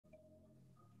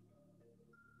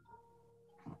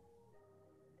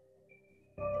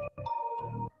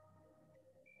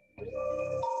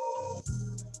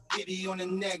BB on the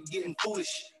neck, getting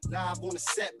foolish. Live on the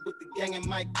set with the gang and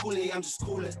Mike Cooley. I'm just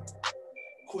coolin'.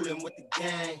 Coolin' with the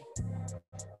gang.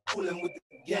 Coolin' with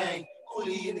the gang.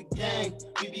 Cooley in the gang.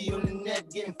 BB on the neck,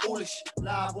 getting foolish.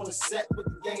 Live on the set with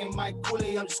the gang and Mike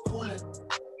Cooley. I'm just coolin'.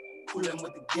 Coolin'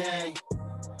 with the gang.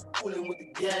 Coolin' with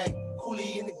the gang.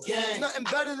 Cooley in the gang. Nothing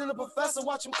better than a professor,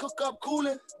 watch him cook up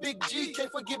coolin'. Big G,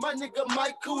 can't forget my nigga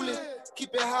Mike Coolin'.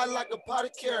 Keep it high like a pot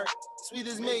of carrot, sweet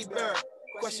as Mayberry.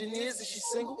 Question is she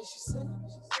single?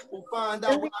 We'll find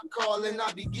out when I call and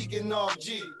I be geeking off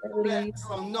G. Black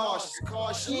from nauseous,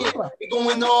 car shit. We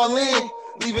going all in,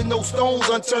 leaving no stones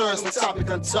unturned, no topic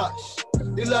untouched.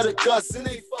 They love to cuss and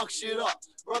they fuck shit up.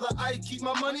 Brother, I keep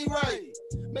my money right.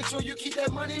 Make sure you keep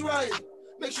that money right.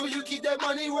 Make sure you keep that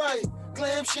money right.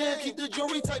 Glam sham, keep the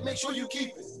jewelry tight, make sure you keep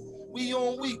it. We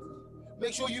on week,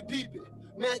 make sure you peep it.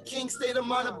 Matt King state of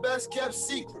mind, the best kept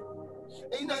secret.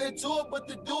 Ain't nothing to it but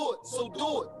to do it, so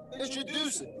do it.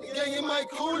 Introduce it, the gang in my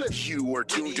cooler. You are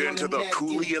tuned into the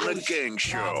Cooley and the Gang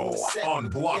Show on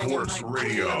Blockworks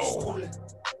Radio.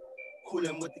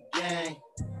 Coolin' with the gang,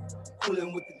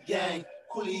 coolin' with the gang.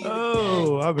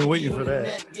 Oh, I've been waiting for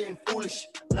that.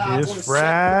 It's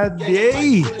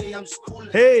Friday.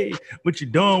 Hey, what you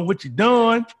doing? What you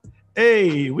doing?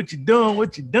 Hey, what you doing?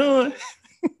 What you doing?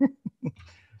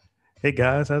 Hey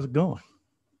guys, how's it going?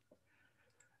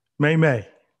 May,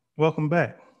 welcome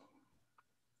back.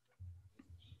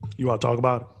 You want to talk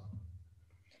about it?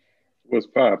 What's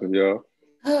poppin', y'all?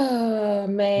 Oh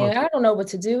man, I don't know what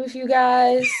to do with you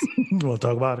guys. You want to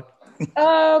talk about it?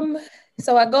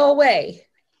 So I go away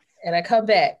and I come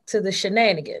back to the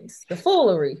shenanigans, the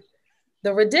foolery,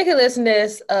 the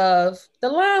ridiculousness of the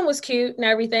line was cute and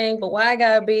everything, but why I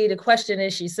gotta be the question,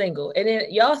 is she single? And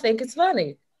then y'all think it's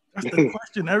funny. That's the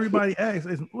question everybody asks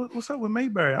is, what's up with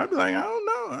Mayberry? I'd be like, I don't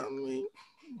know. I mean,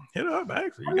 hit her up,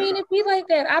 actually. I mean, it'd be like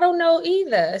that. I don't know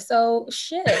either. So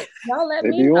shit, y'all let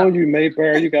me know. know. On you,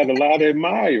 Mayberry, you got a lot of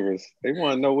admirers. They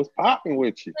want to know what's popping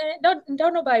with you. Man,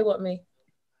 don't nobody want me.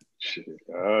 Shit,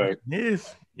 all right.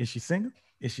 Is she single?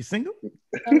 Is she single?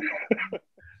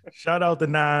 Shout out to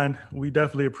Nine. We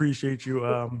definitely appreciate you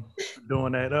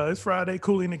doing that. It's Friday,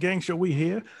 Cooley and the Gang Show. We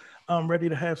here. I'm ready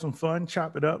to have some fun,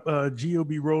 chop it up. G will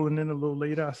be rolling in a little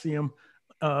later. I see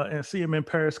him in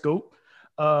Periscope.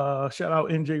 Shout out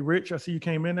NJ Rich. I see you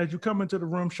came in. As you come into the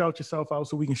room, shout yourself out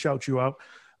so we can shout you out.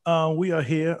 We are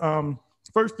here.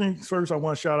 First things first, I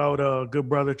want to shout out good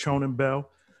brother Chonin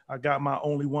Bell. I got my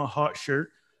Only One Heart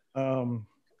shirt.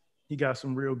 He got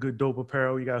some real good dope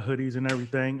apparel. He got hoodies and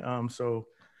everything. So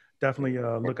definitely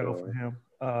look out for him.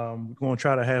 We're going to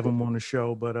try to have him on the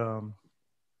show, but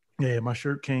yeah, my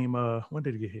shirt came, when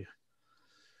did it get here?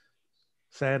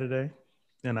 Saturday.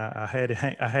 And I had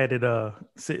it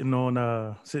sitting on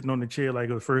the chair like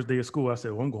it was the first day of school. I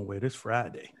said, well, I'm going to wear this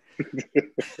Friday.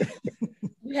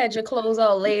 You had your clothes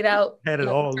all laid out. Had it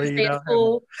all laid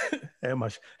out.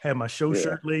 Had my show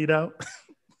shirt laid out.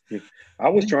 I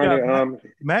was trying to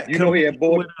Matt, you know, he had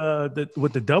bought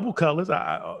with the double colors.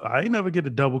 I ain't never get a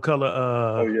double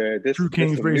color. This True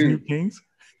Kings versus New Kings.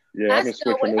 Yeah, I've been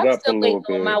switching it up a little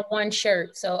bit. On my one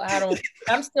shirt, so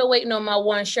I'm still waiting on my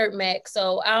one shirt, Mac.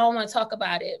 So I don't want to talk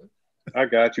about it. I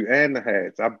got you, and the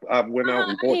hats. I went out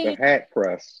and bought the hat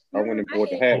press. I went and bought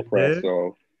the hat press.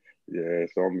 So yeah,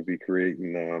 so I'm gonna be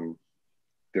creating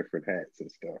different hats and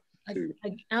stuff too.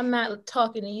 I'm not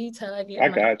talking to you, Tug. I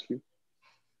got you.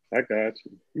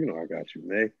 You know I got you,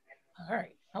 May. All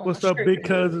right. What's up, big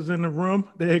cuz is in the room.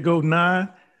 There you go, Nine.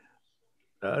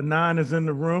 Nine is in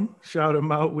the room. Shout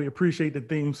him out. We appreciate the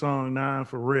theme song, Nine,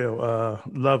 for real.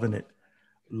 Loving it.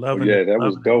 Yeah, that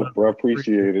was dope, bro.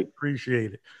 Appreciate it.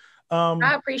 Appreciate it.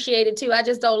 I appreciate it too. I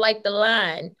just don't like the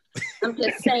line. I'm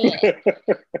just saying.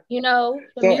 You know.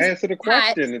 So answer the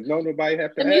question. And no nobody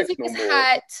have to ask no more. The music is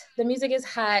hot. The music is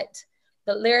hot.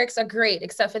 The lyrics are great,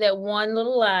 except for that one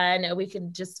little line that we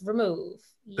could just remove.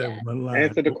 Yeah.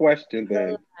 Answer the question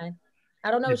then. I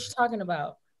don't know what you're talking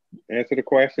about. Answer the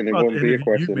question. It won't be a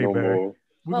question no more.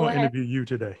 We're going to interview you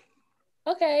today.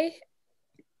 Okay.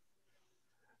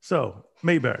 So,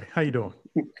 Mayberry, how you doing?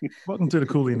 Welcome to the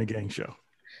Cooley and the Gang Show.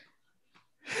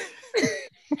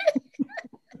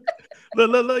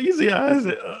 Look, you see how I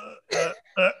said,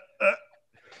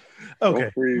 okay,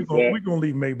 we're going to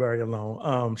leave Mayberry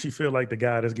alone. She feel like the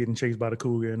guy that's getting chased by the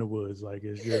cougar in the woods. Like,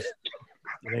 it's just,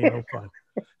 it ain't no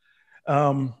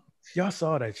fun. Y'all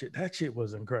saw that shit. That shit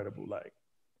was incredible. Like,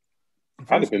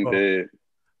 I'd have been dead.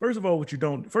 First of all, if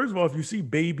you see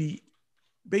baby,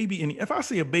 and if I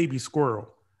see a baby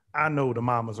squirrel, I know the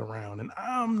mama's around, and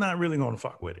I'm not really going to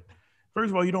fuck with it. First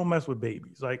of all, you don't mess with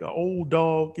babies. Like an old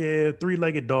dog,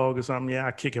 three-legged dog or something, I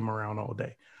kick him around all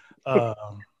day.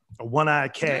 A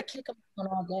one-eyed cat. I kick them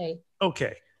all day.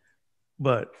 Okay,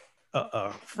 but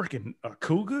freaking a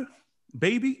cougar,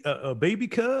 baby, a baby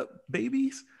cub,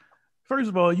 babies. First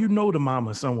of all, you know the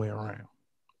mama somewhere around.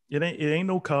 It ain't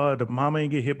no car. The mama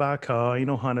ain't get hit by a car. Ain't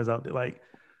no hunters out there. Like,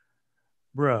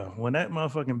 bruh, when that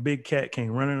motherfucking big cat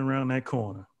came running around that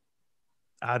corner,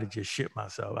 I'd have just shit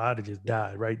myself. I'd have just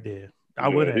died right there. I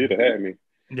would have. He'd have had me.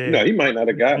 Yeah. No, he might not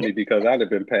have got me because I'd have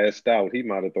been passed out. He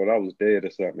might have thought I was dead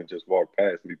or something and just walked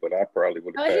past me, but I probably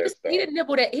would have passed out. He didn't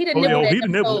nibble that. He didn't nibble that. He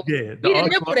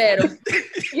didn't nibble at him.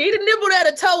 He'd have nibbled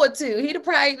at a toe or two. He'd have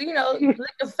probably,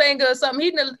 licked a finger or something.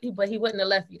 But he wouldn't have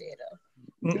left you there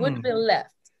though. He wouldn't have been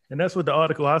left. And that's what the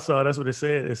article I saw. That's what it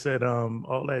said. It said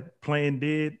all that playing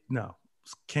dead. No,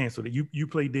 cancel it. You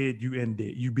play dead. You end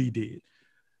dead. You be dead.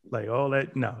 Like all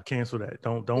that. No, cancel that.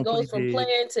 Don't. It goes from dead.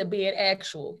 Playing to being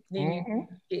actual. Then you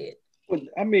dead. Well,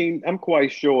 I mean, I'm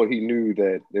quite sure he knew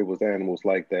that there was animals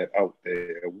like that out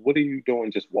there. What are you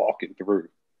doing just walking through?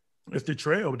 It's the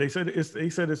trail. They said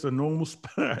it's a normal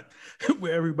spot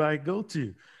where everybody go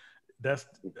to.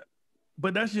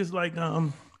 But that's just like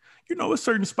it's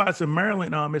certain spots in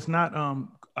Maryland. It's not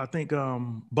I think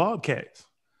bobcats.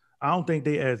 I don't think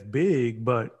they as big,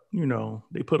 but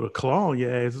they put a claw on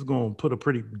your ass. It's gonna put a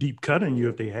pretty deep cut in you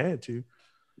if they had to.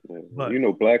 But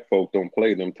black folk don't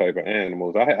play them type of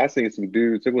animals. I seen some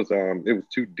dudes. It was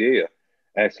two deer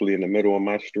actually in the middle of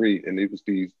my street, and it was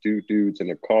these two dudes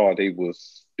in a car. They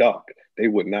was stuck. They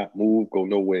would not move, go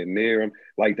nowhere near them.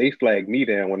 Like they flagged me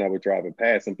down when I was driving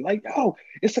past and be like, "Yo,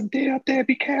 it's some deer up there.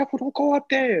 Be careful, don't go up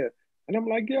there." And I'm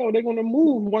like, "Yo, they're gonna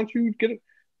move once you get it."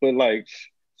 But like,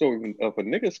 so if a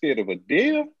nigga scared of a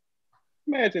deer,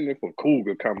 imagine if a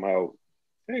cougar come out,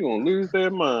 they gonna lose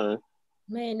their mind.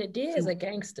 Man, the deers are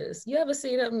gangsters. You ever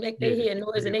see them like they hear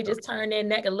noise and they just turn their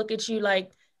neck and look at you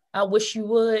like, "I wish you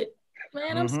would."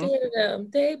 Man, I'm scared of them.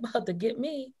 They about to get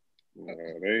me.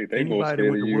 They more scared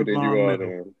of you than you are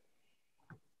them.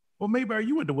 Well, maybe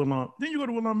you went to Woodlawn. Didn't you go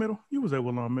to Woodlawn Middle? You was at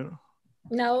Woodlawn Middle.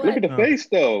 No. Look at the face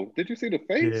though. Did you see the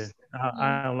face? Yeah,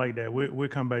 I don't like that. We'll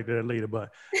come back to that later.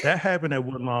 But that happened at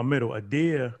Woodlawn Middle. A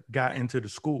deer got into the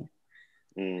school.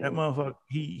 That motherfucker,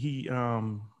 he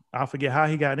I forget how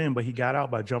he got in, but he got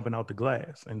out by jumping out the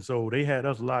glass. And so they had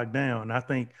us locked down. And I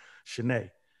think Shanae,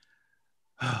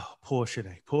 poor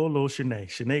little Shanae.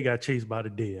 Shanae got chased by the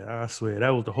deer. I swear, that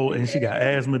was the whole, and she got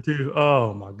asthma too.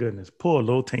 Oh my goodness. Poor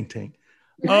little Tink.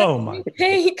 Oh my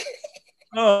Tink.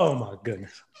 Oh my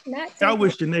goodness. I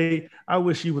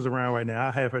wish she was around right now.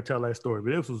 I have her tell that story.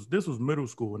 But this was middle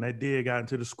school, and that deer got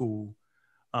into the school.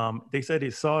 They said they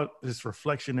saw this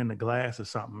reflection in the glass or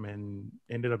something and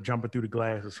ended up jumping through the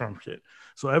glass or some shit.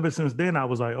 So ever since then, I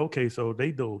was like, okay, so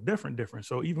they do different.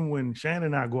 So even when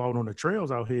Shannon and I go out on the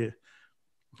trails out here,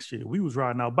 shit, we was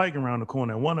riding our bike around the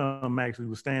corner, and one of them actually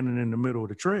was standing in the middle of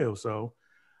the trail. So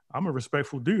I'm a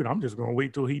respectful dude. I'm just gonna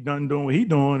wait till he done doing what he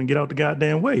doing and get out the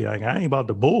goddamn way. Like I ain't about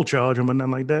to bull charge him or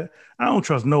nothing like that. I don't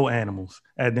trust no animals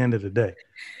at the end of the day.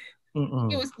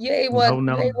 You ain't want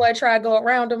to try to go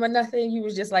around him or nothing. You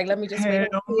was just like, let me just wait.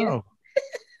 No.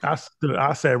 I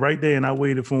sat right there and I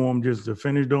waited for him just to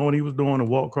finish doing what he was doing and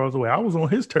walk across the way. I was on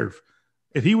his turf.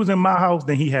 If he was in my house,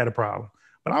 then he had a problem.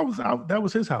 But that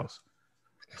was his house.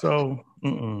 So I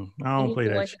don't play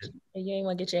that shit. You ain't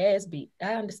want to get your ass beat.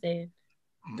 I understand.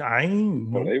 I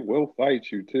ain't. Well, they will fight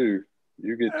you too.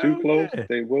 You get too close,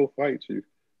 they will fight you.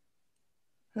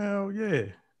 Hell yeah.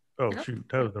 Oh shoot,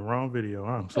 that was the wrong video.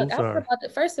 I'm so sorry.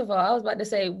 First of all, I was about to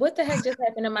say, what the heck just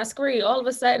happened to my screen? All of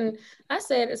a sudden, I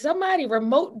said, somebody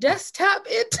remote desktop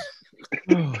it.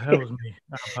 Oh, that was me.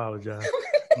 I apologize.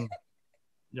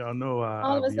 Y'all know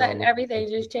all of a sudden everything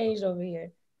just changed over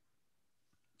here.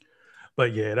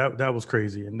 But yeah, that was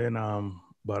crazy. And then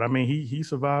but I mean he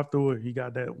survived through it. He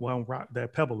got that one rock,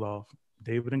 that pebble off.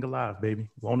 David and Goliath, baby.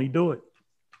 Won't he do it?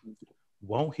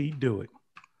 Won't he do it?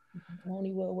 Won't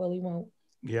he will he won't.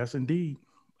 Yes, indeed.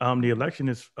 The election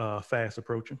is fast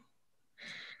approaching.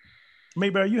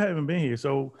 Maybe you haven't been here.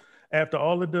 So after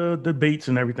all of the debates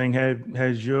and everything,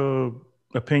 has your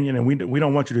opinion, and we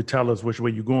don't want you to tell us which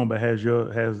way you're going, but has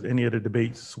any of the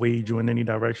debates swayed you in any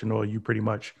direction, or are you pretty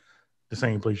much the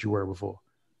same place you were before?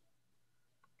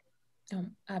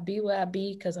 I be where I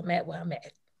be because I'm at where I'm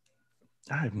at.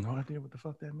 I have no idea what the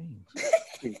fuck that means.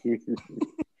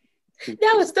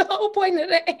 That was the whole point of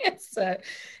the answer.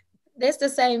 That's the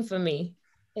same for me.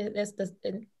 It's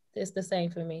the same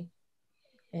for me,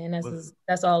 and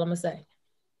that's all I'm gonna say.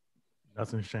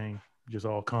 Nothing shame, just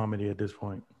all comedy at this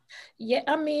point. Yeah,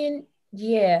 I mean,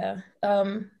 yeah,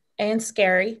 and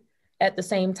scary at the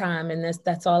same time, and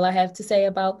that's all I have to say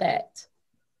about that.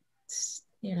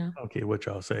 You know. Okay, what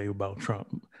y'all say about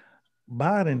Trump?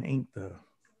 Biden ain't the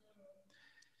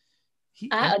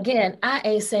I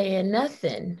ain't saying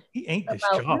nothing. He ain't the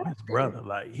sharpest brother.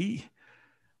 Like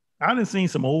I done seen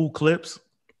some old clips,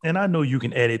 and I know you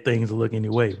can edit things to look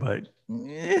anyway, but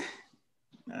I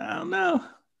don't know.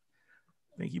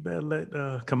 I think you better let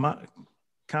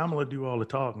Kamala do all the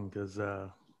talking because.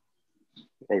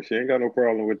 She ain't got no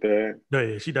problem with that.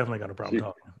 Yeah, she definitely got a problem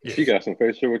talking. Yeah. She got some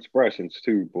facial expressions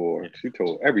too, boy. She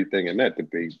told everything in that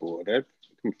debate, boy. That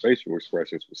facial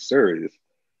expressions was serious.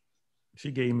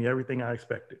 She gave me everything I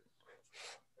expected.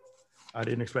 I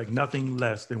didn't expect nothing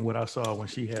less than what I saw when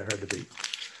she had her debate.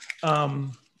 Oh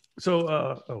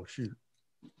shoot.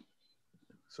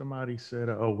 Somebody said,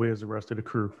 where's the rest of the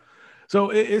crew? So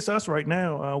it's us right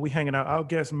now. We hanging out. Our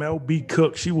guest Mel B.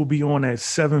 Cook. She will be on at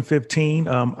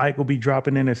 7:15. Ike will be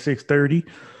dropping in at 6:30.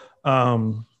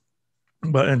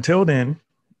 But until then,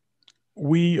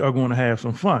 we are going to have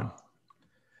some fun.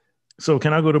 So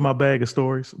can I go to my bag of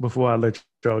stories before I let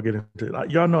y'all get into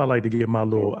it? Y'all know I like to get my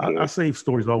little. I save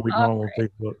stories all week long on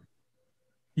Facebook.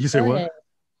 You say what?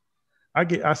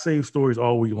 I save stories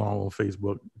all week long on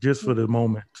Facebook just for the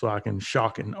moment, so I can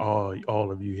shock and awe all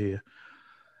of you here.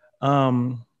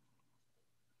 So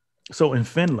in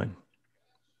Finland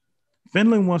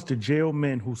wants to jail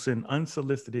men who send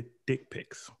unsolicited dick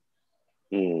pics.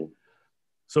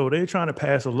 So they're trying to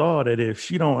pass a law that if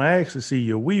she don't ask to see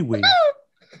your wee-wee,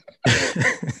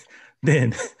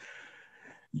 then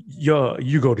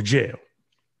you go to jail.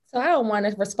 So I don't want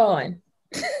to respond.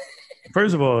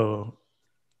 First of all,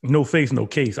 no face, no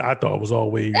case. I thought it was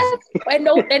always and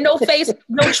no face,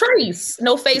 no trace.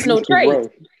 No face, no trace.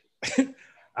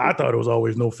 I thought it was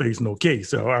always no face, no case.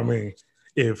 So I mean,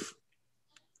 if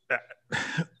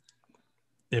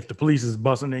the police is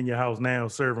busting in your house now,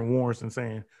 serving warrants and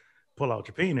saying, "Pull out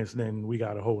your penis," then we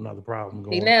got a whole nother problem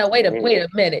going. Now, wait a minute.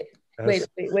 Wait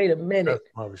a minute. That's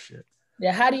other shit.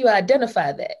 Yeah, how do you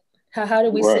identify that? How do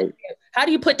we sit there? How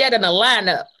do you put that in a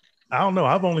lineup? I don't know.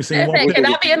 I've only seen one. Can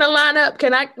I be in the lineup?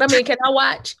 Can I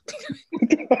watch?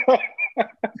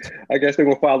 I guess they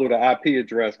will follow the IP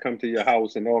address, come to your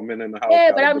house, and all men in the house.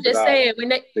 Yeah, but I'm just saying,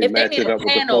 if they need a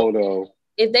panel,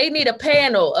 if they need a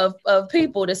panel of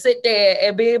people to sit there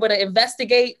and be able to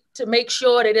investigate to make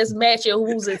sure that it's matching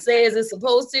who's it says it's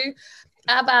supposed to,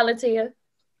 I volunteer.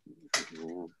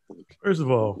 First of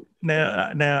all,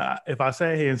 now, if I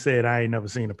sat here and said I ain't never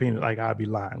seen a penis, like I'd be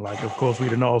lying. Like, of course, we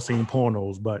done all seen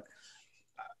pornos, but.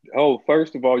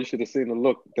 First of all, you should have seen the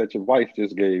look that your wife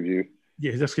just gave you.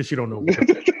 Yeah, that's because you don't know.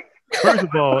 First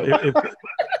of all,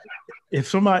 if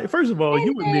somebody,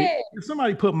 you wouldn't be. If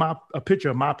somebody put a picture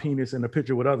of my penis in a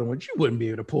picture with other ones, you wouldn't be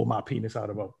able to pull my penis out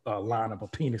of a lineup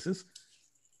of penises.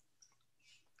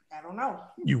 I don't know.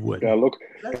 You would. Gotta look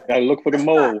for the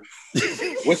mole.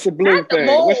 What's the blue thing?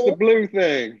 What's the blue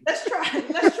thing? Let's try.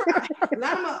 Line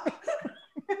them up.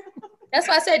 That's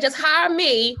why I said just hire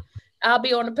me. I'll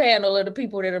be on the panel of the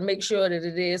people that'll make sure that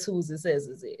it is whose it says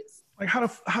it is. Like how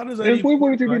does that? What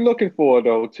would you be looking for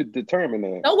though to determine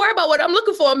that? Don't worry about what I'm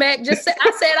looking for, Mac. I said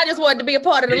I just wanted to be a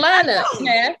part of the lineup,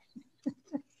 man.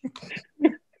 Mind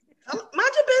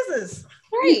your business.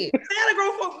 Right. Stay out of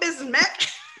grown folk business, Mac.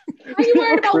 Are you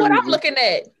worried about what I'm looking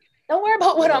at? Don't worry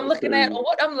about what I'm looking at or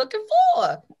what I'm looking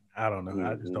for. I don't know.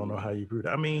 I just don't know how you prove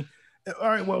that. I mean, all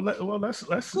right. Well, let's.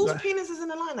 Whose penis is in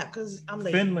the lineup? Because I'm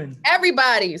late. Finland.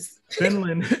 Everybody's.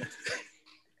 Finland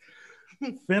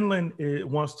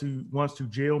wants to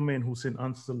jail men who send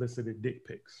unsolicited dick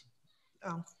pics.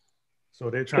 Oh. So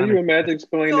they're trying. Can you imagine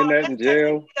explaining that in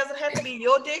jail? It doesn't have to be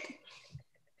your dick,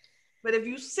 but if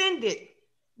you send it.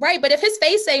 Right, but if his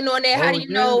face ain't on there, how do you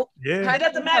know? Yeah, it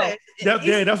doesn't matter.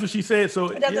 That's what she said. So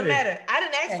it doesn't matter. I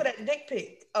didn't ask for that dick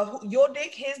pic of your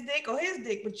dick, his dick, or his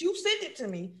dick, but you sent it to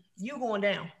me. You going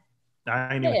down.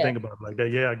 I ain't even think about it like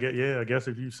that. I guess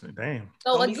if you damn.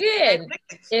 So again,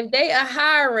 if they are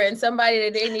hiring somebody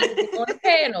that they need to be on the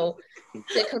panel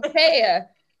to compare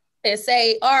and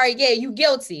say, all right, yeah, you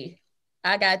guilty.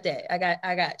 I got that. I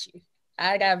got you.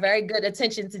 I got very good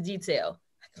attention to detail.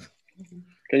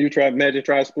 Can you try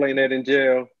to explain that in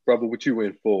jail? Brother, what you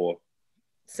in for?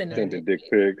 Sending dick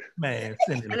pics. Man,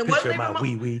 sending a picture of my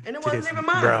wee-wee. And it wasn't even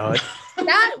mine.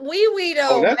 Not wee-wee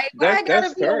though. Why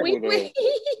gotta be a wee-wee?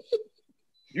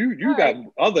 You got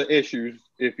other issues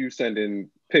if you sending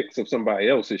pics of somebody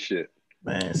else's shit.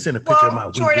 Man, send a picture of my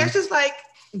wee-wee. Troy, that's just like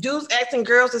dudes asking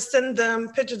girls to send them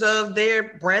pictures of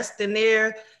their breast and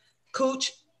their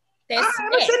cooch. I'm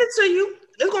gonna send it to you.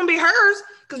 It's gonna be hers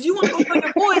because you want to go for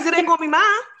your boys. It ain't gonna be mine.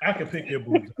 I can pick your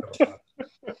boobs out.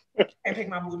 I pick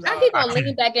my boobs out. I keep on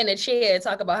leaning back in the chair and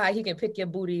talk about how he can pick your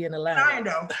booty in the line. I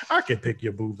know. I can pick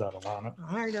your boobs out of lineup.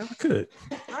 All right, I could.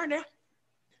 All right, now.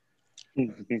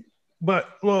 But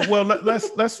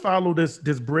let's follow this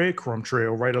breadcrumb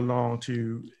trail right along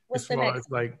to What's as the far next? as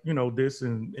like this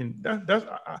and that's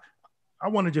I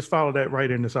want to just follow that right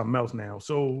into something else now.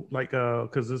 So like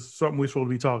because it's something we're supposed to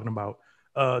be talking about.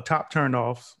 Top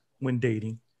turnoffs when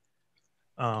dating.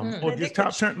 Or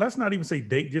just let's not even say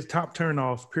date, just top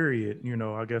turnoffs, period.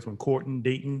 I guess when courting,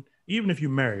 dating, even if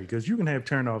you're married, because you can have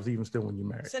turnoffs even still when you're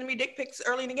married. Send me dick pics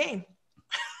early in the game.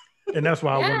 And that's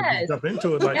why I wanted to jump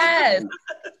into it. Like,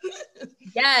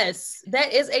 yes,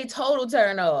 that is a total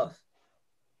turnoff.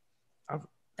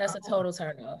 That's a total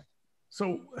turnoff.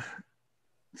 So,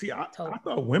 see, I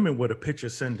thought women were the picture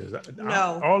senders.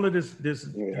 No, all of this. As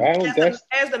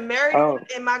the married one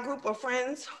in my group of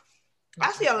friends,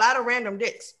 I see a lot of random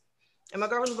dicks, and my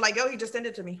girl was like, "Yo, he just sent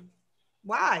it to me."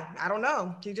 Why? I don't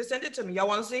know. He just sent it to me. Y'all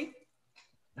want to see?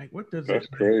 Like, what does That's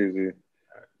crazy.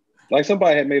 Like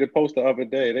somebody had made a post the other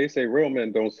day. They say real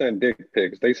men don't send dick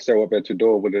pics. They show up at your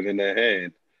door with it in their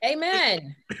hand.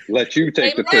 Amen. Let you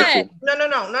take the picture. No.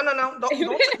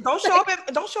 Don't show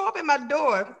up at my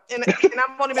door. And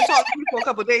I've only been talking to you for a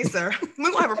couple of days, sir.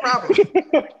 We're gonna have a problem.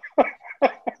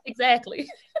 Exactly.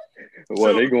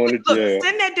 Well, they going to jail.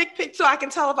 Send that dick pic so I can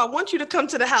tell if I want you to come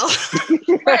to the house.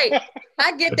 Right.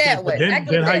 I get that one. Then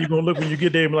how you gonna look when you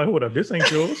get there and be like, hold up, this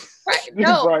ain't yours? Right.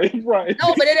 No. right.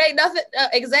 No, but it ain't nothing.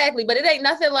 Exactly. But it ain't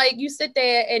nothing like you sit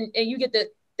there and you get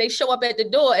they show up at the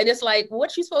door and it's like,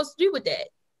 what you supposed to do with that?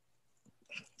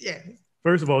 Yeah.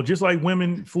 First of all, just like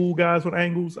women fool guys with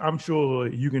angles, I'm sure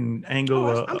you can angle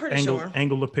a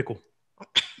pickle.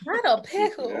 Not a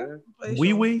pickle. Yeah.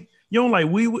 Wee wee. You don't like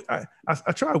wee wee? I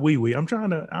tried wee wee. I'm trying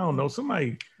to. I don't know.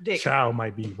 Somebody child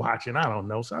might be watching. I don't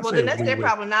know. So I then that's their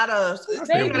problem, not us.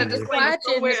 They gotta just watch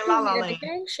it at the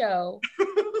gang show.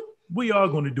 We are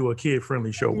going to do a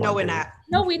kid-friendly show. No, we're not.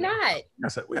 No, we're not.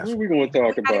 What are we going to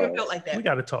talk about? Even built like that. We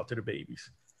got to talk to the babies.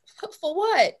 For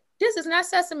what? This is not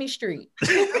Sesame Street.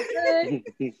 I'm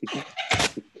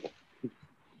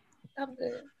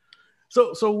good.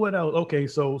 So what else? Okay,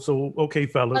 so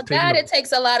fellas. A guy that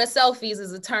takes a lot of selfies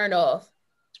is a turn off.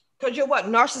 Because you're what,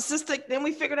 narcissistic? Then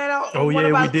we figured that out. Oh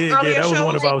yeah, we did. Yeah, that was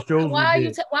one of our shows.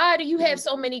 Why do you have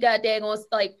so many goddamn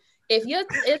like? If your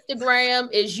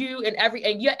Instagram is you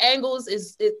and your angles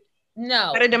is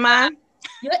no better than mine.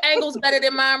 Your angles better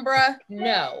than mine, bruh.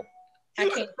 No, I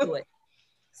can't do it.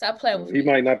 Stop playing with me. He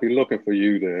might not be looking for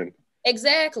you then.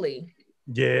 Exactly.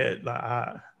 Yeah,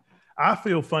 I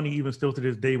feel funny even still to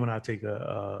this day when I take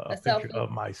a picture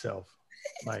of myself.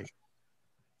 Like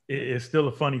it's still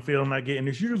a funny feeling I get, and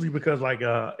it's usually because like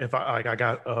if I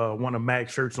got one of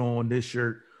Mac's shirts on, this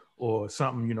shirt or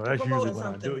something, that's usually when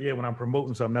I do it. Yeah, when I'm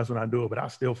promoting something, that's when I do it. But I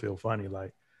still feel funny.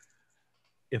 Like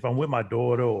if I'm with my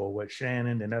daughter or with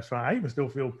Shannon, then that's fine. I even still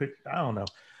feel I don't know.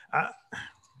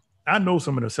 I know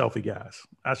some of the selfie guys.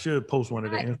 I should post one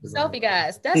of the Instagram. Selfie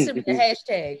guys. That should be the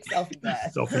hashtag. Selfie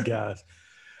guys. Selfie guys.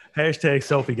 Hashtag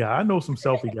selfie guy. I know some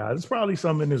selfie guys. There's probably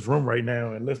some in this room right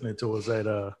now and listening to us at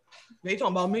They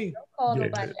talking about me. Don't call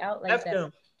nobody out like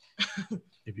that.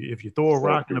 If you throw a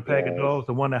rock in a pack of dogs,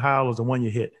 the one that howls is the one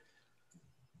you hit.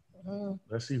 Mm.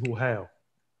 Let's see who howl.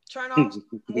 Turn offs.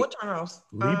 More turn offs.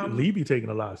 Lee be taking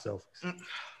a lot of selfies.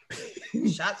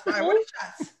 Shots fired. What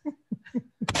shots?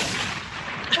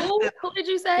 Who did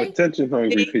you say? Attention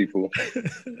hungry people.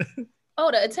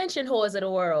 Oh, the attention whores of the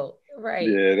world. Right.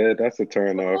 Yeah, that's a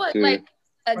turn off too. Like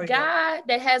a guy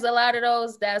that has a lot of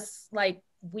those, that's like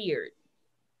weird.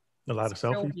 A lot of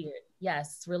selfies? Weird.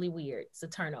 Yes, it's really weird. It's a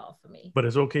turn off for me. But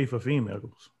it's okay for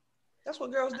females. That's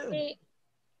what girls do.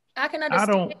 I can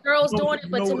understand girls doing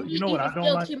it, but to me, even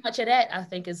feel too much of that, I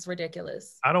think is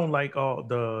ridiculous. I don't like all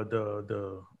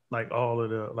the like all of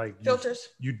the like filters.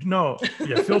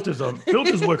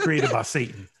 Filters were created by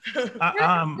Satan.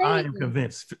 I am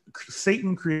convinced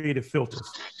Satan created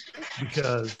filters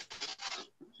because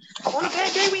on a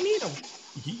bad day we need them.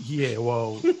 Yeah,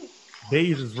 well,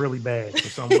 days is really bad for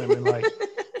some women. Like,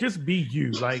 just be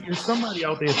you. Like, there's somebody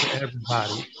out there for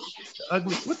everybody.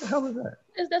 Ugly. What the hell is that?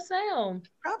 Is the sound?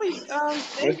 Probably.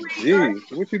 G.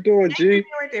 What you doing, G?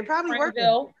 Right there, probably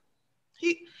working.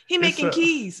 He making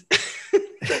keys.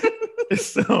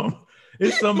 It's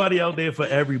somebody out there for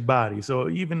everybody. So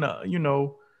even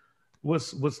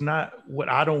what's not what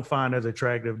I don't find as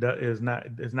attractive that is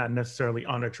not necessarily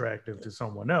unattractive to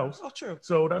someone else. Oh, true.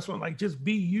 So that's when like just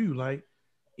be you. Like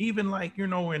even like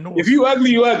if you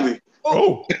ugly, you ugly.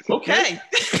 Oh, okay.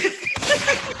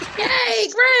 Yay,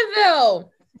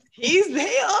 Granville. He's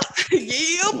there.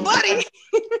 Yeah, buddy.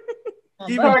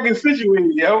 Even like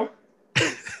insinuated, yo.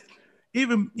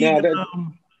 Even like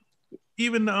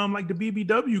the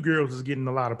BBW girls is getting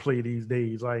a lot of play these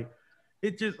days. Like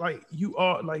it just like you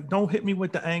are like don't hit me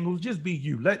with the angles. Just be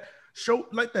you. Show,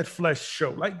 let that flesh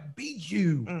show. Like, be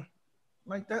you.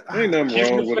 Like that. Ain't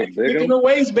nothing wrong with a big in the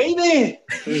waist, baby.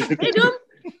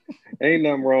 Ain't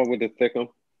nothing wrong with the thick 'em.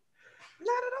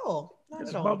 Not at all. Not It's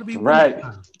at all. about to be Right.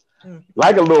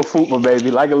 Like a little fupa,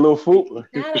 baby. Like a little fupa.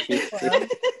 Not a fupa.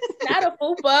 Not a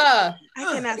fupa.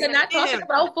 You're not talking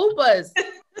about fupas.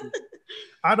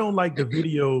 I don't like the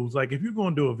videos. Like, if you're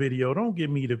going to do a video, don't give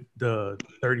me the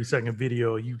 30-second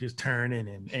video. You just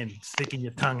turning and sticking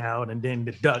your tongue out and then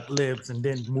the duck lips and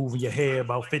then moving your hair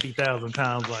about 50,000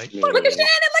 times. Like, look at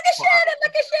Shannon, look at Shannon,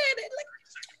 look at Shannon.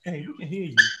 Hey, you can hear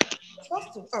you.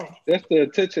 That's the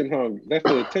attention hungry. That's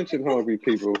the attention hungry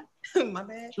people. My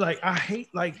bad. Like, I hate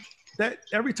like that.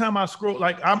 Every time I scroll,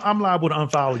 like I'm liable to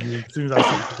unfollow you as soon as I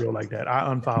see a video like that.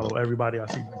 I unfollow everybody I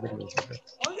see videos like that.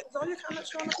 Is all your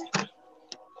comments showing up here?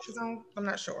 Because I'm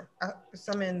not sure.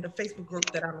 Some in the Facebook group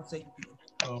that I don't see.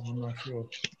 Oh, I'm not sure.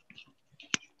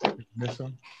 Miss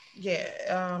some?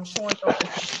 Yeah, showing up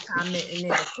comment and then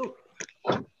the group.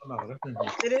 No, that's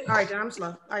Did it? All right, then I'm slow.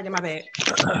 All right, then my bad.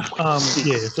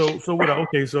 Yeah. So what?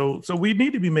 Okay. So we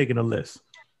need to be making a list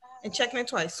and checking it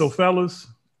twice. So fellas,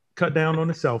 cut down on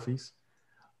the selfies.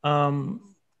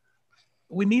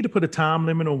 We need to put a time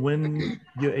limit on when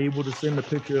you're able to send a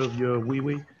picture of your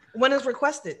wee-wee. When it's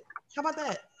requested. How about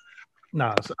that?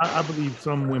 Nah, so I believe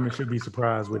some women should be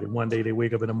surprised with it. One day they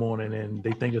wake up in the morning and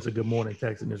they think it's a good morning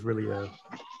text and it's really a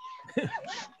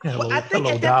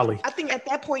hello Dolly. I think at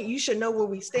that point you should know where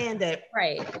we stand at.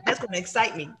 Right. That's going to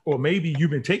excite me. Or maybe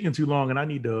you've been taking too long and I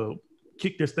need to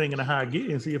kick this thing in a high gear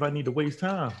and see if I need to waste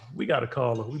time. We got to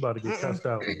call her. We about to get cussed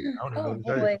out. I don't even know what to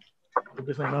tell you. If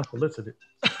this ain't unsolicited.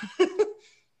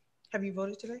 Have you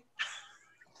voted today?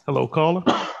 Hello, caller.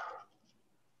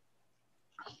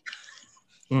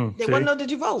 They want to know,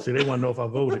 did you vote? See, they want to know if I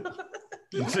voted.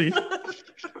 You see?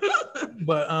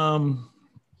 But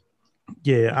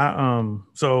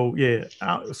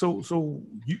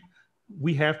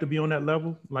we have to be on that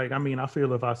level. Like, I mean, I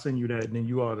feel if I send you that, then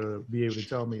you ought to be able to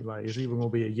tell me like it's either gonna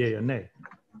be a yay or nay.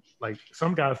 Like,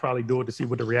 some guys probably do it to see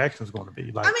what the reaction is gonna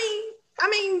be. Like, I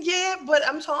mean, yeah, but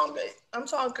I'm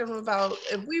talking about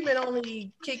if we've been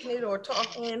only kicking it or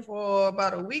talking for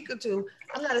about a week or two,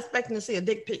 I'm not expecting to see a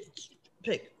dick pic.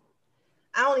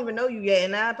 I don't even know you yet,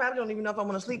 and I probably don't even know if I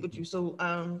want to sleep with you. So,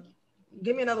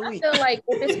 give me another week. I feel like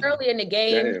if it's early in the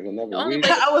game, it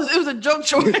was a joke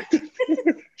choice.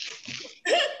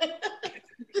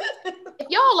 If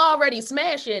y'all already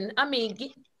smashing, I mean,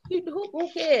 who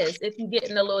cares if you're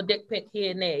getting a little dick pic here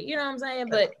and there? You know what I'm saying?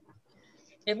 But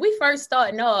if we first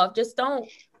starting off, just don't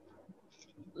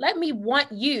let me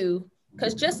want you.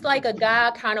 Because just like a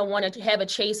guy kind of wanted to have a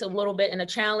chase a little bit and a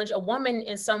challenge, a woman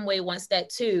in some way wants that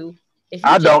too.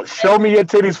 I don't. Show me your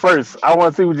titties first. I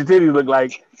want to see what your titties look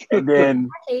like. And then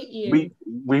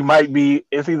we might be,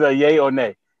 it's either a yay or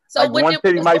nay. So like one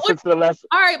titty might sit to the left.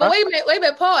 All right, but wait a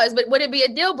minute, pause. But would it be a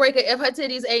deal breaker if her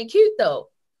titties ain't cute though?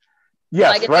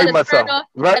 Yes, like, very much so.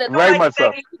 Very much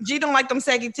so. G don't like them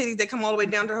saggy titties that come all the way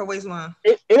down to her waistline.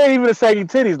 It ain't even the saggy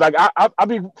titties. Like I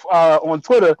be on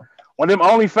Twitter. On them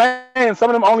OnlyFans, some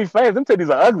of them OnlyFans, them titties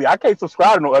are ugly. I can't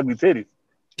subscribe to no ugly titties.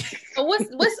 So what's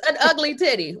an ugly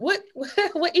titty? What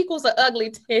equals an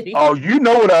ugly titty? Oh, you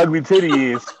know what an ugly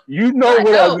titty is. You know what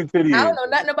an ugly titty is. I don't know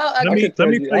nothing about ugly. Let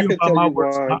me tell you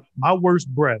about my worst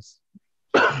breast.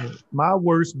 My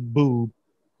worst boob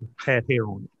had hair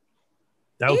on it.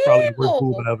 That was probably the worst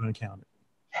boob I ever encountered.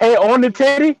 Hair on the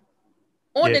titty?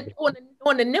 On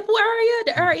the nipple area,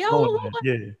 the areola.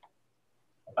 Yeah.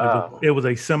 It was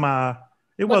a semi.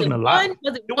 It wasn't a lot.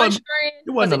 Was it one strand?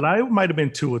 It wasn't a lot. It might have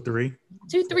been 2 or 3.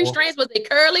 2-3 strands. Was they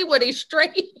curly? Were they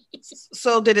straight?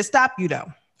 So did it stop you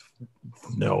though?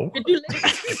 No. Did you And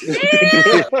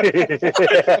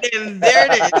there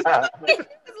it is.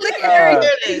 Look at there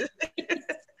it is.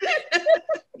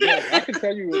 Yeah, I can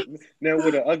tell you now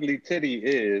what an ugly titty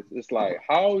is. It's like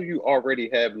how you already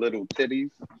have little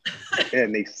titties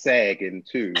and they sagging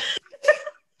too.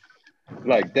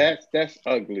 Like that's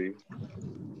ugly.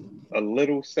 A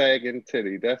little sagging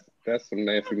titty. That's some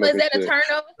nasty looking shit. Was that a turn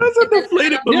off? That's a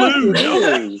deflated balloon,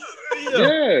 yo.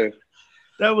 Yeah.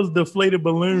 That was deflated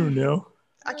balloon, yo.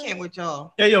 I can't with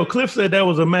y'all. Yeah, yo, Cliff said that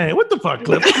was a man. What the fuck,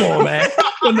 Cliff? Come on, man.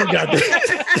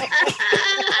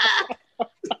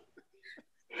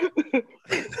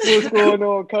 What's going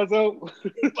on, cuzzo?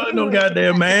 No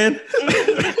goddamn man.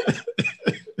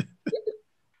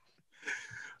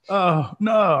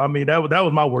 No, I mean that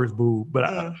was my worst boob,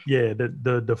 but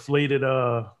the deflated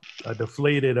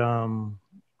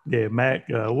Mac,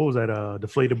 what was that?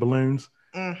 Deflated balloons.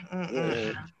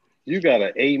 Yeah. You got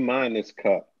an A-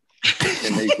 cup,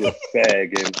 and they just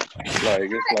sagging. Like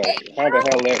it's like how the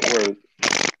hell that works?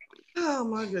 Oh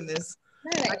my goodness.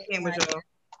 I can't with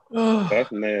y'all.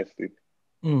 That's nasty.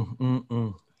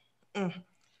 All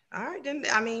right, then.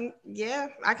 I mean, yeah,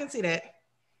 I can see that.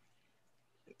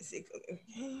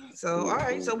 So, all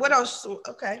right. So, what else?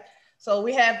 Okay. So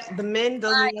we have the men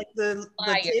doesn't like the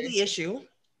titty issue.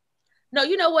 No,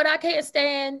 you know what I can't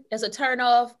stand as a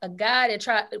turnoff? A guy that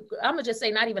I'm gonna just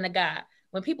say not even a guy.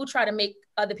 When people try to make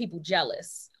other people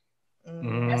jealous,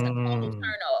 that's a total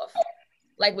turnoff.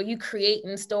 Like when you creating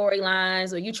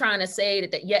storylines or you trying to say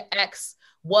that your ex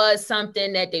was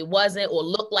something that they wasn't or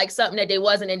looked like something that they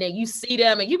wasn't, and then you see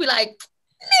them and you be like,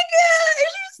 nigga, are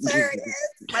you serious?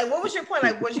 Like, what was your point?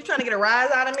 Like, was you trying to get a rise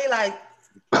out of me? Like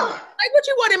what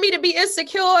you wanted me to be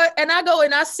insecure, and I go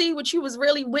and I see what you was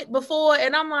really with before,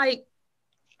 and I'm like,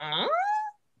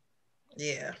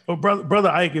 yeah. Well, brother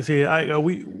Ike is here.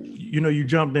 You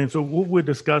jumped in. So what we're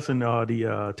discussing are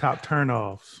the top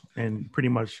turnoffs, and pretty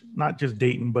much not just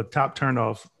dating, but top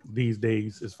turnoffs these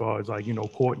days as far as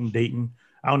courting, dating.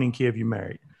 I don't even care if you're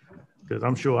married, because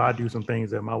I'm sure I do some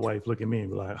things that my wife look at me and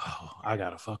be like, oh, I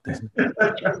gotta fuck this. But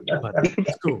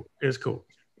it's cool. It's cool.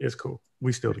 It's cool.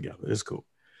 We still together. It's cool.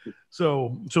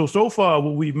 So far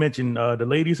what we've mentioned, the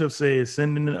ladies have said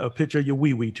sending a picture of your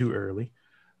wee-wee too early.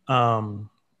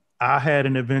 I had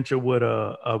an adventure with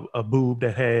a boob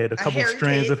that had a couple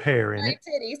strands of hair in it.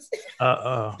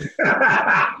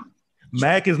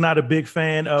 Mac is not a big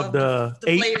fan of the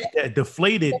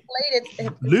deflated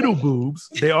little boobs.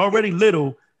 They're already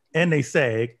little and they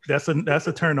sag. That's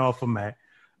a turn off for Mac.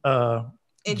 And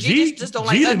G just don't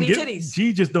like ugly titties.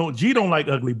 G don't like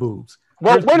ugly boobs.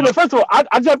 Well, wait a minute. First of all,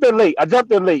 I jumped in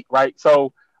late. Right?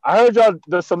 So I heard y'all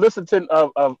the soliciting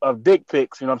of dick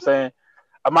pics. You know what I'm saying?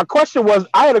 My question was,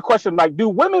 I had a question like, do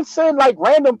women send like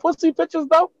random pussy pictures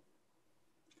though?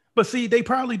 But see, they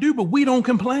probably do, but we don't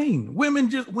complain. Women.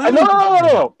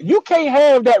 No. You can't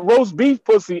have that roast beef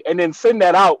pussy and then send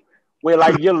that out where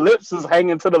like your lips is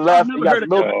hanging to the left. I've never heard a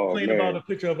guy complain about a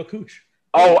picture of a cooch.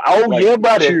 Oh, like, yeah,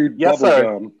 buddy. Yes,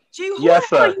 sir. Gee, who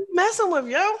are you messing with,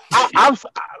 yo? I'm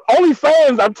only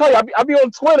fans. I'm telling you, I be on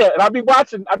Twitter and I be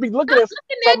watching. I be looking at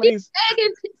some of these.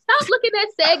 Stop looking at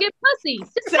sagging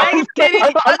pussies. Sagging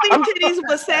titties. I think titties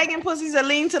with sagging pussies that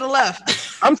lean to the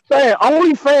left. I'm saying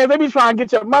only fans. They be trying to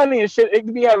get your money and shit. It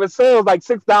be having sales like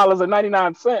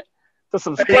 $6.99 to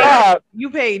subscribe.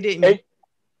 You paid, didn't you?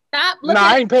 Stop looking. No,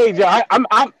 I ain't paid yet. I'm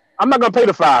not gonna pay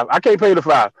the $5. I can't pay the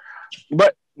 $5,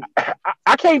 but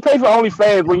I can't pay for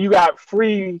OnlyFans when you got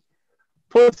free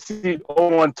pussy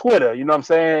on Twitter, you know what I'm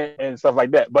saying, and stuff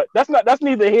like that. But that's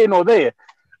neither here nor there.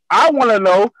 I want to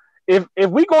know if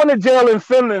we going to jail in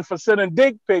Finland for sending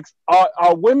dick pics,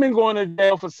 are women going to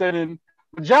jail for sending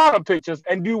vagina pictures,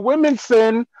 and do women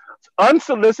send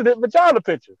unsolicited vagina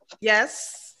pictures?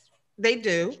 Yes, they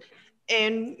do,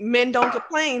 and men don't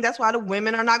complain. That's why the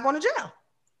women are not going to jail.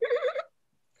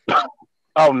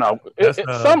 Oh no!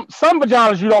 Some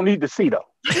vaginas you don't need to see though.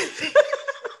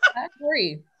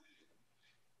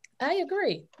 I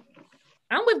agree.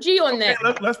 I'm with G on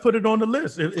that. Let's put it on the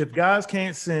list. If guys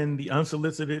can't send the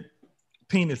unsolicited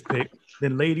penis pic,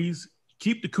 then ladies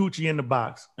keep the coochie in the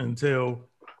box until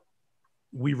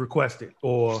we request it.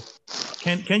 Or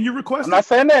can you request it? I'm not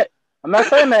saying that. I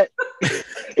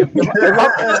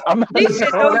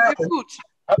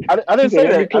didn't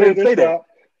say that.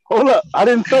 Hold up, I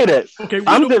didn't say that. Okay,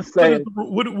 I'm just saying.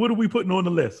 What are we putting on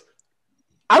the list?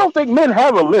 I don't think men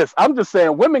have a list. I'm just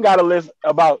saying women got a list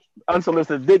about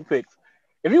unsolicited dick pics.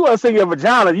 If you want to see your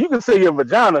vagina, you can see your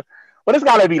vagina, but it's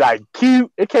got to be like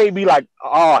cute. It can't be like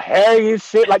all hairy and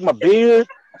shit like my beard.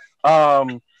 You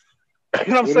know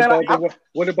what I'm saying?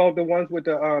 What about the ones with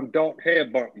the dark hair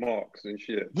bump marks and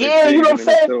shit? Yeah, you know what I'm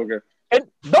saying? And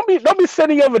don't be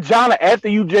sending your vagina after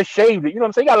you just shaved it. You know what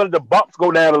I'm saying? You gotta let the bumps go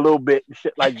down a little bit and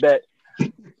shit like that.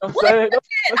 I'm saying?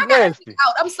 That's nasty.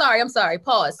 I'm sorry.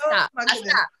 Pause. Stop.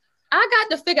 I got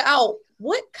to figure out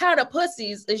what kind of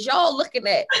pussies is y'all looking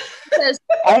at. Because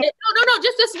no.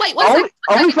 Just wait. One second.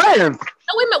 No, wait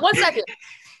a minute. 1 second.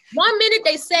 1 minute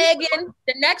they sagging.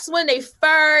 The next one they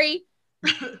furry.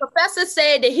 Professor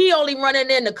said that he only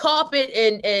running in the carpet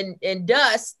and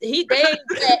dust. They ain't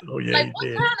like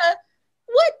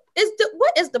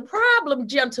what is the problem,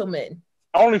 gentlemen?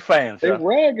 OnlyFans. They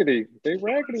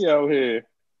raggedy out here.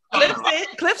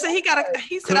 Cliff said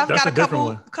he said I've got a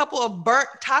couple of burnt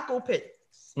taco pits.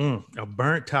 A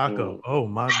burnt taco. Oh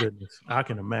my goodness, I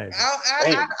can imagine.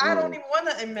 I don't even want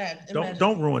to imagine.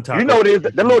 Don't ruin taco. You know there's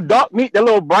the little dark meat, the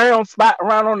little brown spot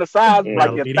around on the side,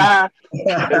 like your thigh.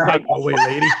 Like, oh wait,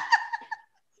 lady.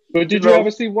 But did you ever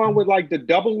see one with like the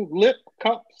double lip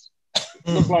cups?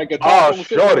 Look like a taco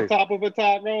sitting on shorty. top of a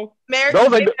taco. Mary, Those are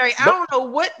Mary, I don't know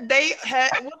what they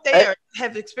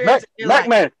have experienced in their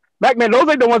life. Mac man, those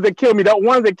ain't the ones that kill me. The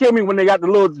ones that kill me when they got the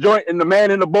little joint and the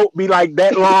man in the boat be like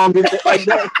that long and shit like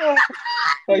that.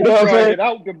 So you know what I'm saying? it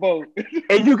out the boat.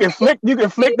 And you can flick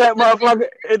that motherfucker.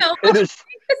 It is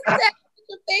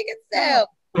Think itself.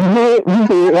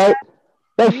 right?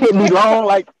 That shit be long.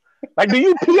 Like, do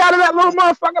you pee out of that little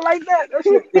motherfucker like that? That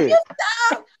shit is.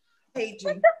 Stop. Hate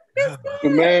you. The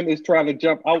man is trying to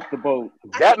jump out the boat.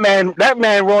 That man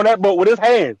rowing that boat with his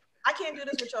hands. I can't do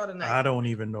this with y'all tonight. I don't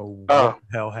even know what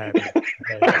the hell happened.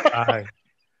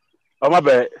 Oh, my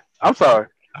bad. I'm sorry.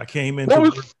 I came into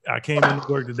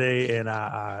work today and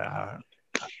I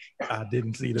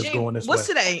didn't see this going this way. What's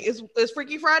today? Is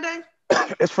Freaky Friday?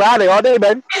 It's Friday all day,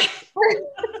 baby.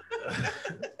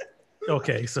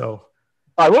 Okay, so.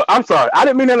 All right, well, I'm sorry. I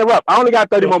didn't mean to interrupt. I only got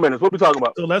 30 more minutes. What we talking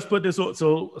about? So let's put this on.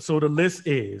 So the list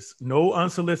is no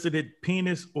unsolicited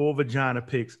penis or vagina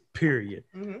pics, period.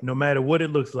 Mm-hmm. No matter what it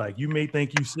looks like. You may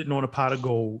think you sitting on a pot of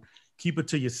gold. Keep it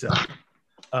to yourself.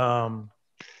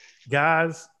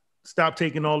 Guys, stop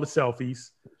taking all the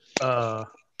selfies.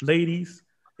 Ladies,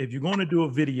 if you're going to do a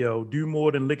video, do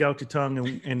more than lick out your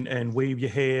tongue and wave your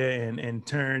hair and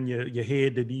turn your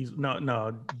head to these.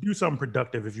 No, do something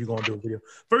productive if you're going to do a video.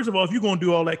 First of all, if you're going to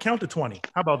do all that, count to 20.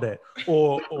 How about that?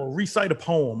 Or recite a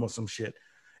poem or some shit.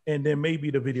 And then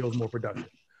maybe the video is more productive.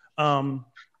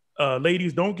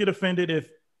 Ladies, don't get offended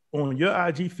if on your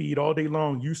IG feed all day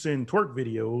long you send twerk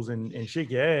videos and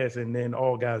shake your ass and then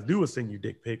all guys do is send you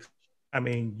dick pics. I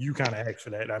mean, you kind of ask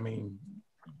for that. I mean,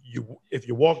 if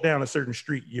you walk down a certain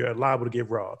street, you're liable to get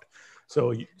robbed.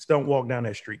 So you just don't walk down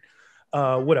that street.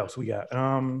 What else we got?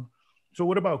 So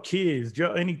what about kids?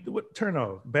 What turn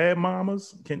off? Bad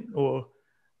mamas or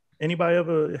anybody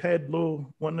ever had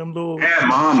one of them little bad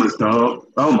mamas, dog?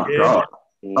 Oh my God.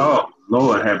 Oh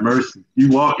Lord have mercy. You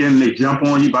walk in, they jump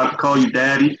on you, about to call you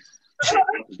daddy.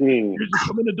 You just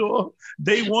come in the door.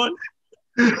 Day one.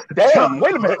 Damn,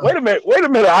 wait a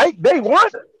minute, Ike. Day one.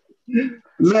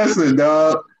 Listen,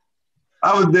 dog.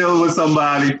 I was dealing with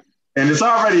somebody, and it's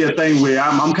already a thing where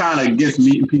I'm kind of against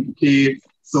meeting people, kids,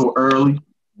 so early.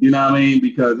 You know what I mean?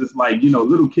 Because it's like,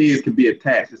 little kids can be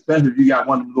attached, especially if you got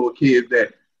one of the little kids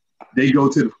that they go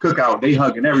to the cookout, they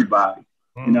hugging everybody.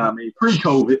 Mm-hmm. You know what I mean?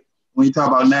 Pre-COVID, when you talk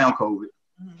about now COVID.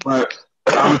 But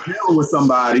I was dealing with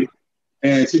somebody,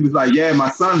 and she was like, yeah,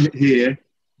 my son here,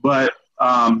 but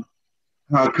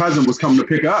her cousin was coming to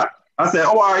pick her up. I said,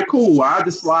 oh, all right, cool. I'll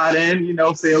just slide in,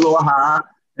 say a little hi,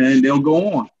 and they'll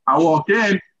go on. I walk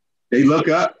in, they look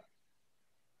up.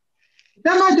 Is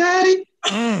that my daddy?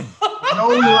 No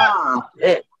lie.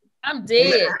 I'm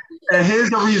dead. And here's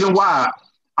the reason why.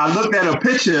 I looked at a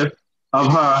picture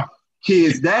of her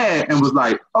kid's dad and was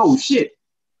like, oh, shit.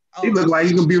 He looked like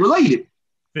he's going to be related.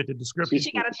 Fit the description.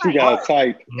 She got a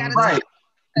type. Right.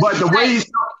 But the way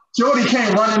Shorty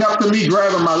came running up to me,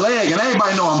 grabbing my leg, and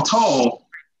everybody know I'm tall.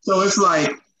 So it's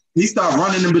like, he started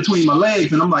running in between my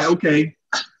legs, and I'm like, okay,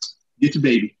 get your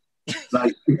baby.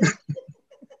 Like,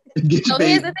 get your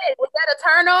baby. Here's the thing. Was that a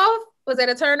turn off?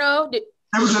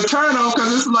 It was a turn off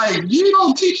because it's like, you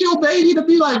don't teach your baby to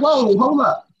be like, whoa, hold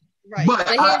up. Right. But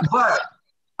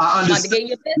I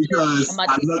understand because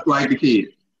I look like the kid.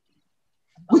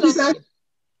 What you say?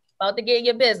 About to get in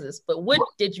your business, but what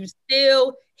did you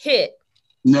still hit?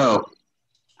 No,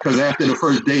 because after the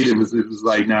first date, it was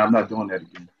like, nah, I'm not doing that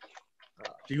again.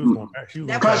 She was going back.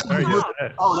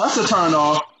 Oh, that's a turn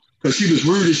off because she was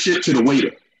rude as shit to the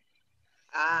waiter.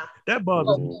 That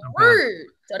bothers me. Rude.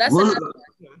 So that's rude.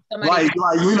 Like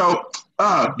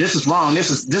this is wrong. This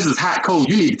is hot cold.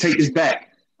 You need to take this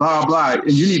back. Blah blah,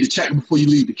 and you need to check before you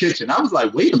leave the kitchen. I was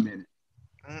like, wait a minute.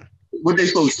 What they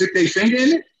supposed to stick their finger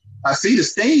in it? I see the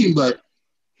stain, but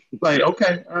it's like,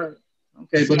 okay, all right.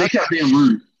 Okay, but they kept being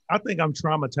rude. I think I'm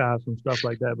traumatized from stuff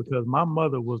like that because my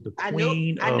mother was the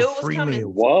queen of free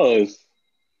meals.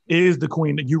 Is the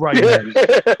queen that you're right. Is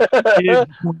the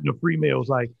queen of free meals.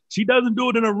 Like, she doesn't do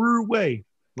it in a rude way.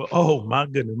 But oh my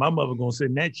goodness, my mother gonna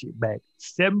send that shit back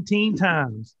 17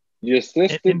 times. Your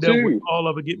sister too. All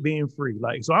of it being free.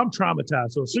 Like, so I'm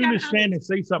traumatized. So as soon as Shannon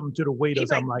say something to the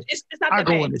waiters, I'm like, I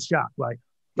go into shock. Like,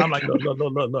 I'm like, look.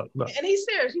 And he's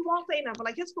serious. He won't say nothing.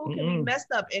 Like, his food can be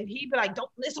messed up, and he'd be like, "Don't.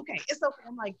 It's okay. It's okay."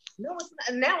 I'm like, "No, it's not."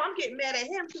 And now I'm getting mad at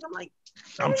him because I'm like,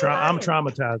 I'm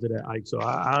traumatized of that, Ike. So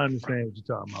I understand what you're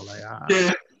talking about. Like,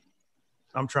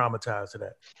 I'm traumatized of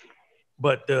that.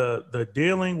 But the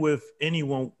dealing with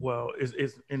anyone, well,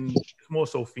 it's more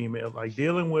so female. Like,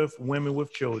 dealing with women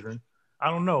with children.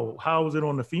 I don't know, how is it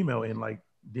on the female end? Like,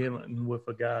 dealing with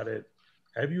a guy that.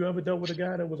 Have you ever dealt with a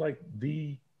guy that was like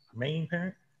the main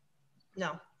parent?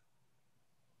 No.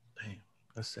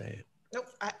 That's sad. Nope.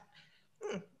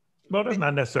 Well, that's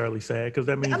not necessarily sad because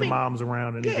that means the mom's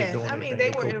around and they just doing anything.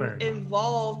 They were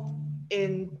involved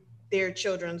in their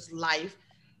children's life,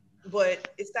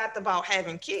 but it's not about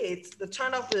having kids. The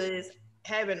turnoff is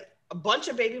having a bunch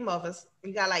of baby mothers.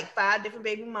 You got like 5 different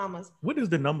baby mamas. What is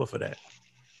the number for that?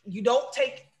 You don't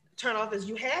take turnoff as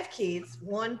you have kids,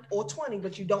 1 or 20,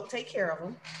 but you don't take care of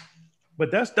them.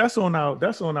 But that's on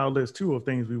our list too of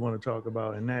things we want to talk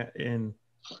about. And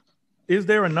is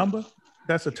there a number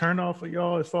that's a turnoff for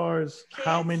y'all as far as kids?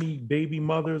 How many baby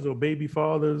mothers or baby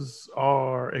fathers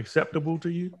are acceptable to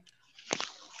you?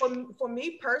 For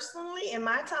me personally, in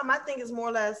my time, I think it's more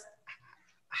or less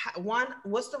one,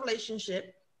 what's the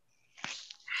relationship?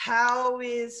 How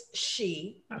is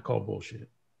she? I call bullshit.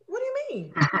 What do you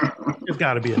mean? There's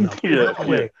got to be a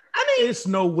number. It's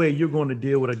no way you're going to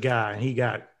deal with a guy and he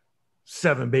got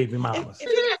 7 baby mamas. If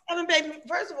you got 7 baby,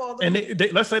 first of all, and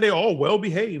they, let's say they all well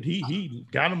behaved. He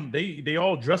got them. They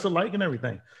all dress alike and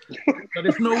everything. But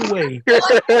there's no way. If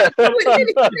she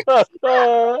ain't got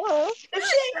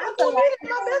to be in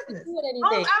my business, I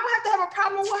don't have to have a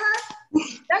problem with her.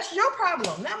 That's your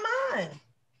problem, not mine.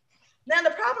 Now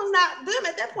the problem's not them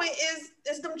at that point.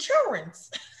 Is them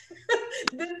children's.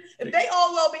 If they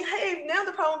all well behaved, now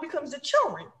the problem becomes the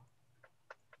children.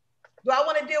 Do I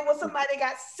want to deal with somebody that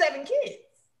got 7 kids?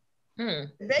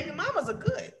 Baby mamas are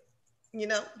good. You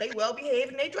know, they well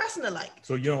behaved and they dressing alike.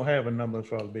 So you don't have a number as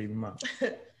far as baby mama.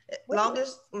 long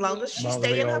as she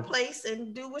stay in her place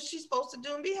and do what she's supposed to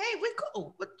do and behave, we're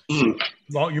cool.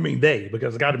 You mean they?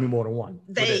 Because it got to be more than one.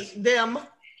 Them.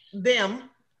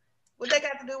 What they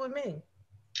got to do with me?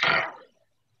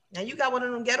 Now you got one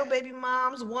of them ghetto baby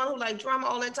moms, one who like drama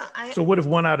all that time. So what if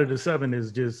 1 out of the 7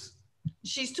 is just?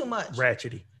 She's too much.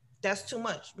 Ratchety. That's too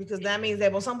much because that means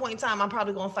that at some point in time I'm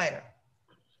probably gonna fight her,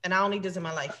 and I don't need this in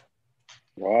my life.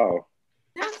 Wow.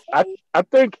 I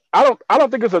don't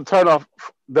think it's a turn off.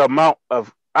 The amount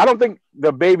of I don't think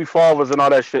the baby fathers and all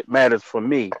that shit matters for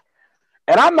me,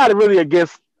 and I'm not really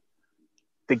against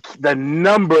the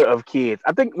number of kids.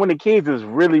 I think when the kids is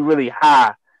really really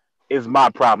high is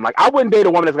my problem. Like I wouldn't date a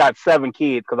woman that's got 7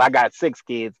 kids because I got 6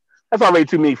 kids. That's already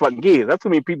too many fucking kids. That's too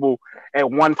many people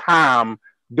at one time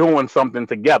doing something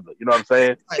together. You know what I'm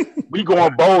saying? We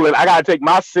going bowling. I gotta take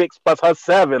my 6 plus her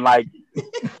 7. Like,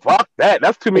 fuck that.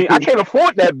 That's too many. I can't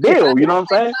afford that bill. You know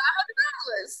what I'm saying?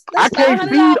 I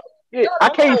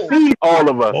can't feed all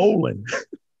of us. Bowling.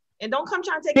 And don't come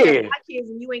trying to take care of my kids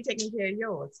and you ain't taking care of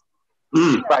yours.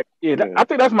 Right. I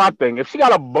think that's my thing. If she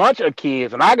got a bunch of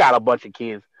kids and I got a bunch of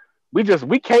kids, we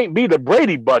can't be the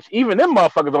Brady Bunch. Even them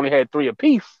motherfuckers only had 3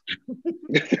 apiece.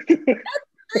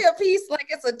 3 apiece, like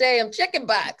it's a damn chicken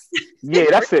box. Yeah,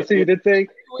 that's it. See, the things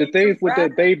with the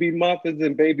baby mothers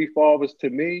and baby fathers, to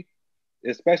me,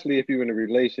 especially if you're in a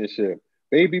relationship,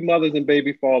 baby mothers and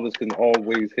baby fathers can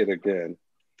always hit again.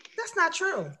 That's not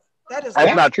true. That's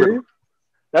not true.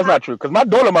 That's not true. Because my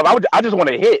daughter mother, I just want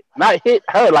to hit, not hit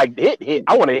her like hit.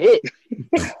 I want to hit.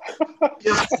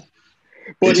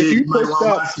 But if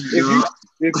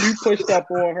you pushed up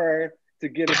on her to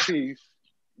get a piece,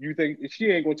 you think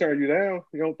she ain't gonna turn you down?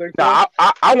 You don't think so? Nah,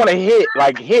 I want to hit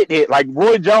like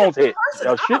Roy Jones hit.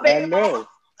 I know.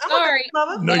 Sorry.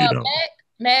 No, you don't.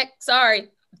 Mac, sorry.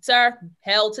 Sir,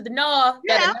 hell to the no.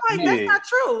 Yeah, I'm like, that's not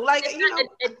true. Like,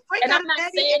 and I'm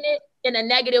not saying it in a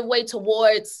negative way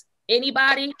towards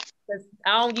anybody, because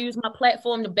I don't use my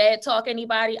platform to bad talk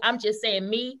anybody. I'm just saying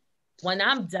me, when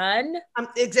I'm done,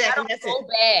 exactly. That's go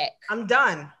back. I'm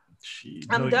done.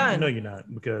 I'm done. No, you're not,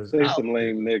 because say some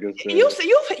lame niggas. You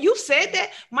said that.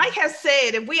 Mike has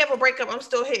said if we ever break up, I'm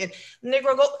still hitting.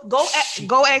 Negro, go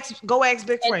ask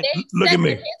Big Frank. Look at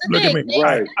me.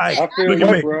 Right. I feel look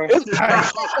at me, bro. Look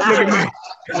at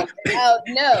me.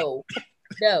 No.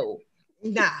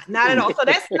 Nah, not at all. So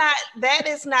that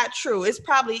is not true. It's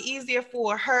probably easier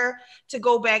for her to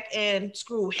go back and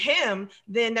screw him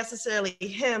than necessarily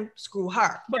him screw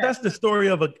her. But that's the story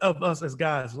of us as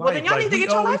guys. Well, then y'all need to get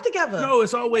your life together. No,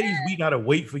 it's always we gotta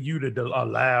wait for you to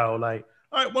allow. Like,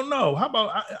 all right, well, no. How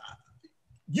about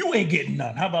you ain't getting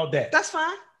none? How about that? That's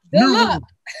fine. Good luck.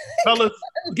 Fellas,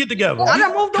 get together. Cut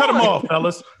them off,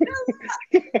 fellas.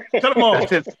 Cut them off.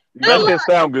 That just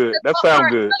sound good. That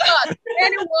sound good.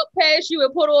 And it walk past you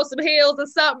and put on some heels or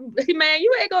something. Man,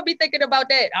 you ain't gonna be thinking about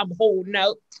that. I'm holding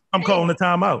out. I'm calling a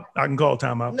timeout. I can call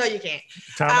timeout. No, you can't.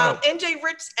 Timeout. NJ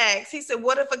Rich asks, he said,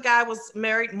 what if a guy was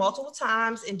married multiple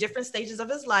times in different stages of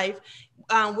his life,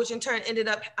 which in turn ended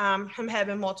up him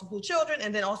having multiple children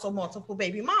and then also multiple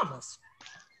baby mamas?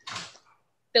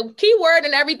 The key word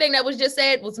and everything that was just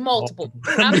said was multiple.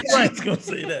 I knew you was gonna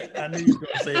say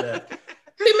that.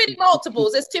 Too many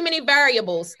multiples. It's too many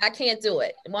variables. I can't do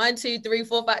it. 1, 2, 3,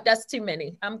 4, 5. That's too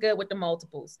many. I'm good with the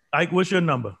multiples. Ike, what's your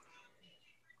number?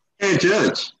 Can't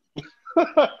judge. You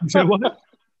said what?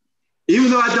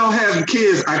 Even though I don't have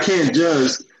kids, I can't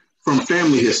judge from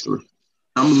family history.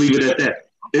 I'm gonna leave it at that.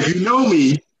 If you know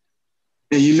me,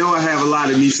 and you know I have a lot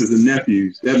of nieces and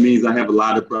nephews, that means I have a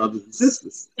lot of brothers and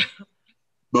sisters.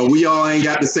 But we all ain't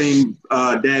got the same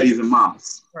daddies and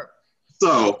mamas.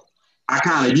 So I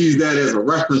kind of use that as a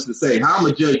reference to say, how I'm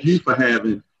gonna judge you for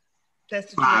having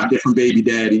 5 different baby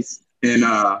daddies, and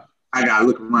I gotta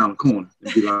look around the corner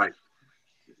and be like,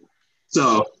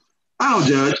 so I don't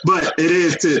judge, but it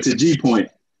is to G point.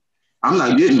 I'm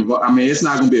not getting involved. I mean, it's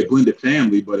not gonna be a blended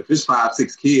family, but if it's 5,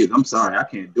 6 kids, I'm sorry, I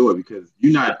can't do it because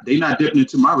they're not dipping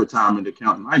into my retirement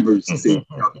account and my emergency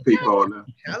account to pay for now.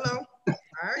 Hello. All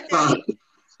right.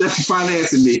 That's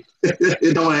financing me.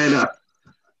 It don't add up.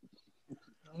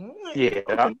 Yeah,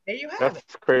 there you have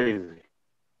that's crazy.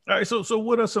 All right, so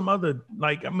what are some other,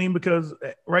 like, I mean, because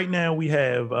right now we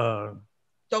have Don't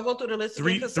go through the list.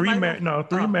 three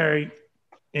married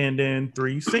and then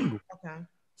 3 single. Okay.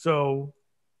 So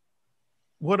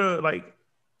what are, like,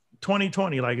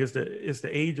 2020, like, it's the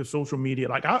age of social media.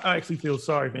 Like, I actually feel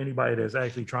sorry for anybody that's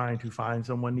actually trying to find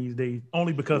someone these days,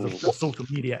 only because of the social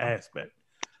media aspect.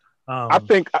 I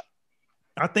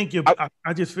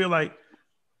just feel like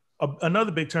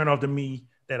another big turnoff to me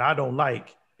that I don't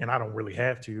like, and I don't really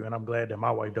have to, and I'm glad that my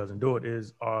wife doesn't do it,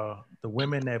 is the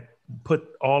women that put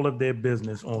all of their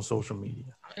business on social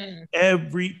media.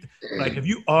 Like, if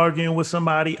you arguing with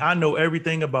somebody, I know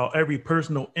everything about every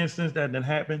personal instance that done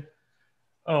happened.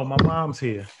 Oh, my mom's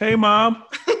here. Hey, Mom.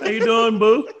 How you doing,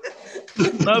 boo?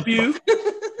 Love you.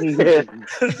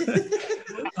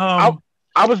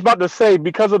 I was about to say,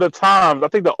 because of the times, I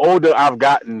think the older I've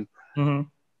gotten,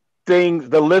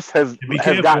 the list has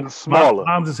gotten smaller.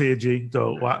 Mom's is here, G.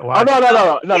 So why?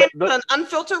 Oh, no. An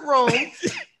unfiltered room.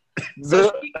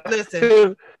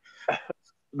 Listen.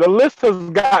 The list has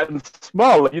gotten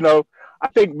smaller. You know, I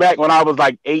think back when I was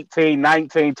like 18,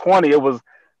 19, 20, it was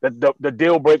the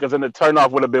deal breakers and the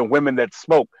turnoff would have been women that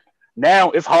smoke.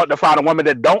 Now it's hard to find a woman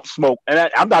that don't smoke. And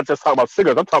I'm not just talking about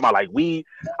cigarettes. I'm talking about like weed.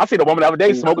 I seen a woman the other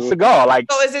day smoke a cigar.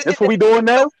 Like, so that's what we doing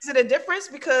now? Is it a difference?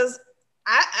 Because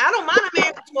I don't mind a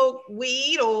man who smoke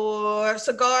weed or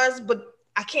cigars, but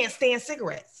I can't stand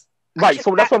cigarettes. Right.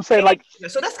 So that's what I'm saying. Like,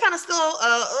 so that's kind of still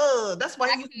that's why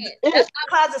that's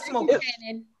closet smoking.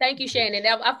 Thank you, Shannon.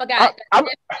 I forgot.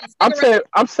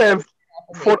 I'm saying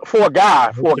for a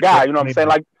guy, you know what I'm saying?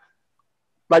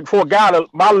 Like for a guy,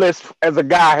 my list as a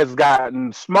guy has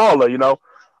gotten smaller, you know.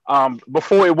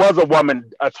 Before it was a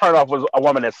woman, a turnoff was a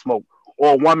woman that smoked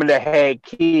or a woman that had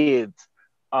kids.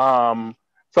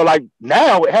 So like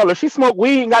now, hell, if she smoked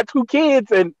weed and got 2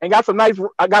 kids and got a nice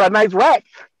rack,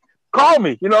 call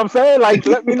me. You know what I'm saying? Like,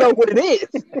 let me know what it is.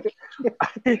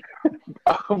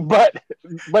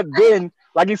 but then,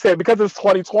 like you said, because it's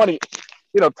 2020,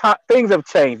 you know, things have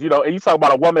changed. You know, and you talk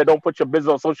about a woman that don't put your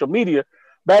business on social media.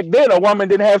 Back then, a woman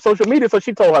didn't have social media, so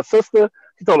she told her sister,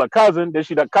 she told her cousin, then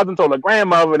the cousin told her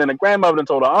grandmother, and then the grandmother then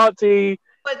told her auntie.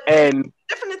 But and it's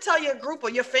different to tell your group or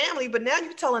your family, but now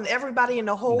you're telling everybody in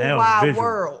the whole wide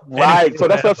world. Right, so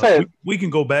that's what I'm saying. We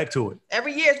can go back to it.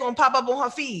 Every year it's gonna pop up on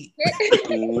her feed.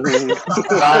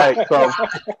 Right, so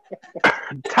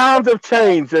times have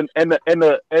changed, and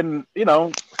you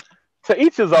know, to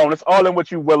each his own. It's all in what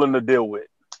you're willing to deal with.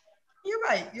 You're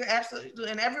right. You're absolutely,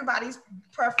 and everybody's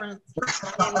preference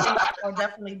are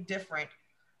definitely different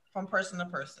from person to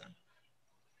person.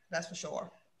 That's for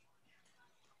sure.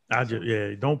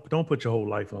 Don't put your whole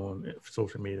life on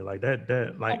social media like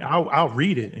that. Like I'll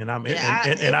read it and I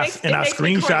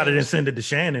screenshot it and send it to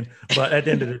Shannon. But at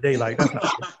the end of the day, like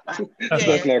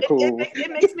that's not cool.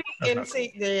 It makes me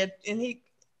and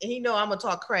he know I'm gonna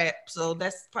talk crap, so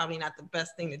that's probably not the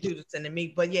best thing to do to send to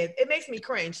me. But yeah, it makes me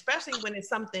cringe, especially when it's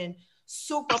something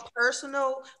super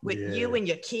personal with you and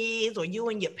your kids, or you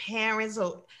and your parents,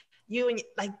 or you and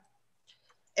like,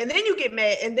 and then you get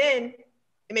mad, and then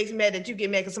it makes me mad that you get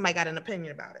mad because somebody got an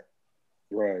opinion about it.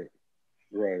 Right.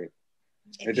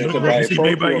 And you see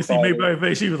Mayberry's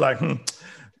face. She was like,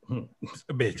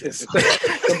 bitches.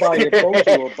 Somebody approached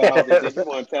you about it, and you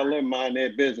want to tell them mind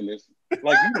their business.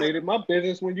 Like, you made it my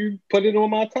business when you put it on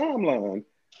my timeline.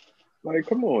 Like,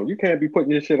 come on, you can't be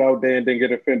putting your shit out there and then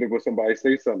get offended when somebody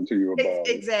say something to you about it.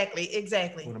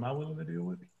 Exactly. What am I willing to deal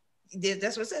with?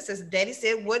 That's what it says. Daddy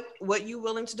said, "What you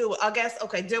willing to do?" I guess.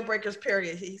 Okay, deal breakers.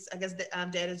 Period. I guess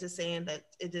Dad is just saying that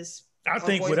it is. I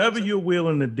think whatever you're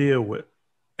willing to deal with,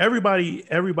 everybody.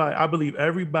 I believe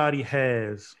everybody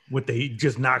has what they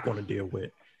just not going to deal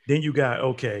with, Then you got,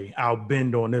 okay, I'll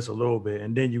bend on this a little bit.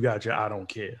 And then you got your I don't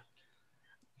care.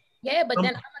 Yeah, but then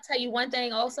I'm going to tell you one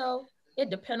thing also. It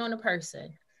depends on the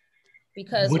person.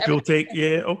 Because what you'll take,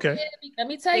 okay. Let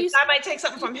me tell you. I might take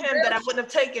something from him that I wouldn't have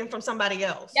taken from somebody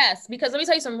else. Yes, because let me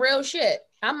tell you some real shit.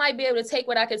 I might be able to take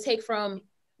what I could take from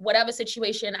whatever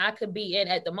situation I could be in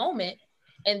at the moment.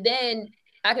 And then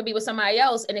I could be with somebody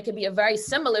else and it could be a very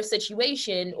similar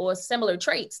situation or similar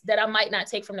traits that I might not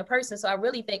take from the person. So I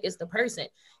really think it's the person.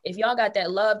 If y'all got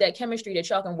that love, that chemistry that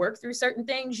y'all can work through certain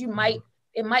things, it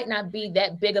might not be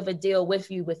that big of a deal with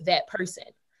you with that person.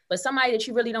 But somebody that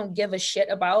you really don't give a shit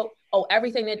about,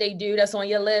 everything that they do that's on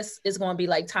your list is going to be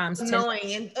like times 10.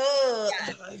 Annoying.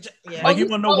 Yeah. Like, you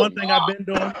want to know one thing I've been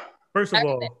doing? First of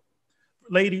all,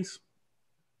 ladies,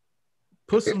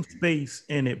 put some space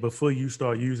in it before you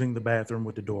start using the bathroom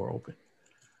with the door open.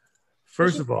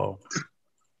 First of all.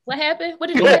 What happened? What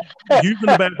did you do? Using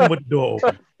the bathroom with the door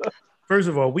open. First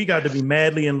of all, we got to be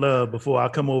madly in love before I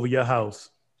come over your house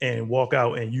and walk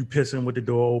out and you pissing with the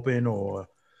door open or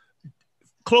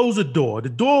close the door. The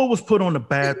door was put on the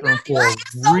bathroom for a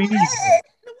reason.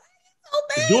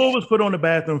 The door was put on the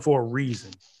bathroom for a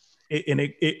reason.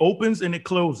 It opens and it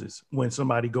closes. When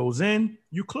somebody goes in,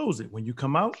 you close it. When you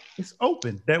come out, it's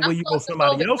open. That way you know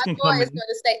somebody else can come in.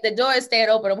 The door is staying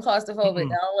open. I'm claustrophobic. I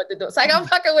don't want the door. It's like I'm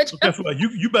fucking with you. Guess what?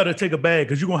 You better take a bag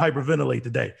because you're going to hyperventilate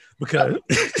today. Because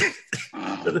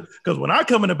when I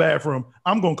come in the bathroom,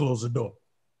 I'm going to close the door.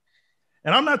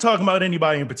 And I'm not talking about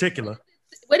anybody in particular.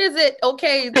 What is it?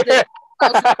 Okay.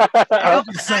 I'm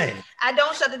just saying. I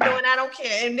don't shut the door and I don't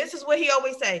care. And this is what he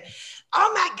always say.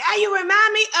 Oh my God, you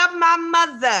remind me of my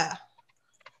mother.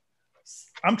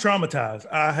 I'm traumatized.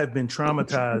 I have been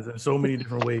traumatized in so many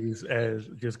different ways as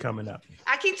just coming up.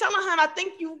 I keep telling him, I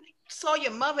think you saw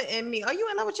your mother in me. Are you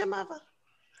in love with your mother?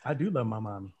 I do love my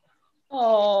mommy.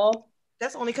 Oh.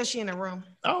 That's only because she in the room.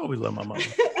 I always love my mother.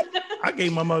 I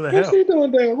gave my mother What's help.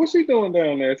 What's she doing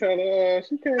down there? Tell her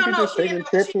she can't be just taking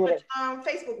trips with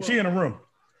Facebook room. She in a room.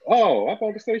 Oh, I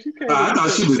thought to say she can't. I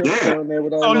thought she was there.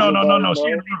 Oh no, she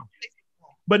in a room.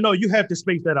 But no, you have to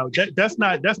space that out. That's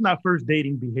not first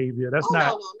dating behavior. That's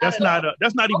not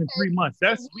even 3 months.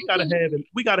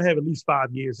 We gotta have at least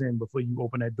 5 years in before you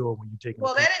open that door when you take it.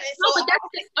 Well, that is but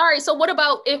that's all right. So what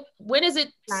about when is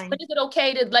it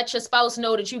okay to let your spouse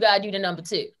know that you gotta do the number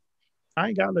 2? I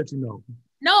ain't gotta let you know.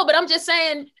 No, but I'm just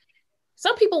saying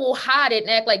some people will hide it and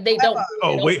act like they don't.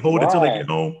 Oh, wait, hold it till they get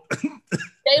home.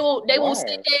 They will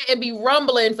sit there and be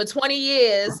rumbling for 20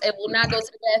 years and will not go to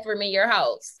the bathroom in your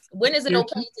house. When is it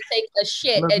okay to take a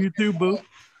shit at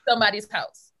somebody's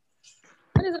house?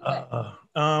 When is it okay?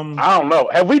 I don't know.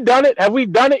 Have we done it? Have we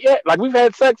done it yet? Like we've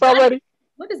had sex already?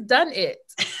 What is done it?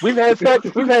 We've had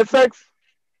sex. We've had sex.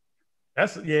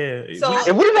 That's yeah. So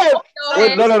if we've had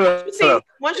no.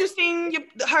 Once you've seen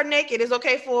her naked, it's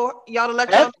okay for y'all to let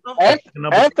y'all know.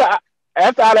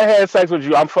 After I had sex with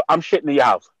you, I'm shitting in your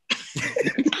house.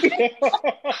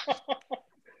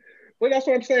 Well, that's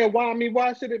what I'm saying.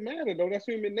 Why should it matter though? That's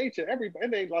human nature. Everybody,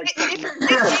 it ain't like shit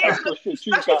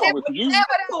you got with you.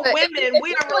 For women,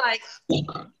 we are like.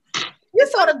 You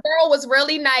saw the girl was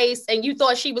really nice and you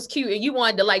thought she was cute and you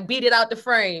wanted to like beat it out the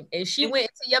frame, and she went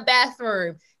into your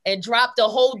bathroom and dropped a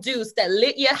whole deuce that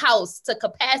lit your house to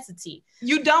capacity.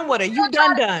 You done with her. You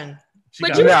done.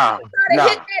 But you gotta hit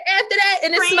that after that,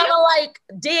 and it smelling like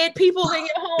dead people in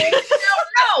your home.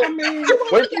 No. I mean,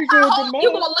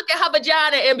 you're gonna look at her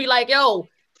vagina and be like, "Yo,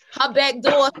 her back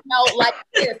door smelled like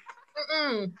this."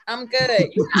 I'm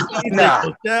good. You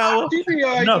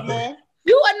are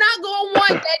not gonna want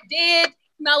that dead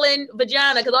smelling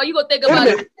vagina because all you gonna think about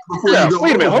is.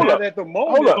 Wait a minute, hold up.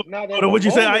 Hold up, what'd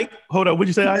you say, Ike? Hold up, what'd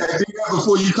you say, Ike?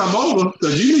 Before you come over,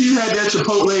 because you had that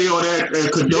Chipotle or that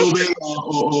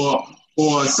Qdoba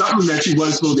or something that you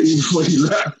wasn't supposed to eat before you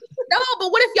left. No,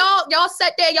 but what if y'all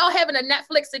sat there, y'all having a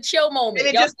Netflix and chill moment? And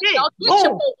it just did.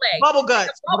 Bubble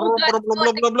guts.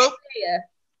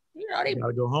 You know, they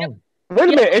gotta go home. Wait a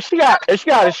minute, and she got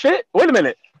a shit. Wait a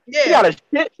minute, she got a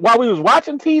shit while we was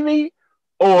watching TV.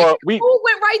 Or the food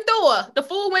went right through her. The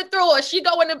food went through her. She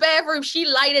go in the bathroom. She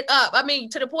light it up. I mean,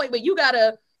 to the point where you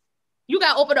gotta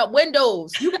open up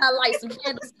windows. You gotta light some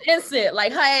candles, incense.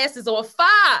 Like her ass is on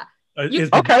fire.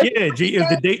 Is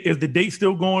the date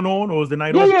still going on, or is the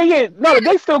night? Yeah. No, the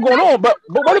date's still going on. But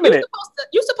wait a minute.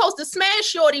 You're supposed to smash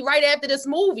shorty right after this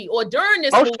movie or during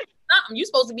this movie. Something. You're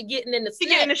supposed to be getting in the. She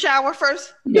get in the shower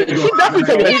first. Yeah, she definitely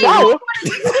taking a shower.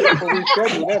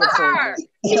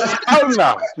 Oh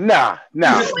no. You're not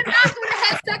gonna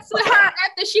have sex with her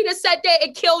after she just sat there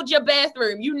and killed your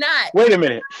bathroom. You not. Wait a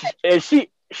minute. And she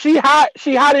hot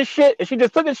as shit, and she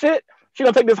just took a shit. She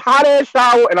gonna take this hot ass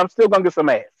shower, and I'm still gonna get some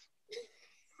ass.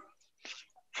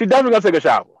 She definitely gonna take a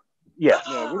shower. Yeah.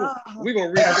 No, we're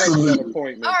gonna reschedule that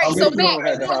appointment. All right, so Mac,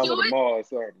 have to holler tomorrow or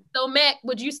something. So Mac,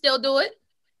 would you still do it?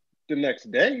 The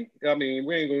next day? I mean,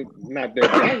 we ain't gonna not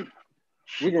that day.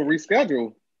 We're gonna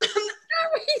reschedule.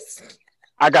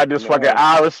 I got this fucking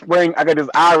Irish Spring. I got this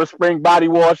Irish Spring body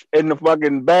wash in the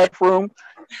fucking bathroom.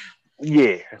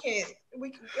 Yeah. I can't.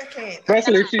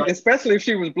 Especially if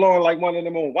she was blowing like one of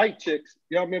them on White Chicks.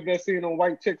 Y'all remember that scene on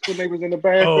White Chicks when they was in the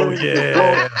bathroom? Oh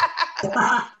yeah.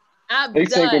 They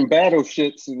taking battle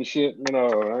shits and shit. No,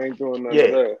 I ain't doing none of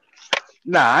that.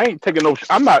 Nah, I ain't taking no.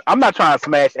 I'm not trying to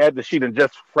smash after she done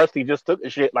just freshly just took a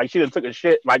shit. Like she done took a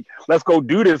shit. Like let's go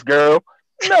do this, girl.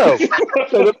 No,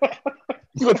 so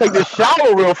you gonna take this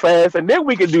shower real fast, and then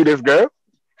we can do this, girl.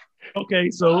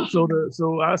 Okay, so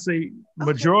I say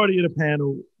majority of the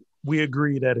panel we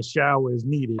agree that a shower is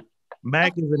needed.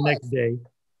 Mac is the next day.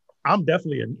 I'm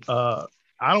definitely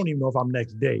I don't even know if I'm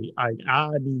next day. I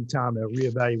need time to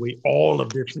reevaluate all of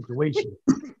this situation.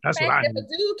 That's what I need. If a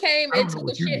dude came and took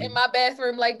a shit in my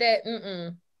bathroom like that,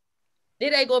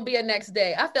 it ain't gonna be a next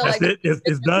day. I feel like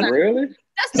it's done. Really?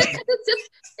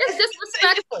 It's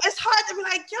disrespectful. It's hard to be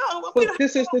like, yo. But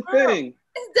this is the thing.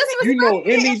 It's you know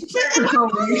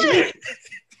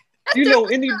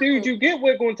any dude you get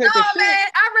with gonna take a shit. Man,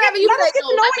 I'd rather you say no.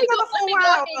 Let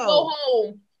me go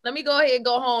home. Let me go ahead and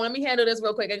go home. Let me handle this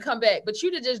real quick and come back. But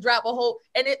you to just drop a whole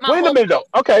and it. Wait a minute though.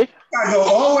 Okay. I go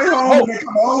all the way home and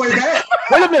come all the way back.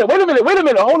 Wait a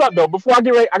minute. Hold up though. Before I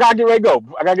get ready, I gotta get ready to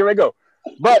go.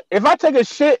 But if I take a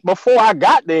shit before I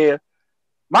got there,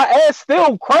 my ass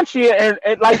still crunchy and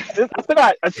like I still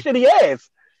got a shitty ass.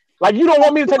 Like you don't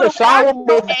want me to take a shower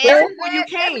before you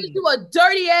came. You a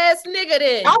dirty ass nigga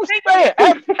then. I'm saying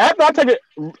after I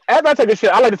take a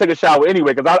shit, I like to take a shower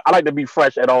anyway because I like to be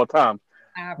fresh at all times.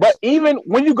 But even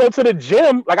when you go to the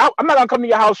gym, like I'm not gonna come to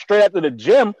your house straight after the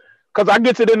gym because I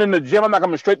get to them in the gym. I'm not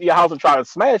coming straight to your house and try to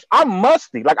smash. I'm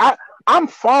musty. Like I'm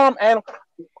farm animal.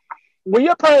 When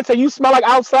your parents say you smell like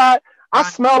outside, I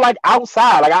smell like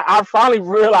outside. Like I finally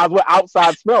realized what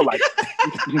outside smell like.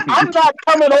 I'm not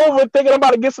coming over thinking I'm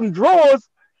about to get some drawers,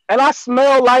 and I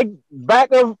smell like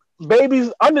back of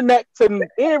babies' undernecks and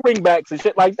earring backs and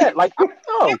shit like that. Like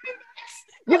no.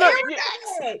 You're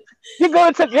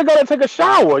gonna take a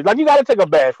shower. Like you gotta take a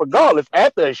bath regardless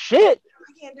after a shit.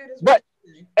 But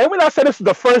and when I said this is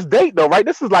the first date though, right?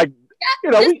 This is like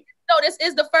this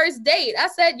is the first date. I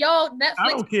said y'all Netflix. I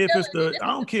don't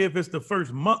care if it's the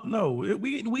first month. No,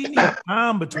 we need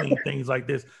time between things like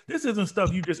this. This isn't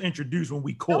stuff you just introduce when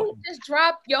we court. Don't just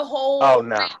drop your whole. Oh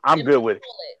no, I'm good with it.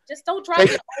 Just don't drop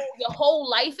your whole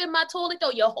life in my toilet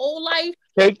though. Your whole life.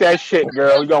 Take that shit,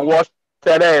 girl. You're gonna wash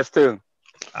that ass too.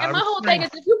 And my whole thing is,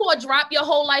 if you gonna drop your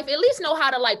whole life, at least know how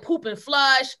to like poop and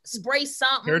flush, spray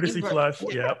something. Courtesy flush,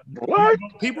 yeah. What?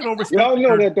 People don't respect. Y'all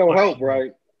know that don't help,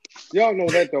 right? Y'all know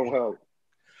that don't help.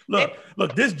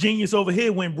 Look, this genius over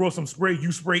here went and brought some spray.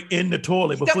 You spray in the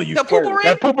toilet before you. That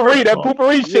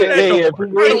poopery shit. Yeah.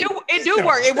 It do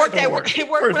work. It worked. It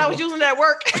worked when I was using that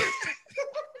work.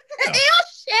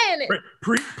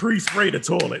 Pre-spray the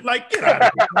toilet. Like, get out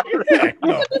of here.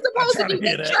 No, it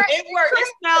worked. It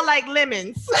smelled like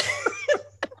lemons.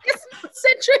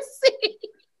 Citrusy.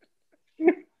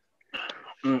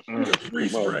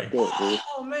 Pre-spray.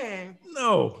 Oh man.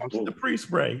 No, the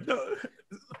pre-spray. No.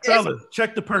 Fellas,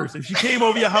 check the purse. If she came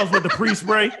over your house with the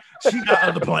pre-spray, she got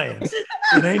other plans.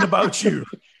 It ain't about you.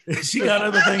 She got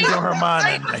other things on her mind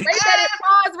that night. They said it.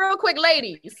 Pause real quick,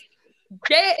 ladies.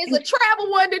 There is a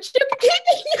travel one that you can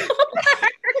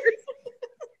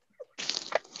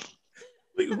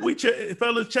keep.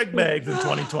 Fellas, check bags in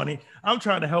 2020. I'm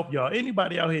trying to help y'all.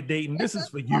 Anybody out here dating, this is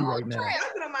for you right now.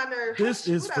 This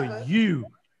is for you.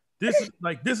 This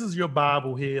is your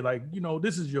Bible here. Like,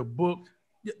 this is your book.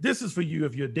 This is for you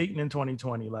if you're dating in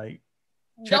 2020. Like,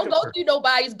 don't go through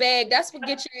nobody's bag. That's what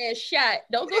get your ass shot.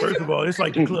 Don't go. First of all, it's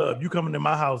like the club. You coming to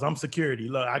my house, I'm security.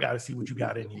 Look, I gotta see what you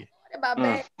got in here. About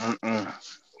bag.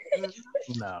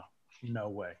 No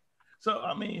way. So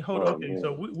I mean, hold on. Okay,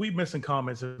 so we missing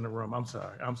comments in the room. I'm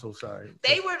sorry. I'm so sorry.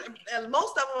 They were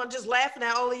most of them are just laughing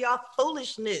at all of y'all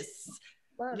foolishness.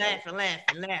 Laughing.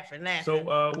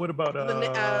 So what about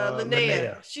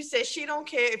Linnea? She said she don't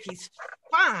care if he's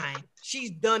fine. She's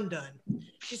done.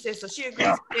 She said so she agrees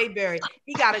with Jayberry.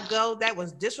 He gotta go. That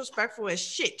was disrespectful as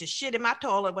shit to shit in my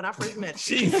toilet when I first met her.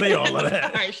 She didn't say all of that.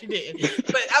 All right, she didn't.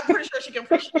 But I'm pretty sure she can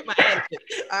appreciate my attitude.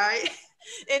 All right.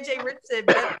 NJ Rich said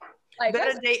better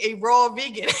date a raw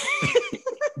vegan.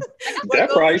 That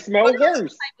probably smells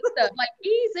worse. Like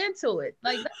ease into it.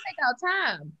 Like let's take our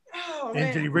time. Oh,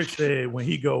 and J. Rich said when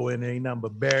he go in, ain't nothing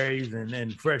but berries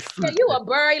and fresh fruit. Yeah, you a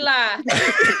berry lie.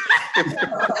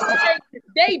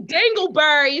 They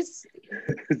dingleberries.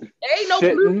 Ain't no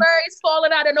blueberries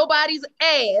falling out of nobody's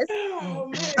ass.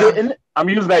 Oh, I'm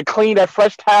using that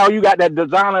fresh towel. You got that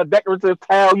designer decorative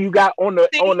towel you got on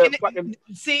the fucking.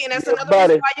 See, and that's another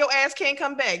reason why your ass can't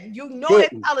come back. You know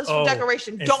that towel is for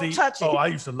decoration. Don't touch it. Oh, I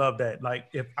used to love that. Like,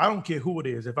 if I don't care who it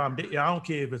is, I don't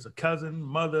care if it's a cousin,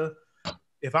 mother.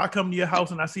 If I come to your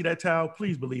house and I see that towel,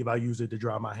 please believe I use it to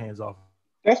dry my hands off.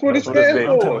 That's what it's there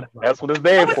for. That's what it's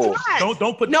there for.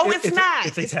 Don't put. No, it's not.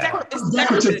 It's a towel. It's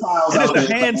decorative.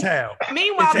 It's a hand towel.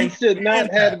 Meanwhile, you should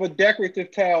not have a decorative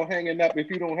towel hanging up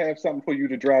if you don't have something for you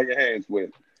to dry your hands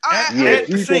with. If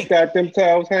you just got them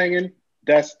towels hanging,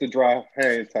 that's the dry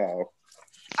hand towel.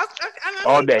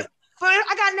 All day. But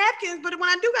I got napkins, but when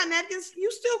I do got napkins,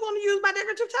 you still want to use my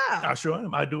decorative towel. I sure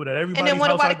am. I do it at everybody's house. And then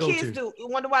wonder why the kids do.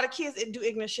 Wonder why the kids do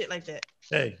ignorant shit like that.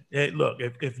 Hey, look,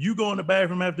 if you go in the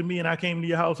bathroom after me and I came to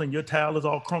your house and your towel is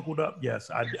all crumpled up, yes,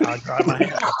 I dried my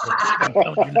hands. I'm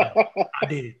telling you now, I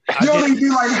did. You don't even be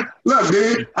like, look,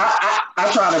 dude,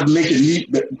 I try to make it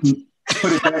neat, but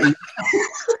put it back.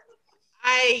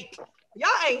 Y'all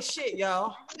ain't shit,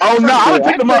 y'all. Oh no, I done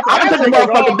took the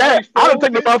motherfucker down. I done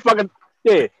took the motherfucking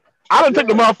I done took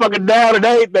the motherfucker down and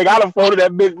everything. I done folded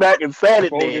that bitch back and sat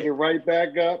it there. Folded it right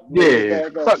back up.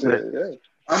 Fuck that.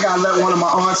 I gotta let one of my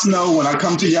aunts know when I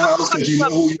come to your house because you know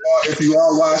who you are. If you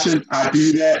are watching, I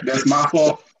do that. That's my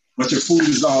fault. But your food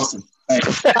is awesome. Thank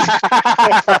you.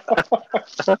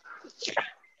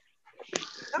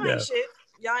 Y'all ain't shit.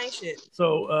 Y'all ain't shit.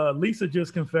 So Lisa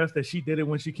just confessed that she did it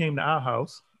when she came to our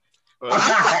house.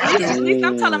 At least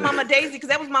I'm telling Mama Daisy because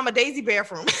that was Mama Daisy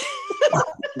bathroom.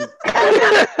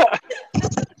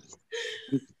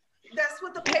 That's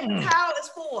what the paper towel is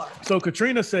for. So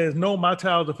Katrina says, no, my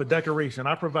towels are for decoration.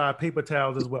 I provide paper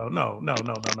towels as well. No.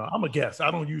 I'm a guest. I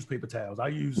don't use paper towels. I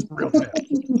use real towels.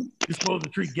 You're supposed to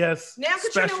treat guests now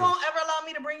Katrina special. won't ever allow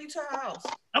me to bring you to her house.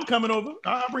 I'm coming over.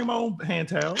 I'll bring my own hand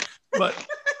towel. But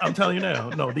I'm telling you now,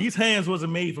 no, these hands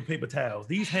wasn't made for paper towels.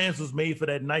 These hands was made for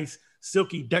that nice,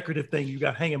 silky, decorative thing you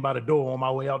got hanging by the door on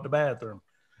my way out the bathroom.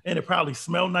 And it probably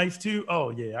smelled nice too. Oh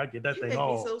yeah, I get that thing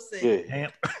all so sick.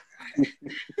 damp.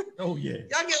 Oh yeah.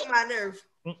 Y'all get on my nerve.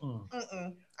 All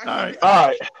right.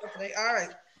 All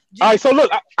right. So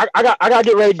look, I gotta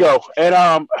get ready to go.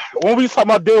 And when we talk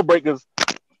about deal breakers,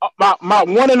 my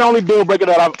one and only deal breaker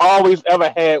that I've always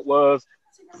ever had was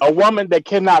a woman that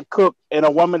cannot cook and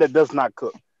a woman that does not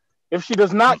cook. If she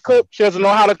does not cook, she doesn't know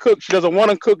how to cook. She doesn't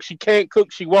want to cook. She can't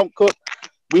cook. She won't cook.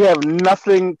 We have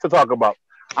nothing to talk about.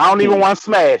 I don't even want to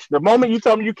smash. The moment you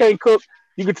tell me you can't cook,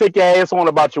 you can take your ass on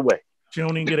about your way. She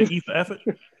don't even get an E for effort.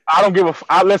 I don't give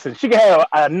a. Listen, she can have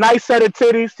a nice set of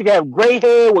titties. She can have gray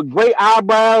hair with great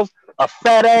eyebrows, a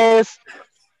fat ass.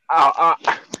 I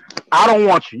don't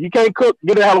want you. You can't cook.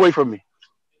 Get the hell away from me.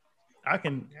 I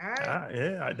can.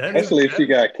 Especially if she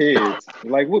got kids.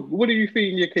 Like, what are you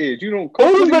feeding your kids? You don't cook.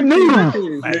 Who's the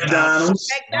news?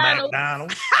 McDonald's.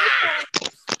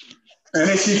 And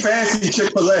then she fancy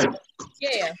Chick-fil-A.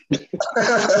 Yeah.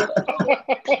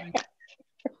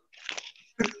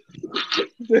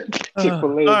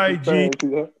 Chick-fil-A. All right, G.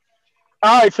 All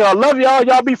right, y'all. Love y'all.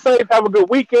 Y'all be safe. Have a good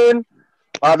weekend.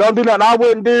 Don't do nothing I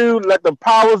wouldn't do. Let the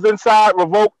powers inside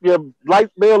revoke your light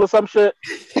bill or some shit.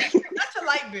 That's a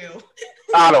light bill.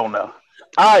 I don't know.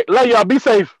 All right, love y'all. Be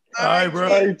safe. All right, bro.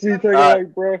 Hey, G, take it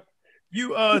out, bro.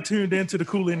 You tuned into the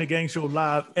Kool and the Gang Show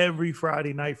live every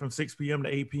Friday night from 6 p.m. to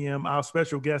 8 p.m. Our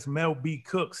special guest, Mel B.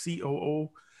 Cook, COO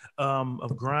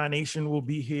of Grind Nation, will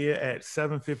be here at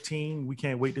 7:15. We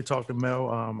can't wait to talk to Mel.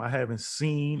 I haven't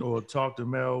seen or talked to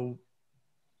Mel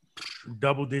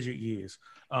double-digit years.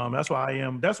 That's why I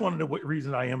am. That's one of the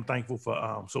reasons I am thankful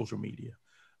for social media.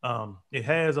 It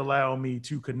has allowed me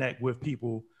to connect with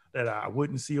people that I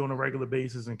wouldn't see on a regular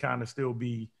basis and kind of still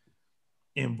be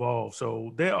involved.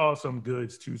 So there are some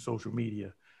goods to social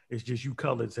media. It's just you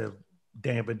colors have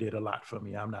dampened it a lot for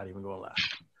me. I'm not even gonna lie.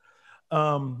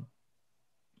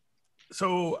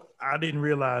 So I didn't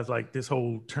realize like this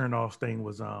whole turn off thing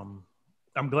was I'm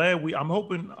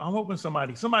hoping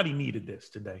somebody needed this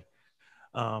today.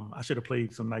 I should have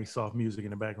played some nice soft music in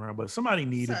the background, but somebody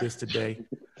needed this today.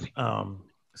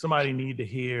 Somebody needed to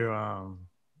hear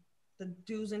the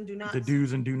do's and do nots. The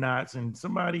do's and do nots, and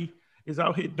somebody is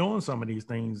out here doing some of these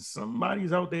things.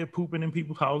 Somebody's out there pooping in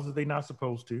people's houses they're not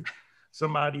supposed to.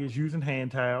 Somebody is using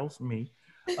hand towels, me.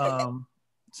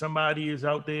 Somebody is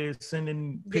out there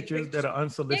sending pictures that are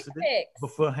unsolicited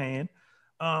beforehand.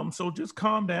 So just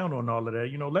calm down on all of that.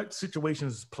 You know, let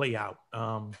situations play out.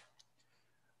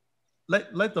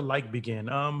 Let the light begin.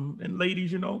 And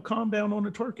ladies, you know, calm down on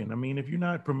the twerking. I mean, if you're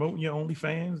not promoting your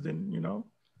OnlyFans, then, you know,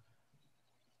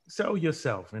 sell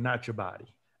yourself and not your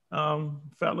body.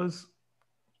 Fellas,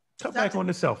 Cut back on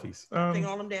the selfies. Think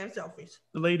all them damn selfies.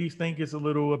 The ladies think it's a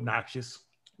little obnoxious.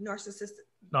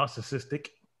 Narcissistic.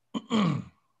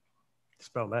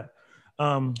 Spell that.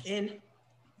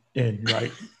 In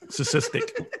right. Cystic.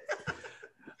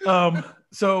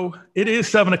 So it is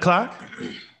 7:00.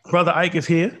 Brother Ike is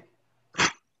here.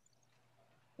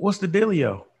 What's the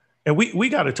dealio? And we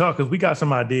got to talk because we got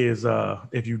some ideas.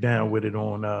 If you down with it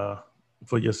on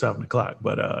for your 7:00,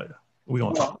 but we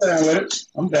gonna talk.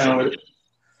 I'm down with it.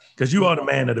 Because you are the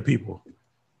man of the people.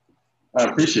 I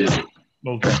appreciate it.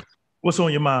 Okay. What's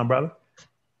on your mind, brother?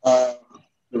 The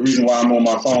reason why I'm on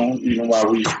my phone, even while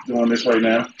we doing this right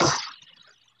now,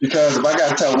 because if I got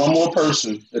to tell one more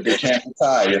person that they can't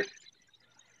retire,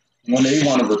 when they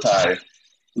want to retire,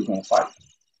 we're going to fight.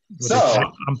 But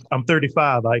so I'm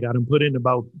 35. I got him put in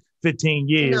about 15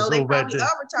 years. No, they probably are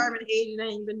retirement age and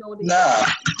they ain't even know. Nah,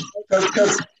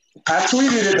 because I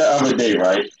tweeted it the other day,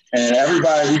 right? And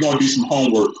everybody, we're going to do some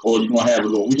homework, or we're going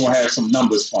to have some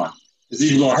numbers fun. It's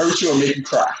either going to hurt you or make you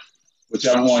cry,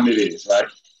 whichever one it is, right?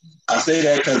 I say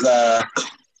that because I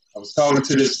was talking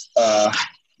to this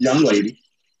young lady.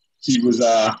 She was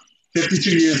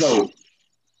 52 years old,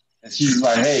 and she was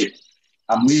like, "Hey,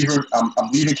 I'm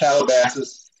leaving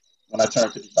Calabasas when I turn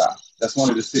 55. That's one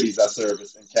of the cities I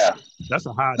service in Cali. That's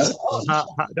a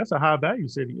high value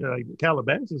city.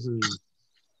 Calabasas is.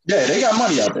 Yeah, they got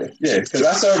money out there. Yeah, because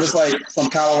I service like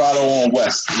from Colorado on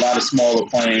west, a lot of smaller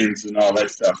planes and all that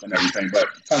stuff and everything, but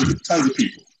tons of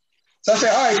people. So I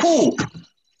said, all right, cool.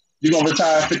 You're going to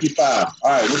retire at 55.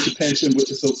 All right, what's your pension? What's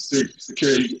your social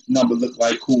security number look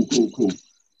like? Cool.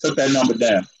 Took that number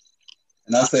down.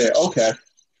 And I said, okay,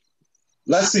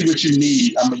 let's see what you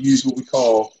need. I'm going to use what we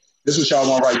call, this is what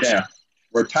y'all want to write down,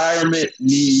 retirement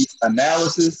needs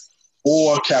analysis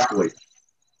or calculator.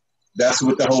 That's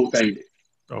what the whole thing is.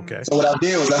 Okay. So what I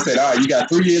did was I said, all right, you got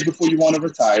 3 years before you want to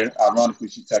retire. Ironically,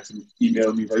 she texted me,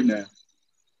 emailed me right now.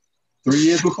 3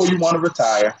 years before you want to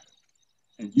retire.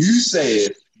 And you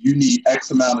said you need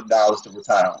X amount of dollars to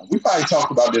retire on. We probably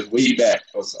talked about this way back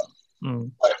or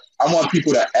something. But I want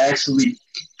people to actually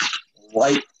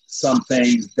write some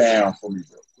things down for me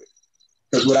real quick.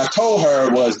 Because what I told her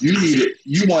was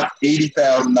you want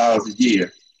 $80,000 a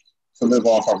year to live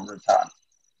off of retirement.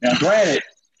 Now, granted,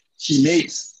 she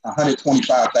makes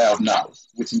 $125,000,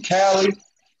 which in Cali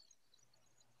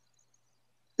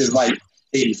is like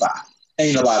 85.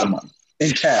 Ain't a lot of money.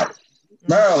 In Cali.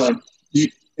 Maryland,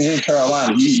 in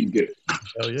Carolina, you even get it.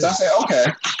 Yeah. So I said, okay.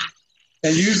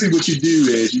 And usually what you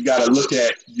do is you got to look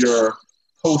at your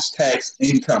post-tax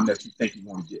income that you think you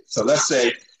want to get. So let's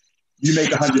say you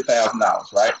make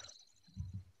 $100,000, right?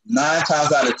 9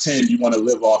 times out of 10, you want to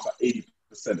live off of 80%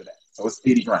 of that. So it's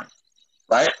 80 grand,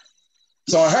 right?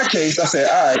 So in her case, I said,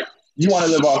 all right, you want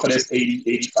to live off of this 80,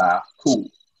 85, cool.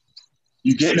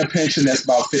 You're getting a pension that's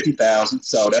about $50,000,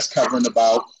 so that's covering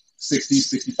about 60,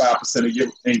 65% of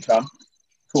your income.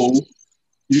 Cool.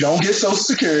 You don't get Social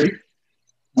Security,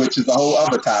 which is a whole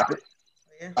other topic,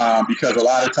 because a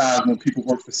lot of times when people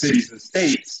work for cities and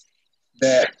states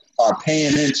that are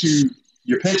paying into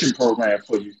your pension program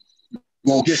for you, you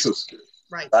won't get Social Security.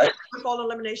 Right? Called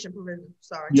elimination provision.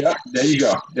 Sorry. Yep. There you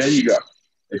go.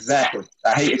 Exactly.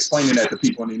 I hate explaining that to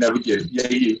people and they never get it.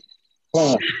 Yeah.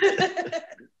 Boom.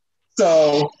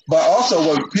 So, but also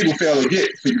what people fail to get,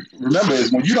 remember,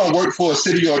 is when you don't work for a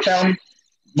city or a county,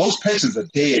 most pensions are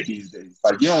dead these days.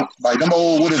 Like you don't, like them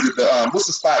old, what is it? What's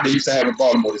the spot they used to have in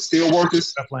Baltimore? The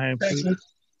Steelworkers pension.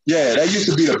 Yeah, that used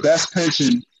to be the best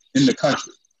pension in the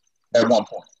country at one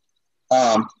point.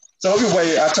 So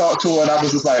anyway, I talked to her and I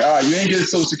was just like, all right, you ain't getting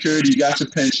Social Security, you got your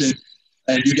pension,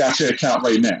 and you got your account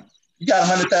right now. You got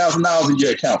 $100,000 in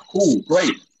your account. Cool,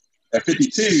 great. At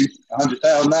 52,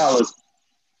 $100,000,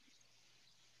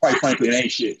 quite frankly, it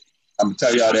ain't shit. I'm gonna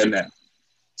tell y'all that now.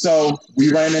 So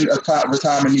we ran in a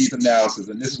retirement needs analysis,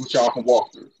 and this is what y'all can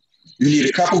walk through. You need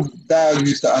a couple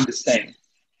values to understand.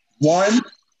 One,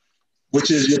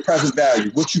 which is your present value,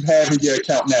 what you have in your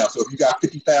account now. So if you got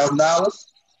 $50,000,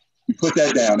 you put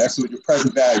that down. That's what your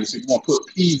present value. So you want to put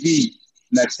PV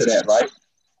next to that, right?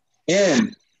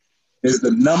 N is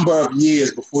the number of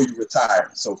years before you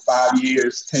retire. So 5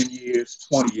 years, 10 years,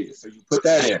 20 years. So you put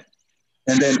that in.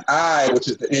 And then I, which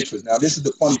is the interest. Now, this is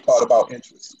the funny part about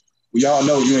interest. We all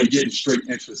know you ain't getting straight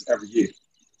interest every year,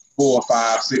 4,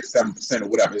 5, 6, 7% or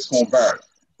whatever. It's going to vary.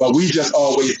 But we just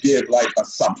always give like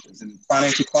assumptions. In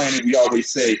financial planning, we always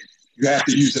say you have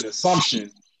to use an assumption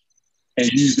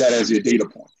and use that as your data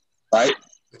point, right?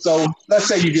 So let's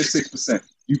say you get 6%.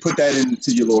 You put that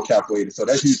into your little calculator. So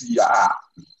that's usually your I.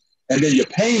 And then your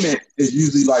payment is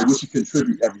usually like what you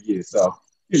contribute every year. So,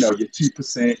 you know, your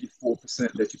 2%, your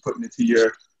 4% that you're putting into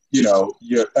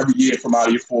your every year from out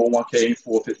of your 401k and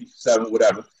 457,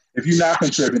 whatever. If you're not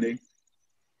contributing,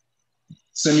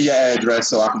 send me your address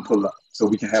so I can pull up so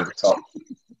we can have a talk.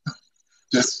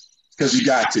 Just because you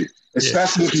got to,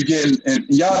 especially if you're getting, and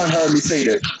y'all done heard me say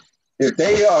this, if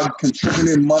they are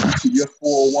contributing money to your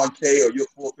 401k or your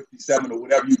 457 or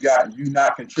whatever you got, and you're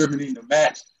not contributing to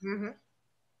match,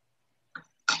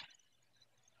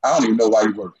 I don't even know why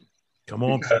you're working. Come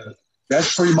on.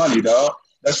 That's free money, dog.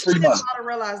 That's free money. I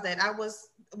realized that I was,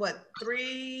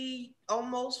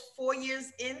 almost 4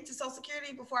 years into Social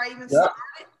Security before I even started?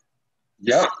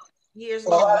 Yep. Years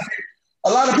ago. A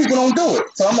lot of people don't do it.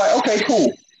 So I'm like, okay,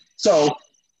 cool. So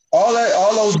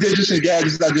all those digits and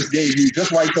gadgets I just gave you,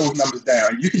 just write those numbers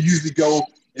down. You can usually go,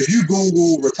 if you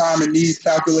Google retirement needs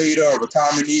calculator or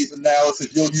retirement needs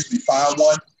analysis, you'll usually find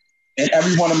one. And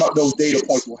every one of those data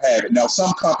points will have it. Now,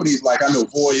 some companies, like I know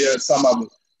Voya, some of them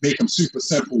make them super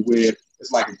simple where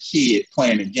it's like a kid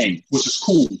playing a game, which is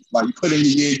cool. Like you put in your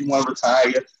year you want to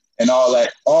retire and all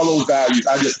that. All those values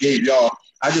I just gave y'all.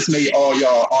 I just made all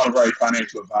y'all honorary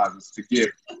financial advisors to give.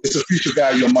 It's a future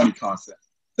value of money concept.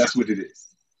 That's what it is.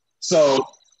 So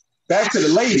back to the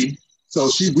lady. So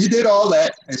we did all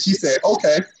that, and she said,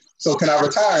 okay, so can I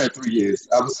retire in 3 years?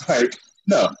 I was like,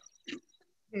 no.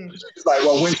 She's like,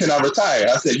 well, when can I retire?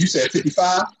 I said, you said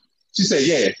 55? She said,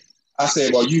 yeah. I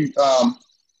said, well, you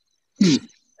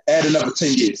add another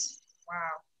 10 years.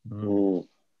 Wow.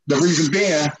 The reason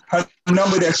being, her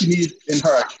number that she needed in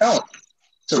her account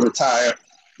to retire,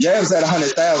 it was at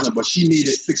 100,000, but she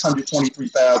needed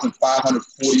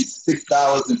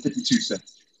 $623,546.52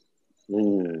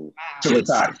 to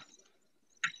retire.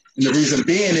 And the reason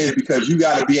being is because you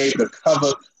got to be able to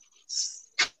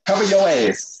cover your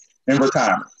ass in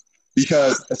retirement.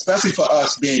 Because especially for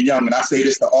us being young, and I say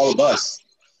this to all of us,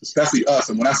 especially us,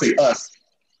 and when I say us.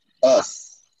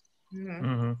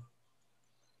 9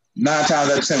 times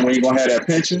out of 10, we ain't gonna have that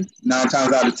pension. 9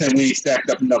 times out of 10, we ain't stacked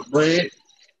up enough bread.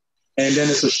 And then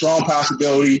it's a strong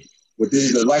possibility with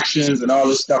these elections and all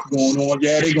this stuff going on.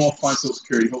 Yeah, they're gonna fund Social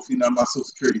Security. Hopefully none of my Social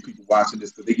Security people watching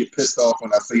this, because they get pissed off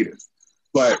when I say this.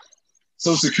 But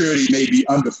Social Security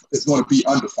it's gonna be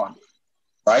underfunded,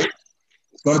 right?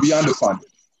 It's gonna be underfunded.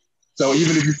 So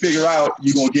even if you figure out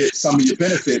you're gonna get some of your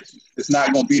benefits, it's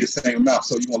not gonna be the same amount.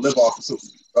 So you're gonna live off of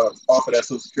that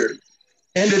Social Security.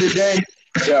 End of the day,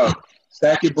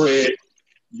 stack your bread,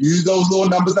 use those little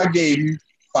numbers I gave you,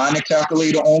 find a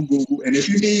calculator on Google, and if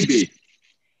you need be,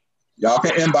 y'all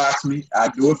can inbox me. I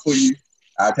do it for you.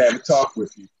 I'd have a talk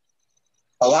with you.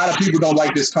 A lot of people don't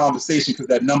like this conversation because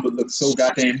that number looks so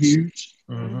goddamn huge.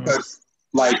 Because,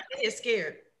 they get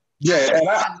scared. Yeah, and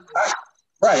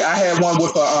I had one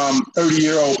with a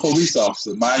 30-year-old police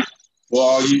officer.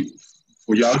 Before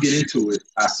y'all get into it,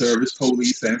 I service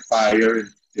police and fire,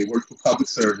 and they work for public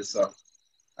service, so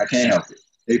I can't help it.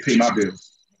 They pay my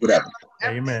bills, whatever.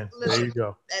 Amen. There you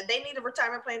go. They need a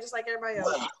retirement plan just like everybody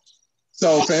else.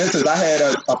 So, for instance, I had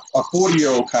a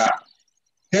 40-year-old cop.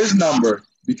 His number,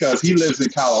 because he lives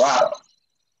in Colorado,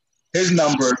 his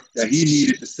number that he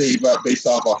needed to save up based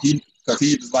off of because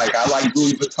he was like, I like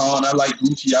Louis Vuitton, I like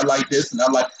Gucci, I like this, and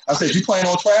I said, you plan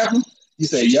on traveling? He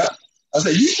said, yep. I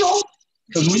said, you sure?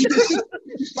 Because when you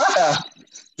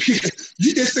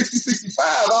get 65,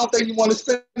 I don't think you want to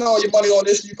spend all your money on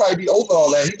this. You probably be over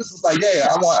all that. He was just like, yeah,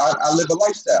 I live a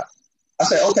lifestyle. I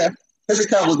said, okay. His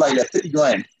account was like at 50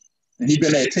 grand, and he'd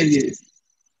been there 10 years.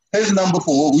 His number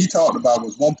for what we talked about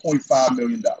was $1.5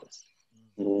 million.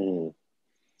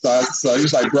 So he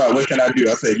was like, bro, what can I do?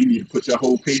 I said, you need to put your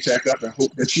whole paycheck up and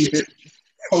hope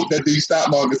that these stock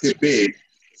markets hit big.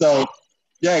 So,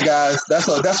 yeah, guys, that's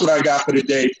what I got for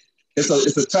today. It's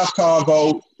a tough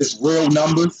convo. It's real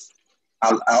numbers.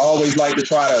 I always like to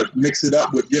try to mix it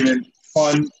up with giving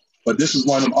fun, but this is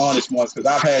one of them honest ones because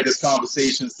I've had this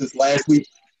conversation since last week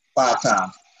 5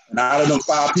 times. And out of them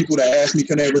 5 people that asked me,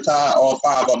 can they retire, all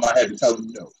 5 of them I had to tell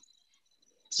them no.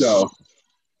 So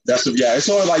it's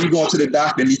sort of like you going to the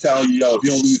doctor and he telling you, if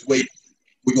you don't lose weight,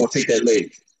 we're going to take that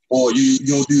leg. Or you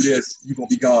don't do this, you're going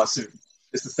to be gone soon.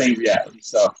 It's the same reality.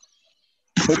 So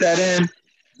put that in,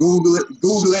 Google it,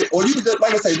 or you can just,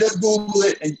 like I say, just Google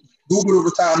it and Google the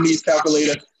retirement needs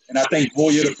calculator. And I think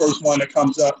Voya, the first one that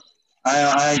comes up.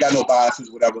 I ain't got no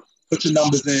biases, whatever. Put your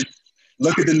numbers in,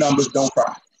 look at the numbers, don't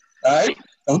cry. All right?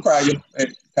 Don't cry,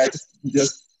 and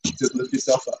just lift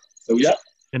yourself up. So, yeah.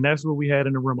 And that's what we had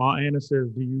in the room. Aunt Anna says,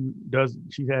 does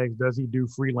he do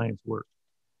freelance work?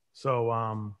 So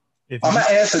I'm gonna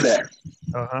answer that.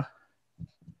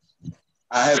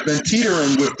 I have been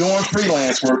teetering with doing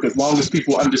freelance work. As long as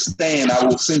people understand, I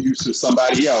will send you to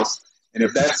somebody else. And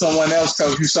if that someone else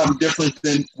tells you something different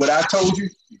than what I told you,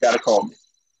 you gotta call me.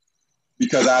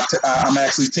 because I'm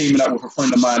actually teaming up with a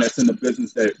friend of mine that's in the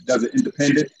business that does it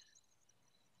independent.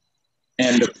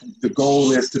 And the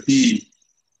goal is to be,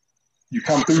 you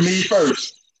come through me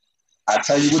first, I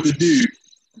tell you what to do,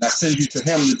 and I send you to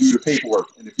him to do the paperwork.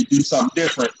 And if you do something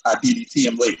different, I DDT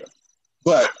him later.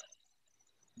 But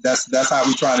that's how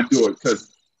we trying to do it,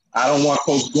 because I don't want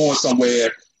folks going somewhere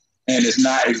and it's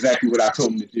not exactly what I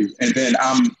told them to do. And then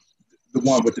I'm the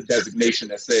one with the designation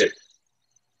that said,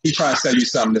 he trying to sell you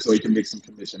something so he can make some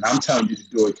commission. I'm telling you to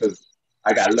do it because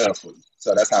I got love for you.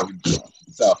 So that's how we do it.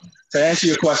 So to answer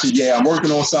your question, yeah, I'm working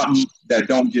on something that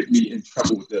don't get me in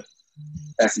trouble with the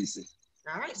SEC.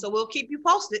 All right, so we'll keep you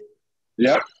posted.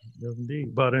 Yep. Yes,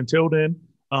 indeed. But until then,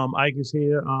 Ike is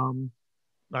here.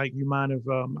 Ike, you mind if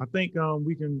I think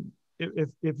we can,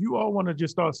 if you all want to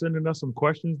just start sending us some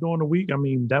questions during the week, I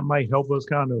mean, that might help us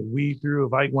kind of weed through.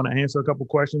 If Ike want to answer a couple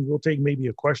questions, we'll take maybe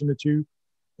a question or two.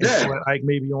 Yeah. Ike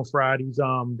maybe on Fridays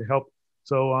to help.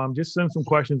 So just send some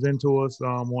questions into us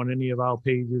on any of our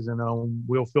pages, and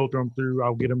we'll filter them through.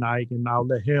 I'll get them to Ike, and I'll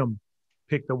let him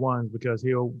pick the ones, because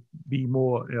he'll be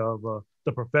more of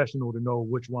the professional to know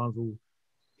which ones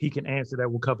he can answer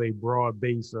that will cover a broad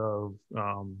base of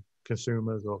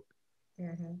consumers or you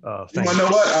know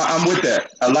what? I'm with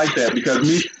that. I like that, because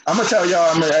I'm gonna tell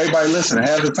y'all. Everybody listen.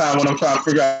 Half the time when I'm trying to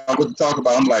figure out what to talk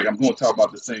about, I'm like, I'm going to talk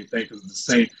about the same thing, because it's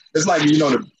the same. It's like,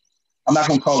 I'm not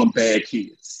gonna call them bad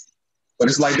kids, but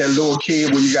it's like that little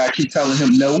kid where you gotta keep telling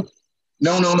him no.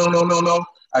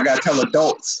 I gotta tell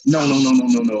adults no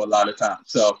a lot of times.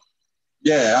 So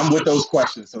yeah, I'm with those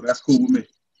questions. So that's cool with me.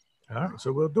 All right,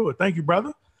 so we'll do it. Thank you,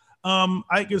 brother.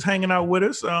 Ike is hanging out with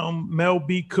us. Mel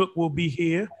B. Cook will be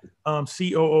here,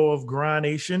 COO of Grind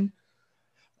Nation.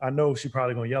 I know she's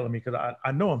probably gonna yell at me because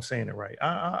I know I'm saying it right.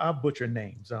 I butcher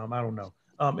names. I don't know.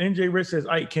 NJ Rich says,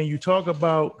 Ike, can you talk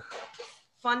about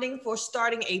funding for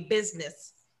starting a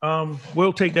business?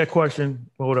 We'll take that question.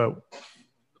 Hold up.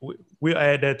 We'll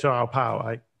add that to our pile,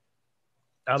 Ike.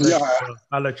 I'll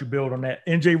let you build on that.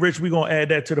 NJ Rich, we're gonna add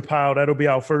that to the pile. That'll be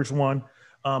our first one.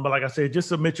 But like I said, just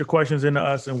submit your questions into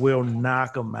us and we'll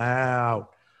knock them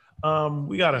out.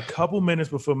 We got a couple minutes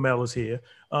before Mel is here.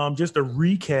 Just a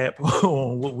recap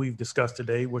on what we've discussed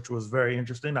today, which was very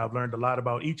interesting. I've learned a lot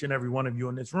about each and every one of you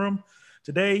in this room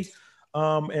today.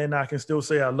 And I can still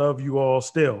say I love you all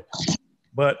still.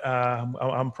 But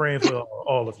I'm praying for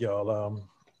all of y'all.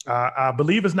 I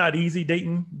believe it's not easy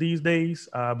dating these days.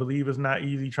 I believe it's not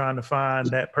easy trying to find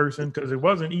that person, because it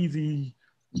wasn't easy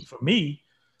for me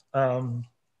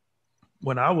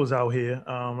when I was out here.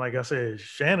 Like I said,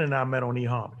 Shannon and I met on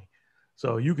eHarmony.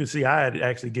 So you can see I had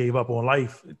actually gave up on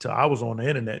life till I was on the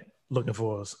internet looking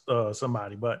for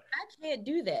somebody. But I can't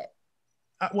do that.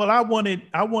 I wanted,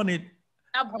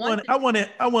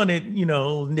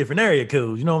 different area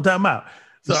codes. You know what I'm talking about?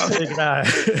 So I was thinking,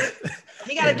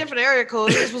 he got a different area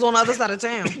code. This was on the other side of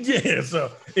town. Yeah,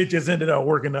 so it just ended up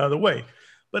working the other way.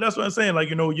 But that's what I'm saying.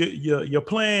 Like, your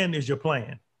plan is your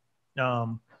plan.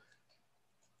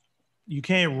 You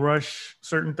can't rush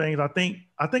certain things. I think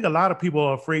a lot of people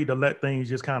are afraid to let things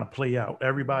just kind of play out.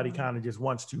 Everybody kind of just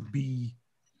wants to be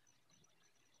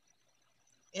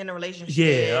in a relationship.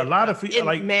 Yeah, a lot of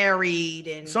like married,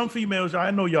 and some females.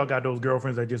 I know y'all got those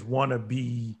girlfriends that just want to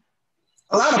be.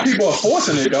 A lot of people are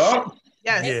forcing it, dog.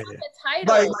 Yes. Yeah.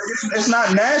 Like it's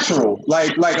not natural.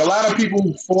 Like a lot of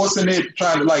people forcing it,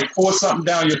 trying to like force something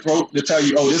down your throat to tell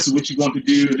you, oh, this is what you're going to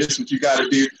do, this is what you got to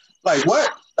do. Like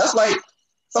what? That's like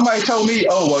somebody told me,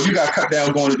 oh, well, you got to cut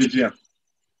down going to the gym.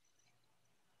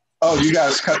 Oh, you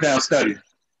got to cut down studying.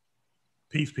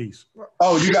 Peace.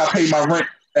 Oh, you got to pay my rent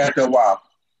after a while.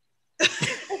 Pay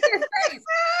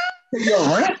your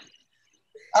rent?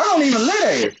 I don't even live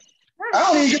there. I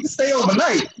don't even get to stay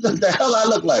overnight. What the hell I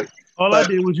look like? All I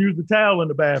did was use the towel in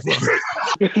the bathroom.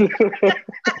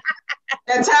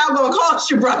 That towel gonna cost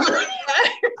you, brother.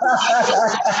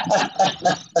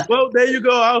 Well, there you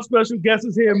go. Our special guest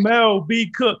is here, Mel B.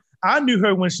 Cook. I knew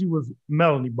her when she was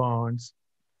Melanie Barnes.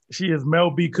 She is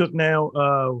Mel B. Cook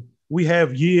now. We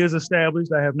have years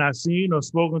established. I have not seen or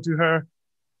spoken to her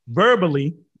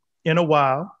verbally in a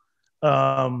while.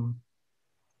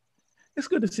 It's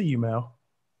good to see you, Mel.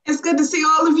 It's good to see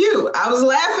all of you. I was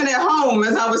laughing at home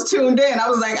as I was tuned in. I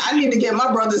was like, I need to get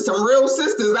my brothers some real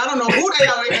sisters. I don't know who they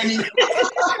are in these.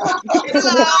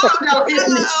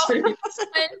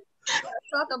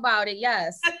 Talk about it,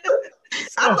 yes.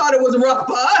 I thought it was rough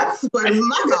for us, but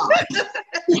my God.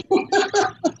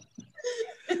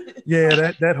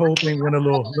 Yeah, that whole thing went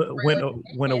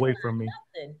away from me.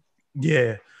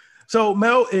 Yeah. So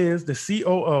Mel is the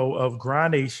COO of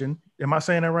Grind Nation. Am I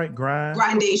saying that right?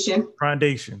 Grind Nation.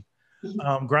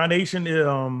 Mm-hmm. Grind Nation.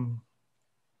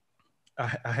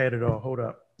 I had it all. Hold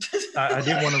up. I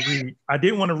didn't want to read. I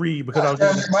didn't want to read because I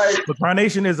was. But Grind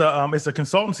Nation is it's a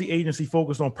consultancy agency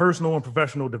focused on personal and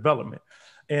professional development,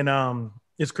 and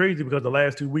it's crazy because the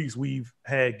last 2 weeks we've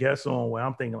had guests on where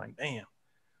I'm thinking like, damn,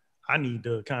 I need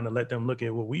to kind of let them look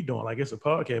at what we doing. Like it's a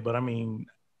podcast, but I mean,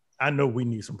 I know we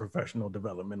need some professional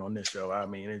development on this show. I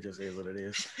mean, it just is what it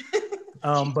is.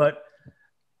 But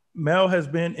Mel has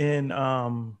been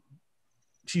in.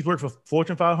 She's worked for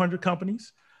Fortune 500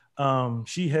 companies.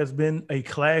 She has been a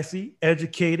classy,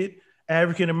 educated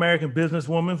African-American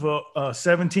businesswoman for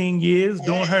 17 years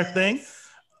doing her thing.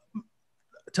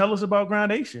 Tell us about Grind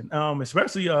Nation,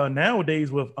 especially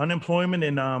nowadays with unemployment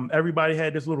and everybody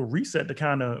had this little reset to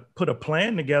kind of put a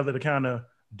plan together to kind of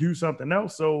do something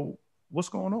else. So what's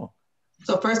going on?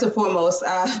 So first and foremost,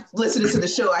 listening to the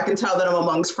show, I can tell that I'm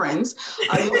amongst friends.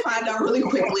 You'll find out really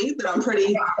quickly that I'm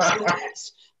pretty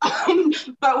attached.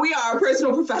 But we are a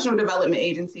personal professional development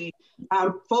agency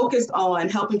focused on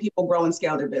helping people grow and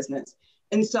scale their business.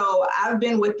 And so I've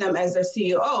been with them as their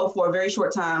CEO for a very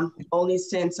short time, only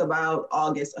since about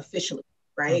August officially,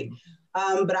 right?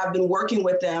 Mm-hmm. But I've been working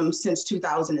with them since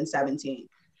 2017.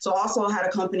 So also I had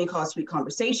a company called Sweet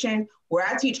Conversation where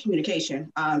I teach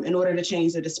communication in order to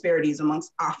change the disparities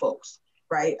amongst our folks,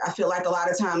 right? I feel like a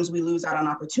lot of times we lose out on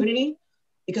opportunity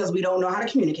because we don't know how to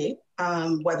communicate,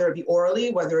 whether it be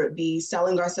orally, whether it be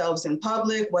selling ourselves in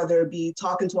public, whether it be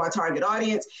talking to our target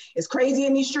audience. It's crazy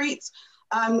in these streets.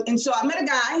 And so I met a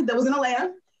guy that was in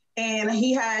Atlanta and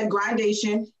he had Grind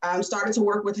Nation, started to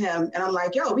work with him. And I'm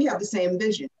like, yo, we have the same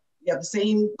vision. We have the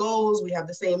same goals. We have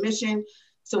the same mission.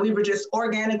 So we were just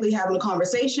organically having a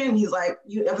conversation. He's like,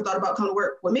 you ever thought about coming to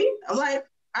work with me? I'm like,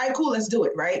 all right, cool, let's do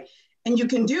it, right? And you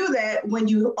can do that when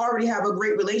you already have a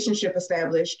great relationship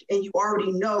established and you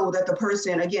already know that the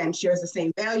person, again, shares the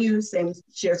same values,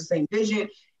 shares the same vision,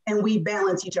 and we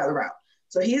balance each other out.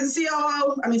 So he's the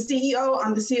CEO,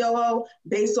 I'm the COO,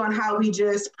 based on how we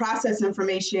just process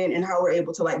information and how we're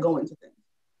able to like go into things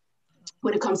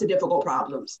when it comes to difficult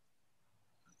problems.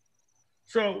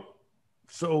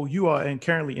 So you are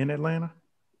currently in Atlanta?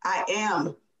 I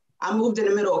am. I moved in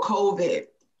the middle of COVID.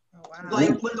 Oh, wow.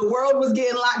 Like when the world was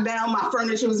getting locked down, my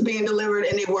furniture was being delivered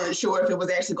and they weren't sure if it was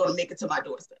actually going to make it to my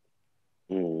doorstep.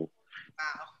 Wow.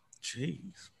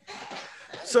 Jeez.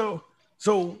 So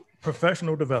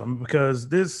professional development, because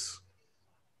this,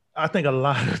 I think a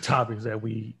lot of the topics that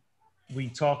we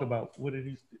talk about, what did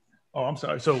he, oh, I'm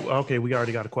sorry. So, okay, we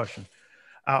already got a question.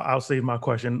 I'll save my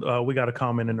question. We got a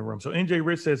comment in the room. So NJ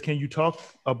Rich says, can you talk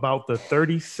about the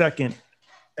 30-second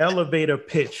elevator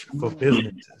pitch for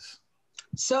businesses?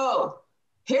 So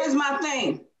here's my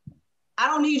thing. I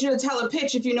don't need you to tell a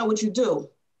pitch if you know what you do,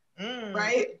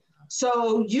 right?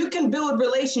 So you can build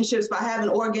relationships by having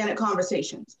organic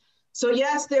conversations. So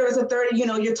yes, there is a 30,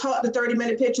 you're taught the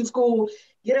 30-minute pitch in school.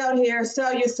 Get out here,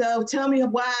 sell yourself, tell me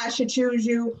why I should choose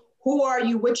you. Who are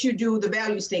you, what you do, the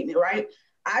value statement, right?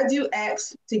 I do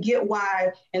X to get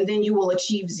Y, and then you will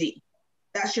achieve Z.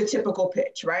 That's your typical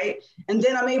pitch, right? And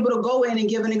then I'm able to go in and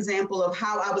give an example of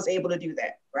how I was able to do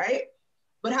that, right?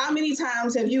 But how many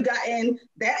times have you gotten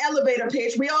that elevator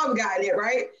pitch? We all have gotten it,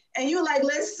 right? And you're like,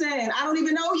 listen, I don't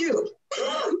even know you.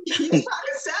 You're trying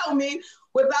to sell me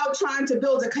without trying to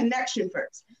build a connection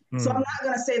first. So I'm not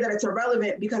gonna say that it's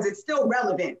irrelevant because it's still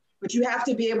relevant, but you have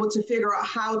to be able to figure out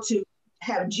how to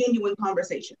have genuine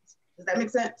conversations. Does that make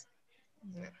sense?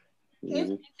 Do you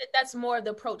think that that's more of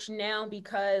the approach now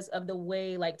because of the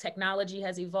way like technology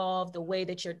has evolved, the way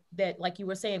that like you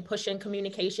were saying, pushing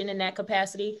communication in that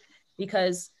capacity?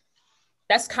 Because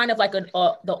that's kind of like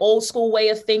the old school way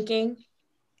of thinking,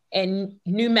 and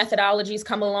new methodologies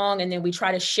come along and then we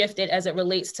try to shift it as it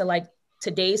relates to like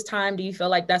today's time. Do you feel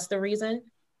like that's the reason?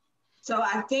 So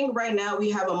I think right now we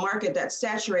have a market that's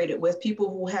saturated with people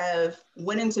who have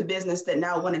went into business that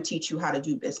now want to teach you how to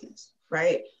do business,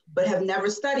 right? But have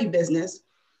never studied business,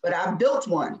 but I've built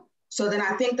one. So then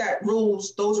I think that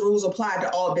those rules apply to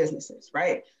all businesses,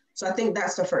 right? So I think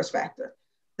that's the first factor.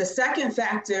 The second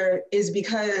factor is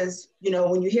because,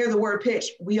 when you hear the word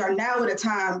pitch, we are now at a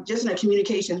time, just in the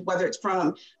communications, whether it's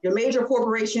from your major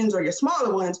corporations or your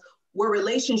smaller ones, where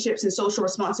relationships and social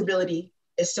responsibility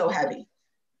is so heavy,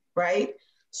 right?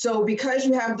 So because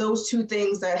you have those two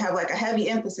things that have like a heavy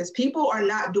emphasis, people are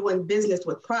not doing business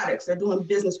with products, they're doing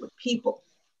business with people.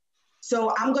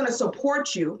 So I'm gonna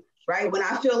support you, right? When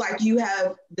I feel like you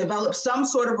have developed some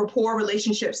sort of rapport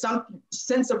relationship, some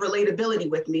sense of relatability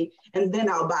with me, and then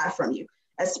I'll buy from you.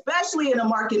 Especially in a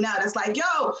market now that's like,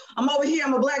 yo, I'm over here,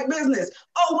 I'm a Black business.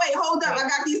 Oh, wait, hold up, I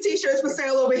got these t-shirts for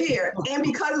sale over here. And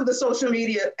because of the social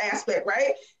media aspect,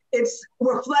 right?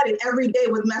 We're flooded every day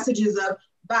with messages of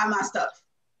buy my stuff.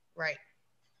 Right.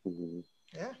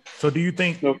 Yeah. So do you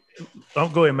think? No. Oh,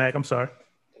 go ahead, Mac. I'm sorry.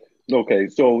 Okay,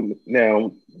 so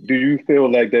now, do you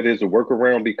feel like that is a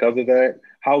workaround because of that?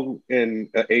 How, in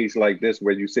an age like this,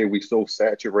 where you say we so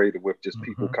saturated with just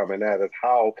people coming at us,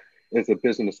 how, as a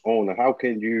business owner, how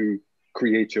can you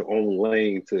create your own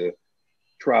lane to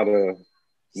try to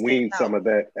wean some of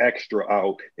that extra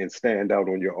out and stand out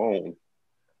on your own?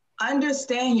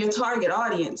 Understand your target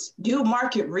audience. Do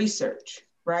market research,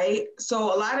 right?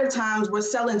 So a lot of times we're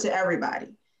selling to everybody.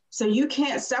 So you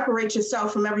can't separate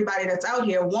yourself from everybody that's out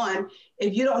here. One,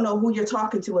 if you don't know who you're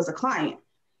talking to as a client.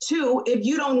 Two, if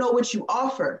you don't know what you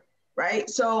offer, right?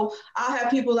 So I'll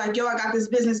have people like, yo, I got this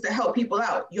business to help people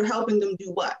out. You're helping them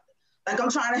do what? Like, I'm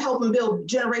trying to help them build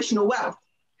generational wealth.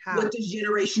 How? What does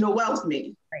generational wealth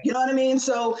mean? Right. You know what I mean?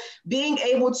 So being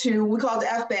able to, we call it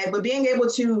the F-bag, but being able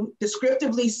to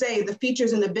descriptively say the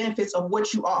features and the benefits of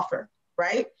what you offer,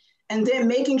 right? And then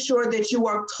making sure that you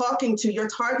are talking to your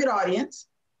target audience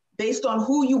based on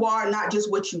who you are, not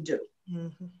just what you do.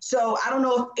 Mm-hmm. So I don't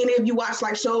know if any of you watch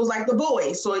like shows like The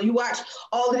Boys, so you watch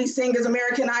all of these singers,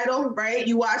 American Idol, right?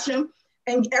 You watch them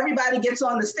and everybody gets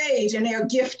on the stage and they're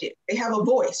gifted. They have a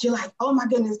voice. You're like, oh my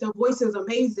goodness, their voice is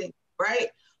amazing, right?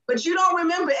 But you don't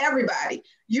remember everybody.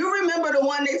 You remember the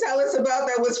one they tell us about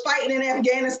that was fighting in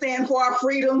Afghanistan for our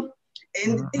freedom.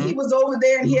 And he was over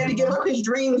there and he had to give up his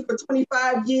dreams for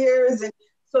 25 years. And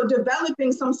so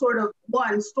developing some sort of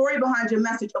story behind your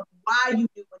message of why you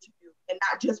do what you do and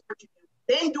not just what you do.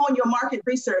 Then doing your market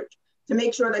research to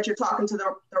make sure that you're talking to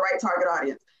the right target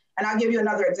audience. And I'll give you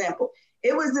another example.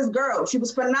 It was this girl. She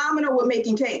was phenomenal with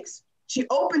making cakes. She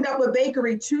opened up a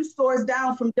bakery 2 stores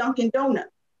down from Dunkin' Donuts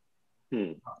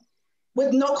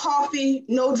with no coffee,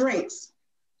 no drinks,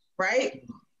 right?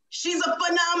 She's a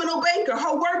phenomenal baker.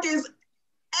 Her work is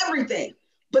everything.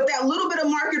 But that little bit of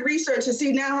market research to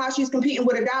see now how she's competing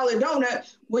with $1 donut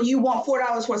when you want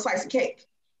 $4 for a slice of cake.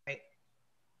 Right.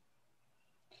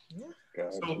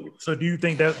 So do you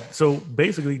think that, so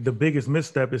basically the biggest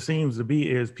misstep it seems to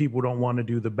be is people don't want to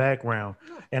do the background.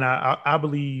 And I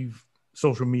believe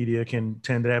social media can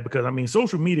tend to that because I mean,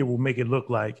 social media will make it look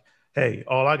like, hey,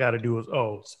 all I got to do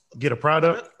is, get a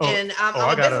product. And I'm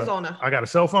a business owner. I got a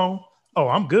cell phone. Oh,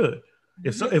 I'm good.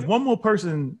 If one more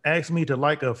person asks me to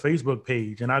like a Facebook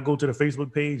page and I go to the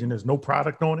Facebook page and there's no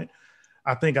product on it,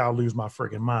 I think I'll lose my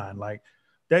freaking mind. Like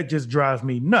that just drives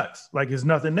me nuts. Like there's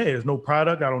nothing there. There's no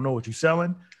product. I don't know what you're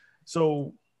selling.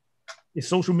 So is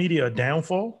social media a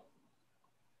downfall?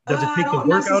 Does it take the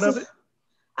work out of it?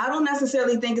 I don't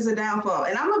necessarily think it's a downfall.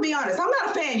 And I'm gonna be honest, I'm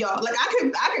not a fan, y'all. Like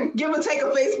I could give or take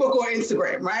a Facebook or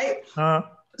Instagram, right?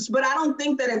 But I don't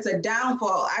think that it's a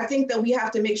downfall. I think that we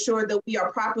have to make sure that we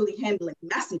are properly handling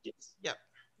messages. Yep.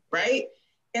 Right.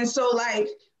 And so like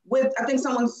I think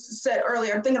someone said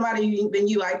earlier, I'm thinking about it even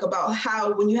you like about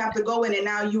how when you have to go in and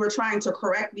now you are trying to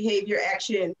correct behavior,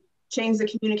 action, change the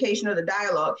communication or the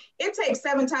dialogue, it takes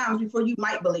 7 times before you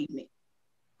might believe me.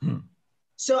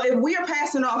 So if we are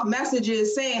passing off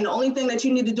messages saying the only thing that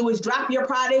you need to do is drop your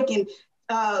product and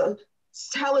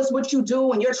tell us what you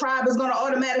do and your tribe is going to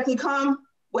automatically come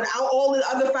without all the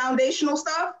other foundational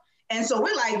stuff. And so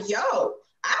we're like, yo,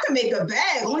 I can make a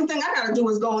bag. Only thing I got to do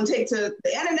is go and take to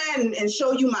the internet and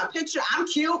show you my picture. I'm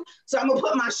cute. So I'm going to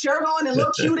put my shirt on and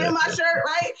look cute in my shirt,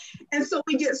 right? And so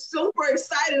we get super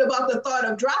excited about the thought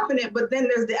of dropping it. But then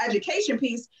there's the education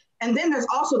piece. And then there's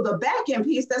also the back end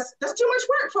piece. That's too much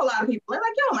work for a lot of people. They're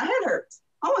like, yo, my head hurts.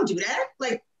 I don't want to do that.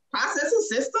 Like processing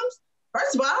systems.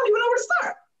 First of all, I don't even know where to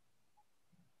start.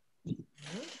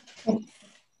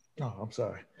 Oh, I'm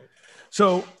sorry.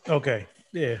 So, okay.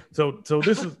 Yeah. So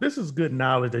this is good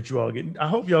knowledge that you all get. I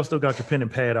hope y'all still got your pen and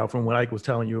pad out from what Ike was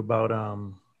telling you about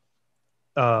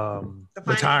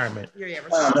retirement.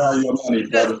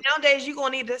 Because nowadays you're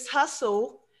gonna need this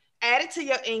hustle added to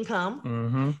your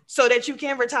income so that you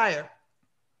can retire.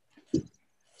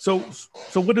 So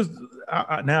what is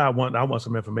now I want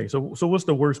some information. So what's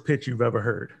the worst pitch you've ever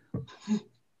heard?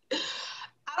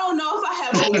 I don't know if I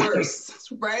have a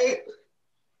worst, right?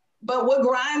 But what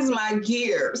grinds my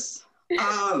gears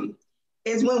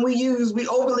is when we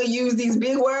overly use these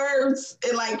big words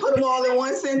and like put them all in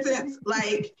one sentence.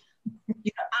 Like,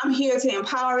 I'm here to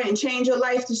empower and change your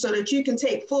life so that you can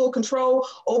take full control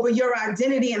over your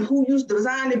identity and who you're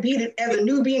designed to be as a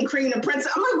Nubian queen and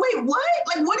princess. I'm like, wait, what?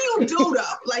 Like, what do you do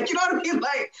though? Like, you know what I mean?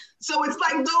 Like, so it's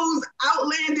like those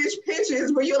outlandish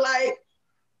pitches where you're like,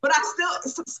 but I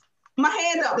still, my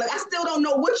hand up, like I still don't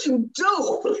know what you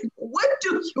do. Like, what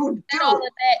do you do? All of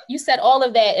that, you said all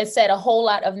of that and said a whole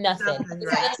lot of nothing. You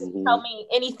didn't tell me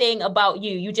anything about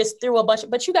you. You just threw a bunch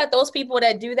but you got those people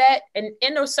that do that, and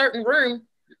in a certain room,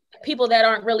 people that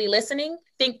aren't really listening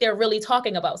think they're really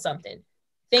talking about something.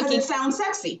 thinking it sounds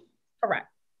sexy. Correct.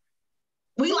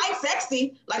 We like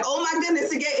sexy. Like, oh my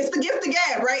goodness, it's the gift of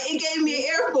gab, right? It gave me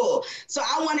an earful. So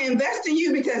I want to invest in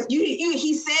you because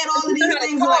he said all of these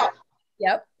things. Like,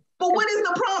 yep. But what is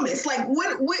the promise? Like,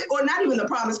 what or not even the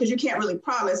promise, because you can't really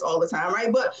promise all the time,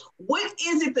 right? But what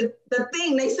is it, the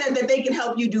thing they said that they can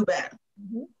help you do better,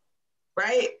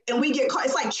 right? And we get caught,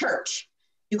 it's like church.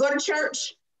 You go to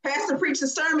church, pastor preached a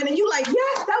sermon, and you like,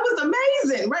 yes, that was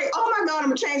amazing, right? Oh my God, I'm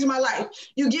gonna change my life.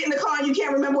 You get in the car and you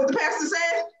can't remember what the pastor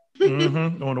said?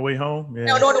 On the way home? Yeah.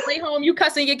 No, on the way home, you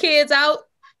cussing your kids out,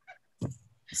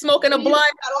 smoking a blunt.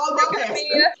 All about pastor.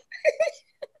 Go ahead.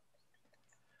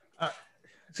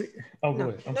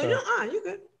 I'm sorry. You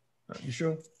good. You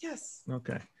sure? Yes.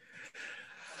 Okay.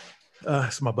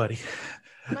 It's my buddy.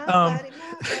 My buddy.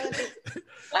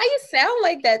 Why you sound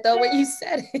like that though when you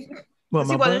said it? Well,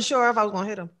 he wasn't sure if I was gonna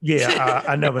hit him. Yeah,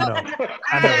 I never know.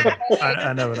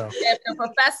 I never know. If the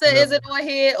professor isn't on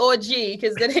here or G,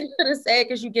 because then they could have said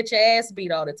because you get your ass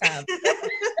beat all the time.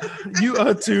 You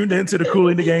are tuned into the Kool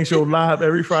in the Gang Show live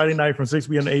every Friday night from 6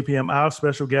 p.m. to 8 p.m. Our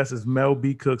special guest is Mel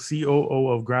B. Cook, COO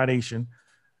of Grindation.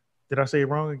 Did I say it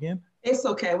wrong again? It's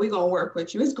okay. We're gonna work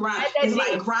with you. It's grind. It's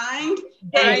like grind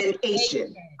and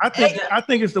nation. I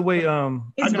think it's the way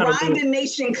it's grind and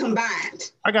nation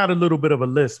combined. I got a little bit of a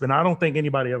lisp, and I don't think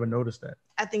anybody ever noticed that.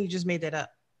 I think you just made that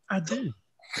up. I do.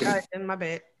 All right, then my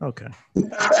bad. Okay. We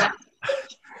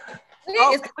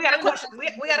got a question.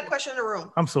 We got a question in the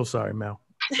room. I'm so sorry, Mel.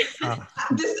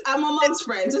 I'm amongst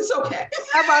friends. It's okay.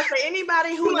 I'm about to say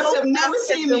anybody who must have never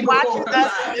seen me watching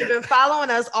us and been following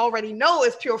us already know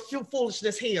it's pure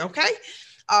foolishness here. Okay.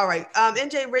 All right.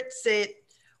 NJ Rich said,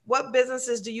 "What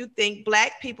businesses do you think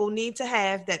Black people need to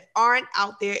have that aren't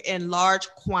out there in large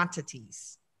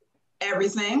quantities?"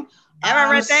 Everything.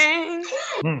 Everything.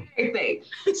 Everything.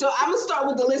 So I'm gonna start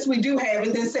with the list we do have,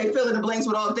 and then say fill in the blanks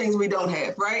with all the things we don't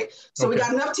have. Right. So we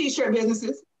got enough T-shirt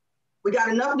businesses. We got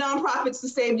enough nonprofits to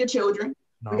save your children.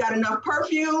 We got enough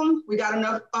perfume. We got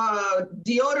enough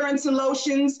deodorants and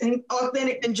lotions and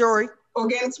authentic and jewelry,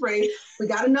 organic spray. We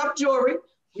got enough jewelry.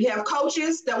 We have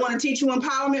coaches that want to teach you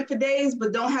empowerment for days,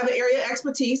 but don't have an area of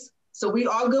expertise. So we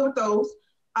all good with those.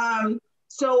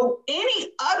 So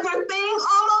any other thing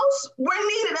almost, we're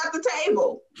needed at the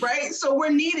table, right? So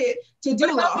we're needed to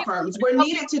do law firms. We're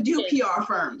needed to do PR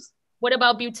firms. What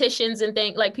about beauticians and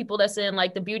things like people that's in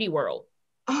like the beauty world?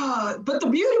 But the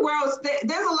beauty world,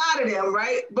 there's a lot of them,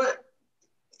 right? But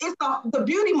it's the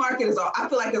beauty market I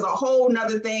feel like is a whole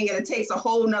nother thing, and it takes a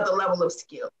whole nother level of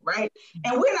skill, right?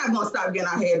 And we're not gonna stop getting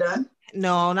our hair done.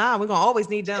 No, we're gonna always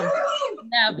need them.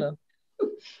 Never.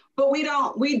 But we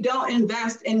don't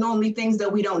invest in normally things that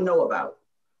we don't know about.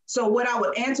 So what I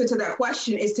would answer to that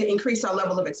question is to increase our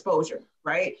level of exposure,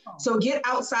 right? So get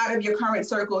outside of your current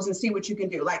circles and see what you can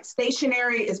do. Like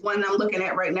stationery is one I'm looking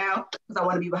at right now because I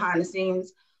want to be behind the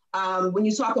scenes. When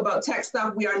you talk about tech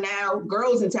stuff, we are now,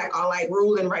 girls in tech are like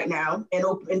ruling right now and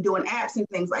doing apps and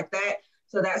things like that.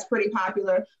 So that's pretty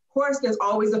popular. Of course, there's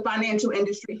always a financial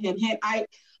industry, hint,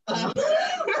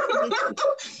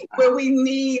 where we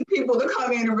need people to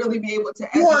come in and really be able to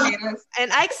educate us.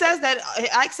 And Ike says that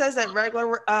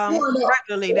regularly. I want to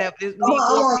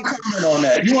comment on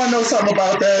that. You want to know something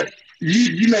about that?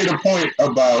 You made a point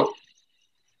about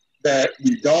that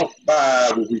we don't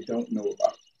buy what we don't know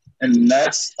about. And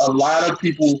that's a lot of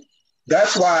people.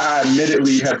 That's why I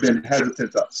admittedly have been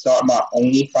hesitant to start my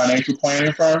own financial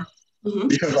planning firm,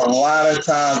 because a lot of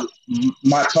times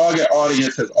my target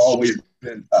audience has always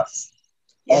been us.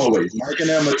 Always. Mike and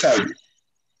them will tell you.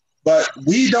 But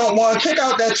we don't want to take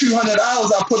out that $200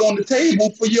 I put on the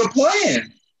table for your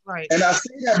plan. Right. And I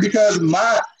say that because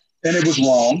and it was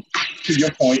wrong, to your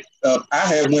point. I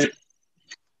had went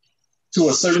to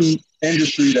a certain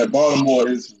industry that Baltimore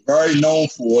is very known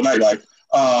for, nightlife,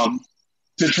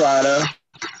 to try to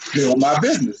build my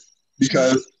business.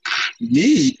 Because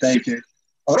me thinking,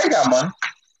 oh, they got money.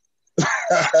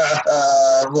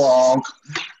 Wrong.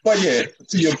 But yeah,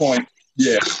 to your point,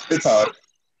 yeah, it's hard.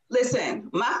 Listen,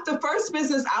 the first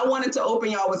business I wanted to open,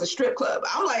 y'all, was a strip club.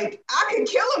 I'm like, I could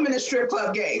kill them in a strip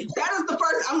club game. That is the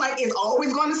first. I'm like, it's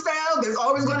always going to sell. There's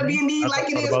always going to be a need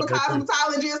like it is for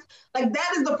cosmetologists. Like,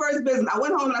 that is the first business. I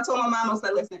went home and I told my mom, I was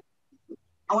like, listen,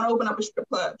 I want to open up a strip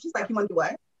club. She's like, you want to do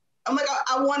what? I'm like,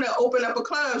 I want to open up a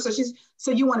club. So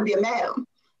you want to be a madam?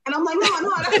 And I'm like, no,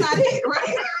 that's not it,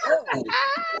 right?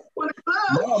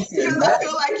 Because I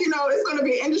feel like, it's going to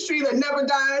be an industry that never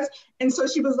dies. And so I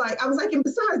was like, and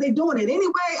besides, they're doing it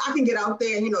anyway. I can get out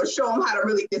there and, show them how to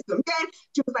really get some game.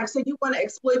 She was like, so you want to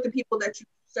exploit the people that you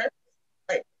serve?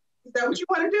 Like, is that what you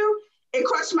want to do? It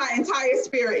crushed my entire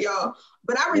spirit, y'all.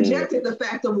 But I rejected the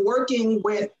fact of working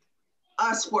with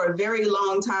us for a very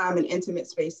long time in intimate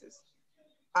spaces.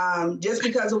 Just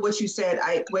because of what you said,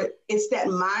 it's that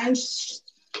mind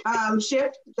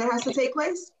shift that has to take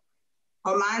place,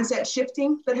 or mindset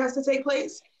shifting that has to take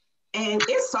place. And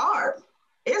it's hard.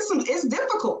 It's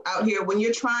difficult out here when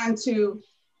you're trying to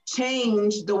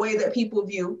change the way that people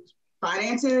view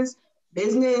finances,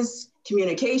 business,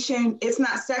 communication. It's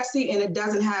not sexy, and it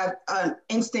doesn't have an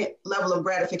instant level of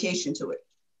gratification to it.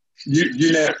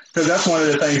 You know, because that's one of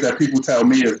the things that people tell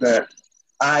me is that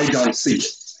I don't see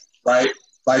it, right?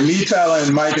 Like me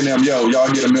telling Mike and them, yo,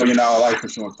 y'all get $1 million life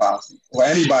insurance policy, or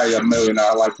anybody $1 million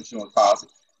life insurance policy.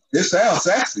 It sounds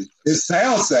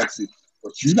sexy.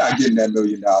 But you're not getting that $1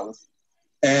 million.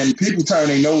 And people turn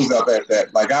their nose up at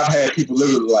that. Like I've had people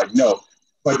literally like, no.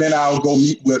 But then I'll go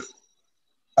meet with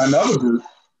another group,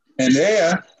 and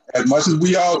there, as much as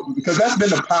we all, because that's been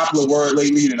the popular word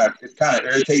lately, and it's kind of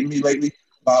irritating me lately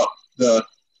about the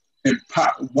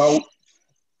wealth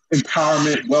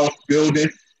empowerment, wealth building.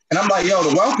 And I'm like, yo,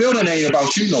 the wealth building ain't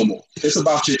about you no more. It's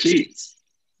about your kids.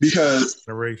 Because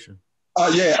generation.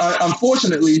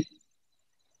 Unfortunately,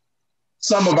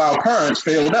 some of our parents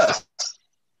failed us.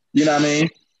 You know what I mean?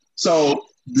 So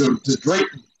to break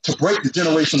the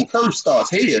generational curse starts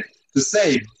here to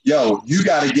say, yo, you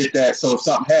got to get that. So if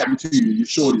something happened to you, your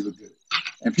shorties are good.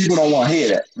 And people don't want to hear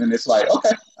that. And it's like, okay,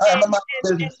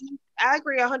 I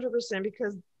agree 100%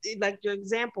 because, like your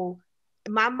example,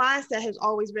 my mindset has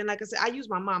always been, like I said, I use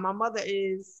my mom. My mother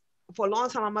is, for a long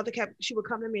time, my mother she would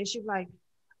come to me and she'd be like,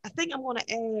 I think I'm going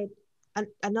to add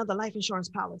another life insurance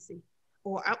policy.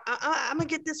 Or I'm going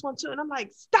to get this one too. And I'm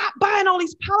like, stop buying all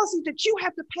these policies that you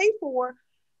have to pay for.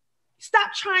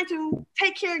 Stop trying to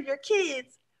take care of your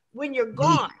kids when you're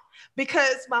gone.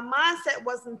 Because my mindset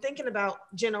wasn't thinking about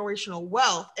generational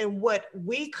wealth and what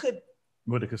we could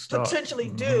potentially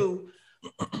do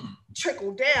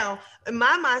trickle down. And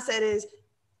my mindset is,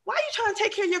 why are you trying to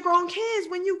take care of your grown kids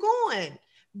when you're going?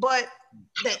 But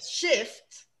that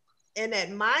shift and that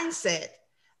mindset,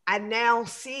 I now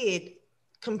see it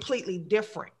completely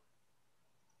different.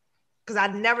 Because I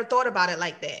never thought about it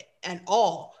like that at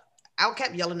all. I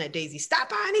kept yelling at Daisy, stop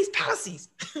buying these policies.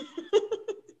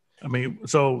 I mean,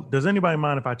 so does anybody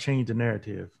mind if I change the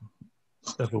narrative?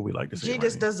 That's what we like to say. She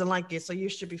just doesn't like it, so you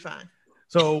should be fine.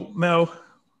 So, Mel,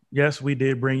 yes, we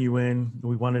did bring you in.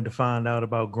 We wanted to find out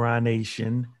about Grind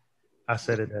Nation. I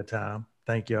said it that time.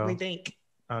 Thank y'all. We think.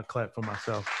 I'll clap for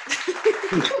myself.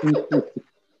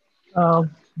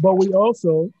 But we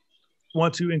also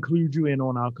want to include you in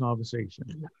on our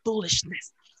conversation.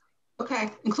 Foolishness. Okay,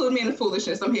 include me in the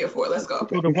foolishness. I'm here for it. Let's go.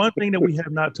 So the one thing that we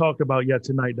have not talked about yet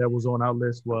tonight that was on our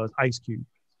list was Ice Cube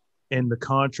and the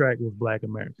contract with Black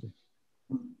America.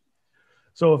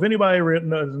 So if anybody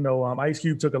doesn't know, Ice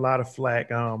Cube took a lot of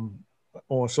flack on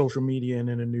social media and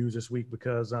in the news this week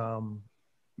because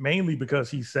mainly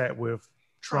because he sat with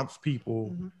Trump's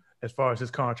people as far as his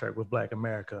contract with Black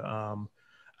America.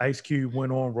 Ice Cube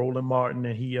went on Roland Martin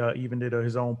and he even did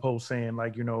his own post saying,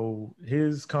 like, you know,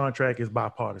 his contract is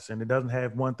bipartisan. It doesn't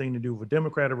have one thing to do with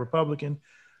Democrat or Republican.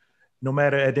 No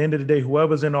matter, at the end of the day,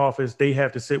 whoever's in office, they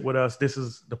have to sit with us. This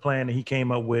is the plan that he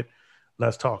came up with.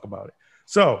 Let's talk about it.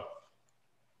 So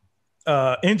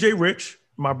NJ Rich,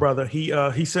 my brother,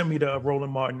 he sent me the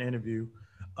Roland Martin interview.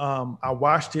 I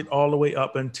watched it all the way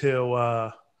up until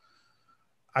I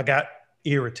got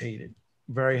irritated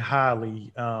very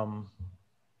highly.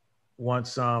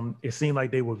 Once it seemed like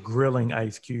they were grilling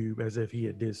Ice Cube as if he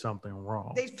had did something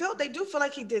wrong. They do feel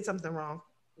like he did something wrong.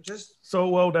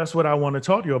 Well, that's what I want to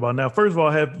talk to you about. Now, first of all,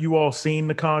 have you all seen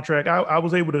the contract? I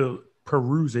was able to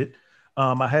peruse it.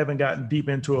 I haven't gotten deep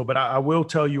into it, but I will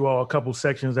tell you all a couple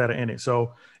sections that are in it.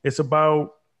 So it's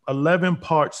about 11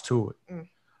 parts to it.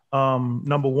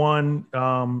 Number one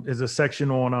is a section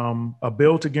on a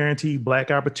bill to guarantee Black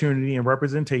opportunity and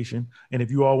representation. And if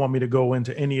you all want me to go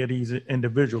into any of these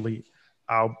individually,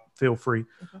 I'll feel free.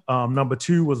 Number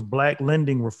two was Black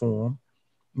lending reform.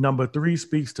 Number three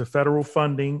speaks to federal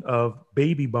funding of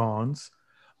baby bonds.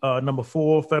 Number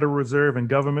four, Federal Reserve and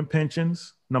government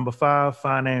pensions. Number five,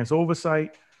 finance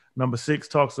oversight. Number six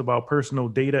talks about personal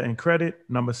data and credit.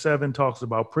 Number seven talks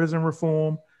about prison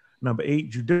reform. Number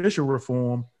eight, judicial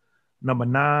reform. Number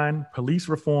 9, Police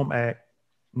Reform Act.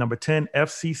 Number 10,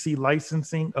 FCC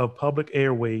licensing of public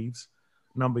airwaves.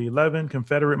 Number 11,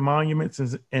 Confederate monuments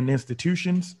and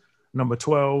institutions. Number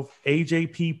 12,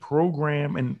 AJP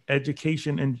program and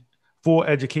education for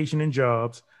education and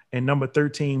jobs. And number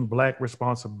 13, Black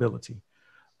responsibility.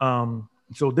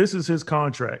 So this is his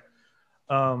contract.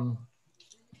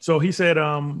 So he said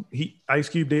Ice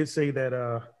Cube did say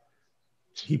that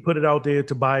he put it out there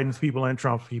to Biden's people and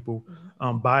Trump's people.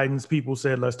 Biden's people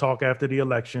said, let's talk after the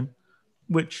election.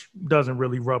 which doesn't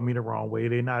really rub me the wrong way.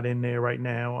 They're not in there right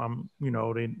now.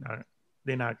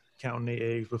 They're not counting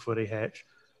their eggs before they hatch,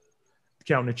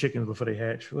 counting the chickens before they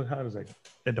hatch. Well, how does that?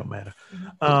 It don't matter.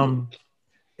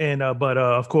 But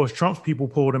of course, Trump's people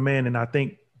pulled him in, and I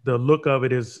think the look of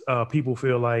it is people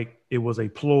feel like it was a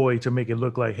ploy to make it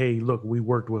look like, hey, look, we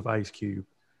worked with Ice Cube,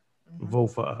 vote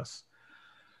for us.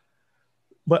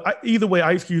 But either way,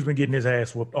 Ice Cube's been getting his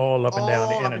ass whooped all up and down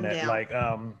the internet, like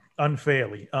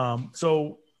unfairly.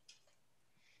 So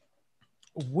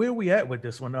where we at with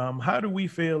this one? How do we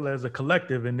feel as a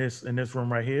collective in this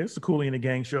room right here? It's the Cooley and the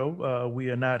Gang show.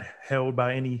 We are not held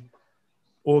by any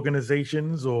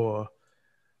organizations or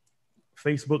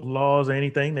Facebook laws or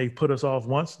anything. They put us off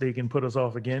once, they can put us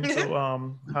off again.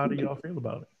 So how do y'all feel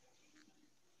about it?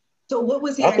 So what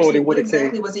was he actually, what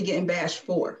exactly was he getting bashed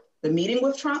for? The meeting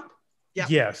with Trump? Yeah.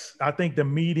 Yes, I think the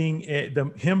meeting,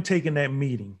 him taking that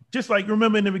meeting, just like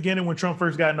remember in the beginning when Trump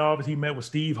first got in office, he met with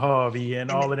Steve Harvey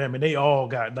and all of them, and they all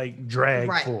got like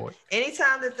dragged for it.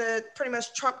 Anytime that the pretty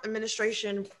much Trump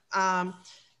administration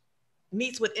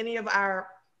meets with any of our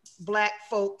Black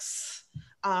folks,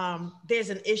 there's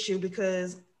an issue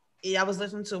because I was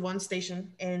listening to one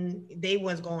station and they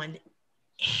was going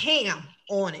ham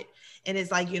on it, and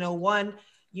it's like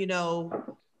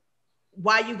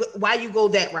why you go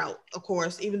that route, of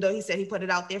course, even though he said he put it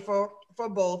out there for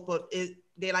both, but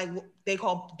they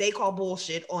call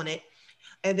bullshit on it.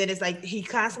 And then it's like he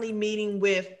constantly meeting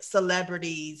with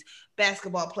celebrities,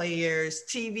 basketball players,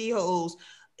 TV hosts,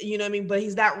 you know what I mean? But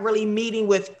he's not really meeting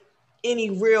with any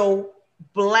real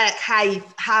Black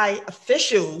high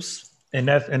officials. And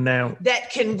now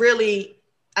that can really,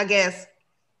 I guess,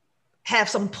 have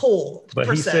some pull. But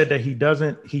he said that he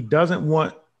doesn't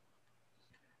want.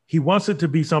 He wants it to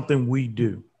be something we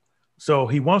do. So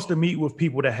he wants to meet with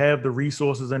people that have the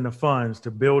resources and the funds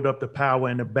to build up the power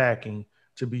and the backing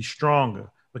to be stronger.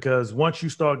 Because once you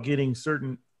start getting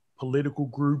certain political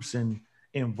groups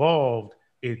involved,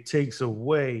 it takes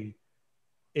away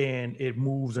and it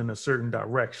moves in a certain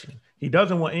direction. He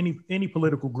doesn't want any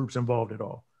political groups involved at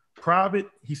all. Private,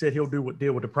 he said he'll deal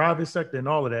with the private sector and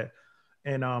all of that.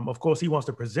 And of course, he wants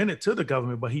to present it to the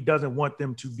government, but he doesn't want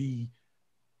them to be.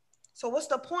 So what's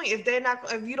the point if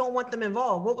you don't want them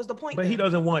involved? What was the point? But he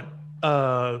doesn't want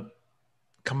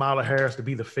Kamala Harris to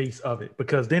be the face of it,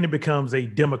 because then it becomes a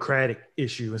Democratic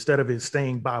issue instead of it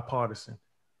staying bipartisan.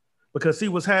 Because see,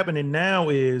 what's happening now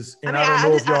is, and I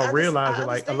don't know if y'all realize it,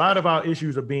 like a lot of our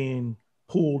issues are being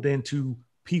pulled into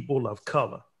people of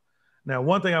color. Now,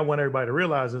 one thing I want everybody to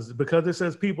realize is because it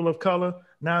says people of color,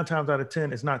 9 times out of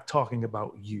 10, it's not talking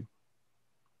about you.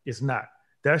 It's not.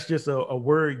 That's just a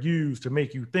word used to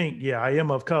make you think, yeah, I am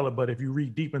of color. But if you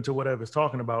read deep into whatever it's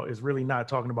talking about, it's really not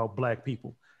talking about Black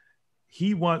people.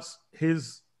 He wants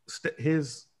his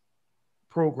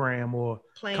program or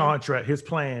contract, his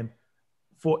plan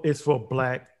is for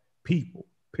Black people,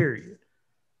 period.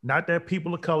 Not that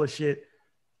people of color shit,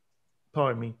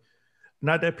 pardon me,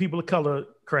 not that people of color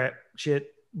crap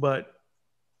shit, but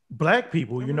Black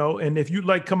people, you know. And if you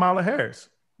like Kamala Harris,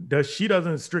 she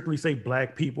doesn't strictly say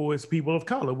Black people, it's people of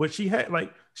color, which she had,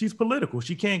 like, she's political.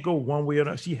 She can't go one way or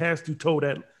another. She has to toe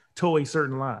a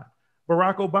certain line.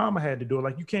 Barack Obama had to do it.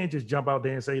 Like, you can't just jump out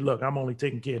there and say, look, I'm only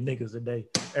taking care of niggas today.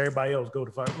 Everybody else go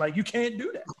to fight. Like, you can't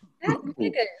do that.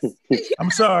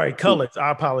 I'm sorry, colors. I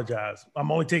apologize.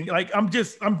 I'm only taking, like, I'm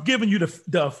giving you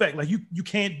the effect. Like, you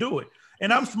can't do it.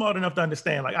 And I'm smart enough to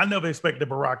understand, like, I never expected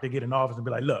Barack to get in office and be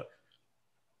like, look,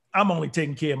 I'm only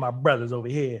taking care of my brothers over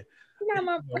here.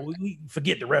 We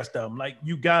forget the rest of them. Like,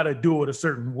 you gotta do it a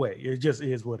certain way. It just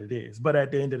is what it is. But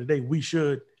at the end of the day, we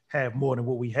should have more than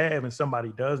what we have, and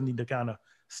somebody does need to kind of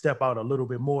step out a little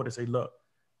bit more to say, look,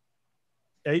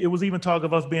 it was even talk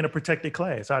of us being a protected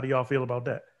class. How do y'all feel about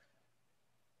that?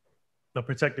 The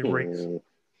protected race.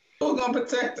 Who's gonna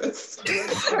protect us?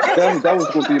 that was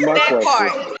gonna be my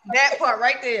question. That part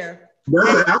right there. You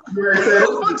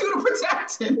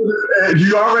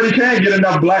already can't get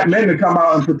enough Black men to come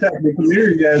out and protect the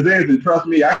community as is, and trust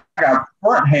me, I got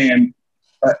front-hand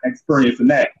experience in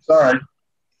that. Sorry,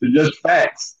 it's just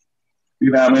facts. You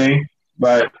know what I mean?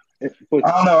 But I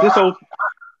don't know.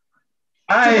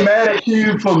 I ain't mad at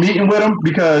you for meeting with him,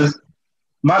 because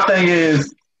my thing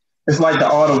is, it's like the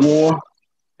art of war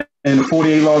and the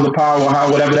 48 laws of power,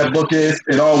 or whatever that book is.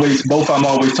 Both of them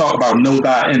always talk about know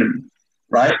thy enemy,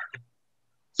 right?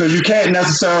 So you can't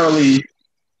necessarily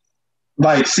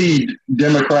like see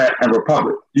Democrat and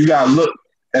Republican. You got to look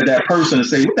at that person and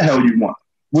say, what the hell you want?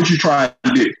 What you trying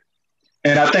to do?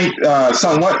 And I think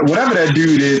whatever that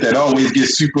dude is that always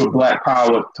gets super Black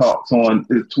power talks on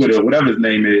his Twitter, whatever his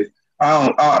name is,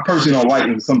 I personally don't like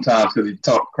him sometimes because he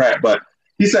talk crap, but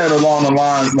he said along the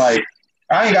lines like,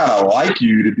 I ain't gotta like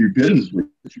you to do business with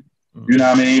you. You know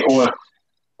what I mean?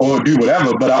 Or do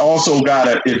whatever. But I also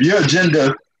gotta, if your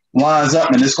agenda lines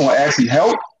up and it's gonna actually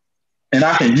help and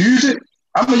I can use it,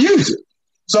 I'm gonna use it.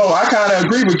 So I kind of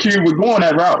agree with Q with going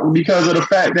that route because of the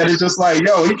fact that it's just like,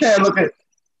 yo, you can't look at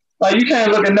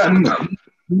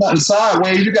nothing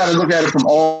sideways. You got to look at it from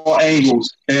all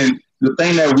angles. And the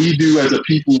thing that we do as a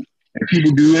people and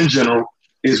people do in general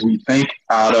is we think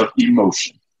out of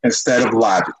emotion instead of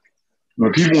logic.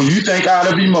 When you think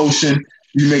out of emotion,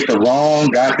 you make the wrong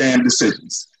goddamn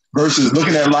decisions versus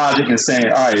looking at logic and saying,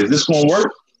 all right, is this going to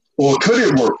work or could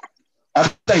it work? I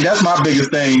think that's my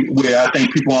biggest thing where I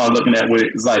think people aren't looking at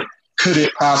it is like, could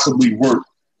it possibly work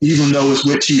even though it's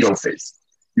with Cheeto face?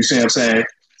 You see what I'm saying?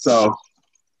 So,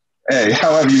 hey,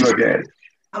 however you look at it.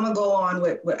 I'm going to go on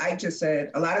with what Ike just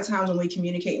said. A lot of times when we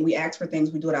communicate and we ask for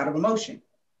things, we do it out of emotion.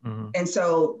 Mm-hmm. And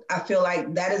so I feel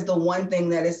like that is the one thing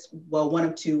that is, well, one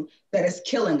of two, that is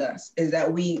killing us, is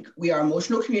that we are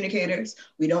emotional communicators.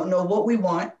 We don't know what we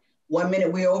want. 1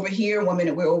 minute we're over here, 1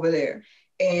 minute we're over there.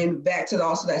 And back to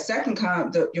also that second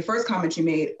comment, your first comment you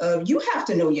made of you have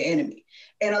to know your enemy.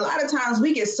 And a lot of times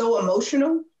we get so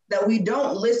emotional that we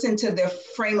don't listen to their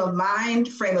frame of mind,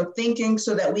 frame of thinking,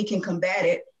 so that we can combat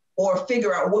it or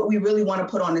figure out what we really want to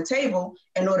put on the table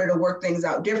in order to work things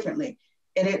out differently.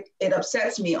 And it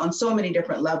upsets me on so many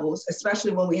different levels,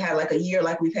 especially when we had like a year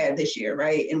like we've had this year,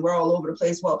 right? And we're all over the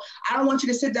place. Well, I don't want you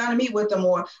to sit down and meet with them,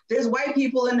 or there's white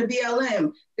people in the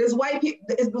BLM. It was white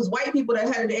people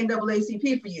that had the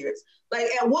NAACP for years. Like,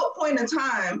 at what point in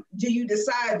time do you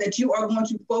decide that you are going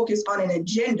to focus on an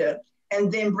agenda and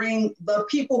then bring the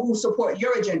people who support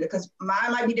your agenda? Because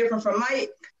mine might be different from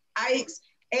Ike's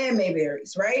and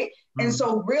Mayberry's, right? Mm-hmm. And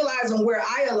so realizing where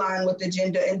I align with the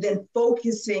agenda and then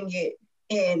focusing it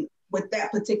in with that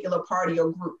particular party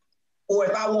or group. Or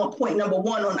if I want point number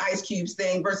 1 on Ice Cube's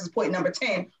thing versus point number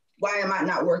 10, why am I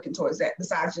not working towards that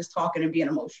besides just talking and being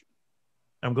emotional?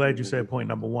 I'm glad you said point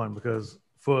number 1, because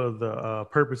for the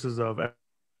purposes of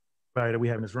everybody that we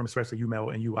have in this room, especially you, Mel,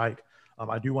 and you, Ike,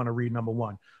 I do want to read number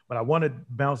 1, but I want to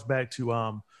bounce back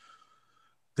to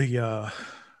the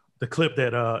clip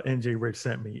that NJ Rich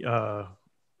sent me of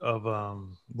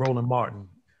Roland Martin.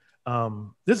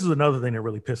 This is another thing that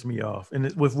really pissed me off,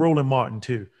 and with Roland Martin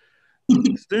too.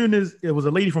 As soon as it was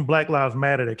a lady from Black Lives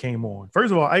Matter that came on,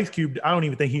 first of all, Ice Cube, I don't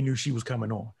even think he knew she was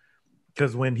coming on,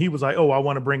 because when he was like, "Oh, I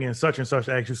want to bring in such and such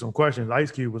to ask you some questions,"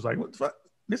 Ice Cube was like, "What the fuck?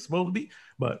 This is supposed to be?"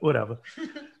 But whatever.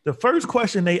 The first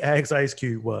question they asked Ice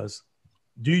Cube was,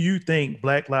 "Do you think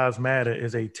Black Lives Matter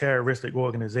is a terroristic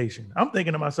organization?" I'm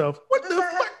thinking to myself, what the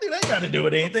fuck do they got to do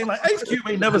with anything? Like, Ice Cube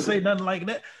ain't never say nothing like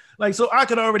that. Like, so I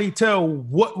could already tell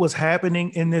what was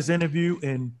happening in this interview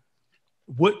and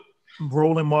what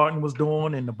Roland Martin was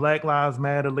doing and the Black Lives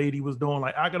Matter lady was doing.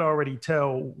 Like, I could already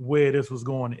tell where this was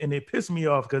going, and it pissed me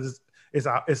off because it's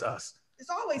us. It's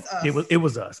always us. It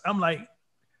was us. I'm like,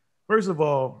 first of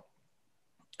all,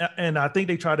 and I think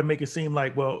they tried to make it seem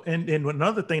like, well, and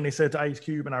another thing they said to Ice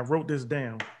Cube, and I wrote this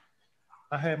down.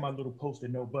 I had my little Post-it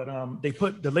note, but they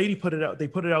put it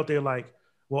out there like,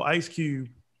 well, Ice Cube,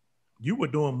 you were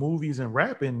doing movies and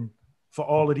rapping for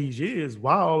all of these years.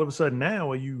 Why all of a sudden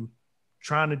now are you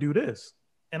trying to do this?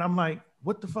 And I'm like,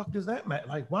 what the fuck does that matter?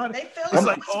 Like, why? They feel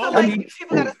like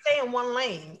people got to stay in one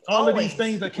lane. All of these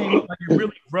things that came up, like, it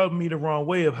really rubbed me the wrong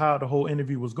way of how the whole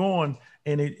interview was going.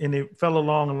 And it fell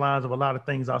along the lines of a lot of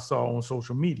things I saw on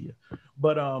social media.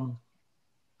 But I'm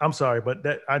sorry, but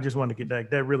that I just want to get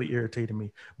that really irritated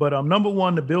me. But number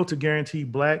 1, the bill to guarantee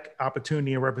Black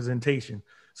opportunity and representation.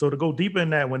 So to go deeper in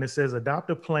that, when it says adopt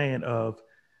a plan of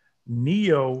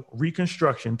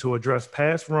neo-reconstruction to address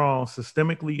past wrongs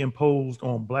systemically imposed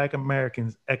on Black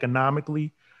Americans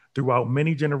economically throughout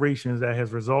many generations, that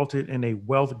has resulted in a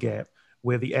wealth gap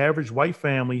where the average white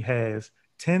family has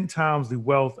 10 times the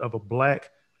wealth of a Black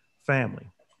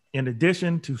family. In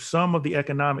addition to some of the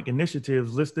economic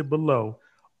initiatives listed below,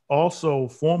 also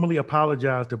formally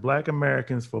apologize to Black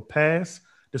Americans for past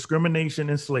discrimination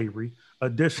and slavery.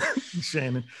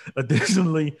 Additionally,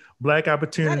 Black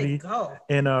opportunity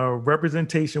and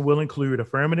representation will include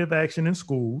affirmative action in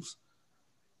schools,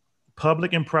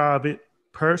 public and private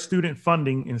per student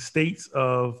funding in states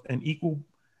of an equal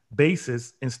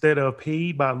basis instead of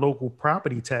paid by local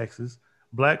property taxes,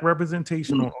 Black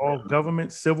representation on all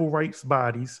government civil rights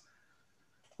bodies.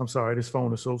 I'm sorry, this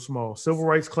phone is so small. Civil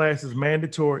rights classes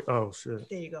mandatory. Oh, shit.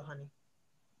 There you go, honey.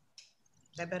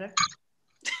 Is that better?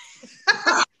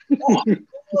 You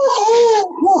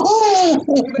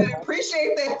better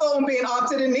appreciate that phone being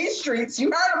altered in these streets.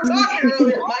 You heard him talking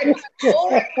earlier, Mike.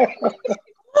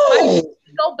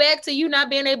 Go back to you not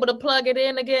being able to plug it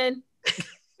in again.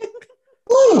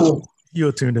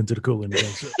 You're tuned into the Cool in the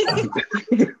Gang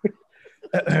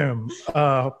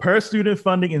Show. Per student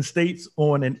funding in states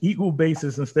on an equal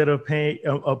basis instead of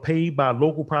paid by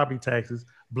local property taxes.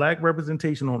 Black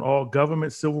representation on all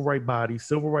government civil rights bodies.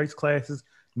 Civil rights classes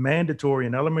mandatory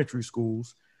in elementary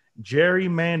schools.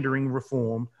 Gerrymandering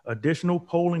reform. Additional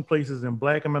polling places in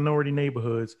Black and minority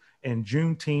neighborhoods. And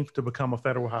Juneteenth to become a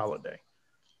federal holiday.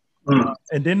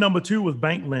 And then number 2 was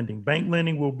bank lending. Bank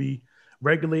lending will be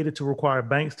regulated to require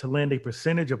banks to lend a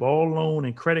percentage of all loan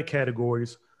and credit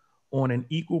categories on an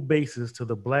equal basis to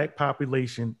the Black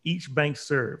population each bank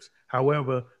serves.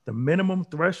 However, the minimum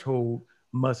threshold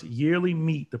must yearly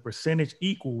meet the percentage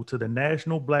equal to the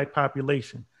national Black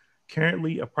population,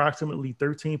 currently approximately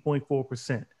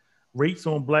 13.4%. Rates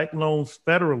on Black loans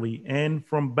federally and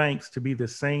from banks to be the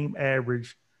same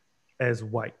average as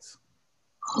whites.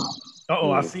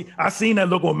 I seen that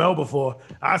look on Mel before.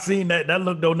 I seen that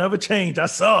look don't never change. I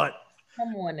saw it.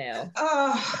 Come on now.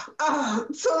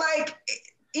 So like,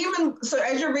 even so,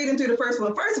 as you're reading through the first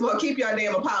one, first of all, keep your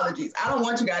damn apologies. I don't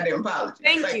want your goddamn apologies.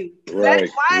 Thank you. Right,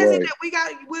 Why is it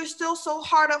that we're still so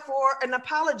hard up for an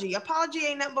apology? Apology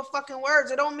ain't nothing but fucking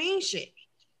words. It don't mean shit.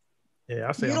 Yeah,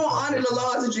 I say you don't honor the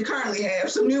laws that you currently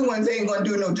have, so new ones ain't gonna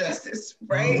do no justice,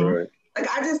 right? Right. Like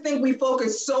I just think we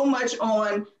focus so much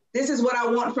on this is what I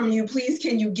want from you. Please,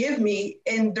 can you give me?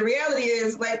 And the reality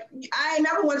is, like, I ain't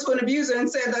never went to an abuser and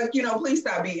said, like, please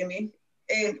stop beating me.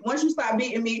 And once you stop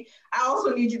beating me, I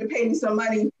also need you to pay me some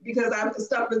money because I've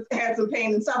had some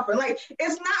pain and suffering. Like,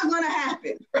 it's not going to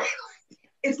happen, right?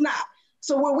 It's not.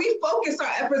 So when we focus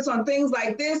our efforts on things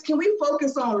like this, can we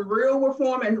focus on real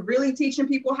reform and really teaching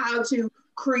people how to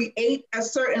create a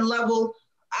certain level,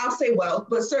 I'll say wealth,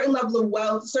 but a certain level of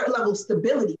wealth, certain level of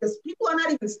stability, because people are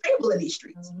not even stable in these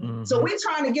streets. Mm-hmm. So we're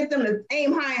trying to get them to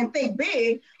aim high and think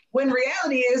big, when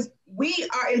reality is we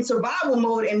are in survival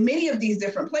mode in many of these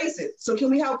different places. So can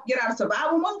we help get out of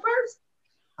survival mode first?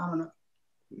 I don't know.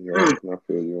 Yeah, I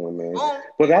feel you on that.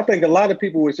 But I think a lot of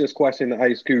people was just questioning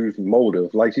Ice Cube's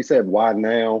motive. Like she said, why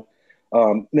now?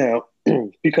 Now,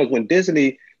 because when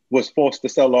Disney was forced to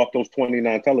sell off those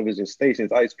 29 television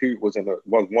stations, Ice Cube was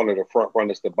one of the front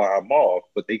runners to buy them off,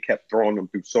 but they kept throwing them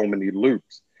through so many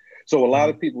loops. So a lot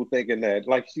of people thinking that,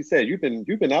 like she said, you've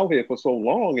been out here for so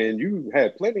long and you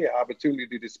had plenty of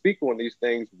opportunity to speak on these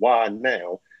things. Why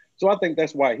now? So I think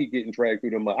that's why he getting dragged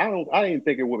through the mud. I didn't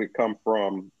think it would come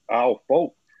from our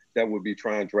folk that would be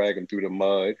trying to drag him through the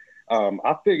mud.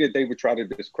 I figured they would try to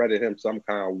discredit him some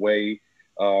kind of way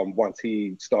once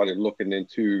he started looking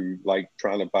into like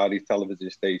trying to buy these television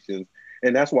stations.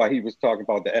 And that's why he was talking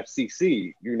about the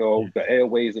FCC, the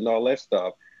airways and all that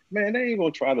stuff. Man, they ain't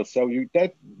gonna try to sell you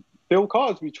that. Bill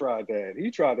Cosby tried that.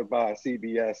 He tried to buy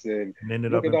CBS and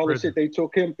look at all the shit they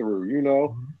took him through,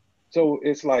 Mm-hmm. So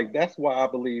it's like, that's why I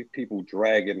believe people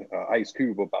dragging Ice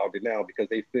Cube about it now, because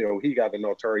they feel he got an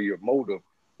ulterior motive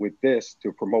with this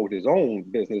to promote his own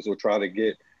business or try to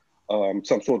get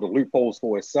some sort of loopholes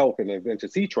for himself in the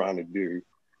adventures he's trying to do.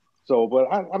 So, but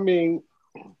I mean,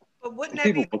 but wouldn't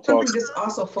that be just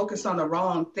also focused on the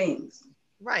wrong things?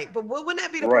 Right. But wouldn't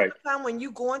that be the perfect time when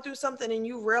you going through something and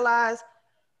you realize,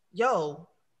 yo,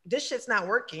 this shit's not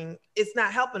working. It's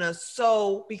not helping us.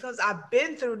 So because I've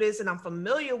been through this and I'm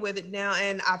familiar with it now,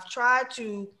 and I've tried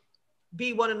to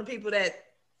be one of the people that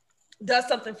does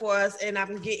something for us, and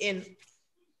I'm getting,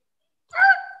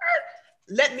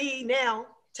 let me now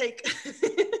take,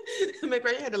 make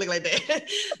your head to look like that.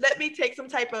 Let me take some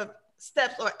type of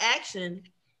steps or action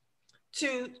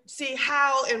to see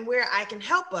how and where I can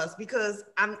help us, because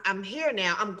I'm here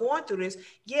now. I'm going through this.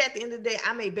 Yeah, at the end of the day,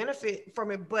 I may benefit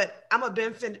from it, but I'm a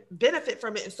benefit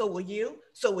from it, and so will you.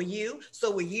 So will you.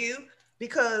 So will you.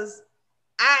 Because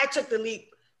I took the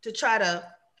leap to try to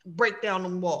break down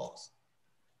them walls.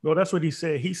 Well, that's what he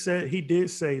said. He did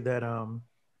say that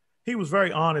he was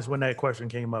very honest when that question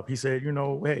came up. He said,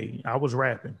 hey, I was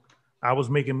rapping. I was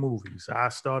making movies. I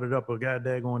started up a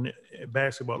goddamn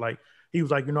basketball. Like, he was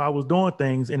like, I was doing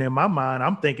things. And in my mind,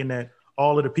 I'm thinking that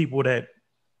all of the people that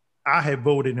I had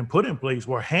voted and put in place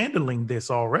were handling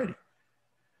this already.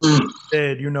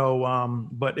 Said,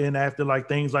 but then after like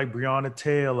things like Breonna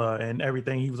Taylor and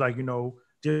everything, he was like,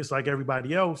 just like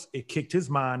everybody else, it kicked his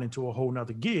mind into a whole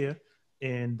nother gear.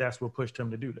 And that's what pushed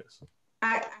him to do this.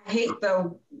 I hate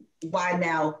the why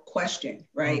now question,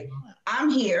 right? Mm-hmm. I'm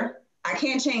here. I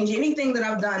can't change anything that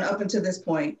I've done up until this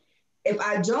point. If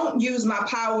I don't use my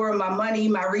power, my money,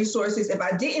 my resources, if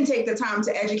I didn't take the time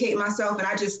to educate myself and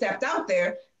I just stepped out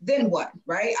there, then what,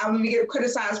 right? I'm going to get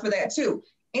criticized for that too.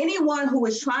 Anyone who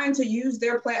is trying to use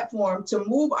their platform to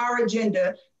move our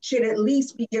agenda should at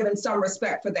least be given some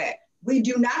respect for that. We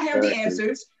do not have the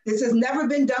answers. This has never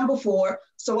been done before.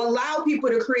 So allow people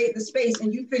to create the space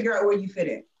and you figure out where you fit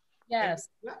in. Yes.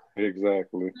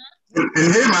 Exactly. And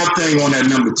here's my thing on that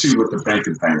number 2 with the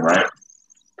banking thing, right?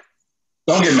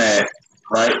 Don't get mad,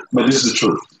 right? But this is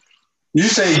true. You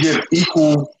say give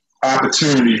equal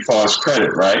opportunity for us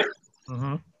credit, right?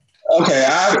 Mm-hmm. Okay,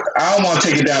 I don't want to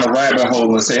take it down a rabbit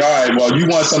hole and say, all right, well, you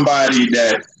want somebody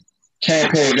that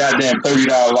can't pay a goddamn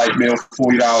 $30 light bill,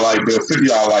 $40 light bill,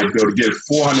 $50 light bill to get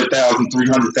 $400,000,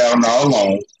 $300,000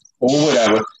 loan or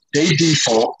whatever. They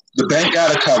default. The bank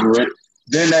got to cover it.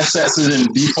 Then that sets it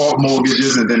in default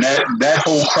mortgages, and then that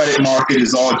whole credit market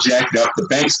is all jacked up. The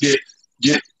banks get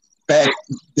back,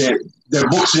 their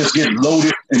books just get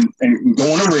loaded and go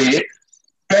in the red.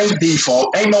 Bank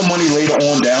default, ain't no money later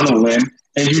on down the line,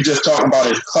 and you just talking about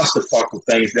a clusterfuck of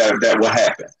things that will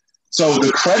happen. So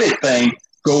the credit thing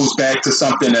goes back to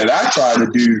something that I tried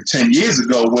to do 10 years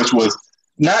ago, which was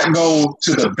not go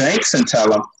to the banks and tell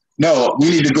them, no, we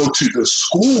need to go to the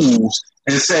schools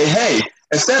and say, hey,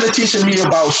 instead of teaching me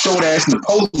about short-ass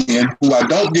Napoleon, who I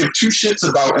don't give 2 shits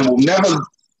about and will never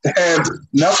have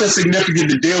nothing significant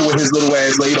to deal with his little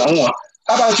ass later on,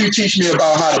 how about you teach me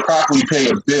about how to properly pay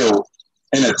a bill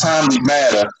in a timely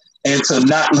manner and to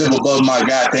not live above my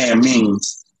goddamn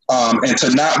means, and to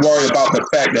not worry about the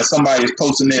fact that somebody is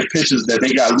posting their pictures that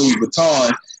they got Louis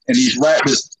Vuitton and these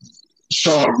rappers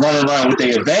running around with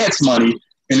their advance money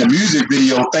in the music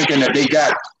video thinking that they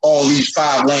got all these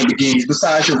 5 Lamborghinis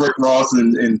besides your Rick Ross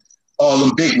and all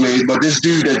them big wigs. But this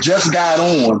dude that just got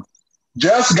on,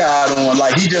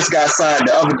 like he just got signed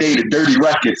the other day to Dirty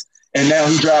Records, and now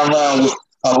he driving around with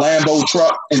a Lambo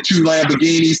truck and 2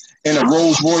 Lamborghinis and a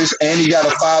Rolls Royce, and he got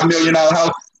a $5 million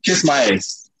house. Kiss my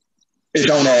ass. It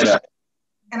don't add up.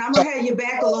 And I'm gonna have you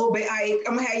back a little bit, Ike.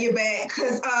 I'm gonna have you back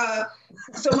because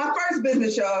so my first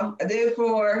business, y'all, I did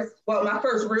my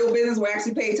first real business where I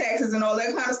actually paid taxes and all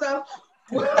that kind of stuff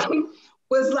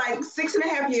was like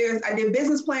 6.5 years. I did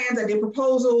business plans, I did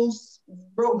proposals,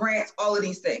 wrote grants, all of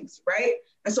these things, right?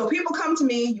 And so people come to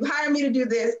me, you hire me to do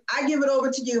this, I give it over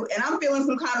to you, and I'm feeling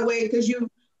some kind of way because you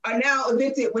are now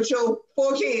evicted with your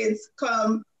 4 kids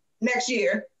come next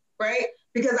year, right?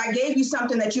 Because I gave you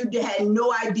something that you had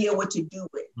no idea what to do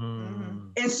with. Mm-hmm.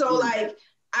 And so like,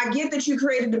 I get that you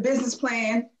created the business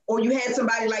plan or you had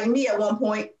somebody like me at one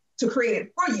point to create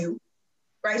it for you,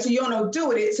 right? So you don't know what to do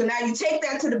with it. So now you take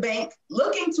that to the bank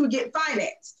looking to get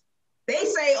financed. They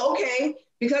say, okay,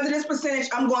 because of this percentage,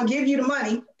 I'm going to give you the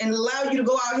money and allow you to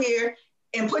go out here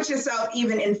and put yourself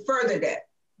even in further debt.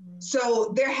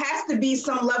 So there has to be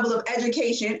some level of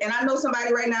education. And I know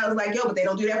somebody right now is like, yo, but they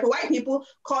don't do that for white people.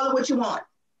 Call it what you want.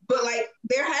 But like,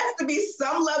 there has to be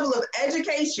some level of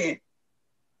education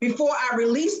before I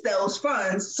release those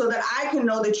funds so that I can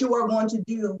know that you are going to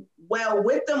do well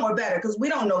with them or better, because we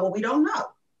don't know what we don't know.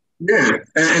 Yeah,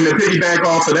 and to piggyback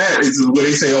off of that is where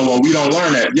they say, oh, well, we don't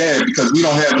learn that. Yeah, because we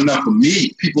don't have enough of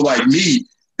people like me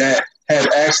that have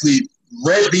actually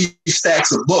read these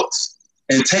stacks of books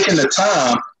and taken the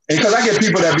time. And because I get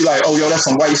people that be like, oh, yo, that's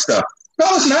some white stuff. No,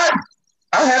 it's not.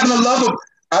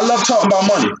 I love talking about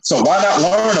money. So why not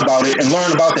learn about it and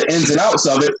learn about the ins and outs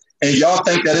of it? And y'all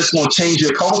think that it's going to change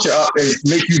your culture up and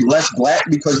make you less black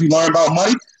because you learn about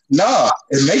money? Nah,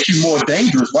 it makes you more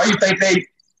dangerous. Why do you think they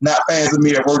not fans of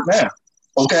me at work now?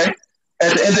 Okay?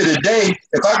 At the end of the day,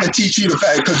 if I can teach you the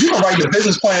fact, because you can write the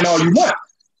business plan all you want,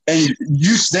 and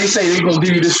they say they're going to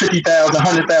give you this $50,000,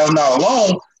 $100,000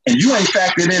 loan, and you ain't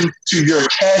factored into your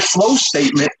cash flow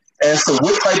statement as to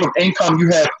what type of income you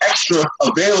have extra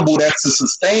available that's to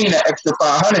sustain that extra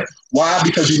 500. Why?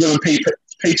 Because you live in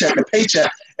paycheck to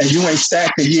paycheck, and you ain't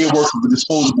stacked a year worth of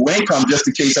disposable income just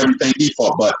in case everything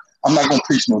default. But I'm not gonna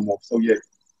preach no more. So yeah.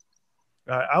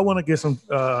 I want to get some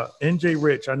NJ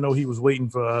Rich. I know he was waiting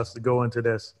for us to go into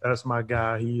this. That's my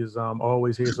guy. He is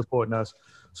always here supporting us.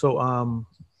 So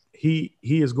he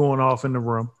is going off in the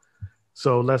room.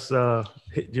 So let's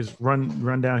just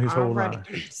run down his whole line.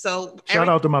 So shout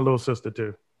out to my little sister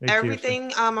too. Hey,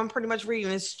 everything I'm pretty much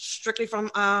reading is strictly from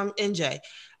NJ.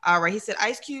 All right, he said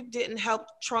Ice Cube didn't help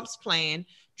Trump's plan.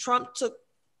 Trump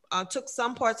took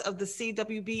some parts of the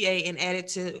CWBA and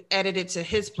added it to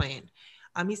his plan.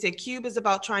 He said Cube is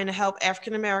about trying to help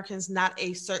African Americans, not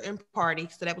a certain party.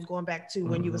 So that was going back to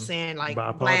when you were saying like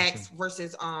blacks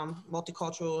versus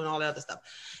multicultural and all that other stuff.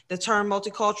 The term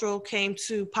multicultural came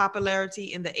to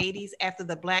popularity in the 80s after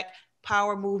the Black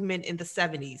Power movement in the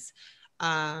 70s.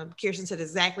 Kirsten said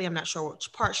exactly. I'm not sure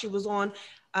which part she was on.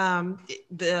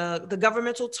 The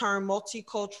governmental term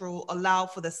multicultural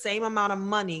allowed for the same amount of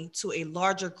money to a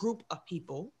larger group of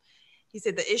people. He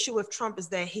said the issue with Trump is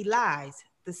that he lies.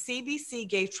 the CBC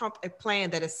gave Trump a plan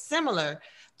that is similar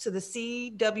to the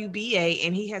CWBA,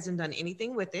 and he hasn't done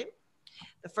anything with it.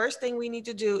 The first thing we need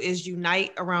to do is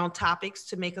unite around topics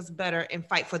to make us better and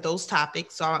fight for those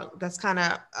topics. So that's kind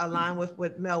of aligned with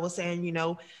what Mel was saying, you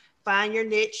know, find your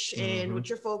niche and what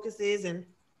your focus is and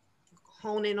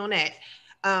hone in on that.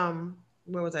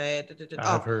 Where was I at?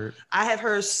 I have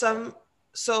heard so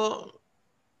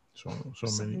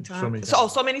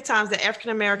many times that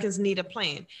African Americans need a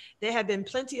plan. There have been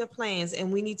plenty of plans,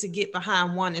 and we need to get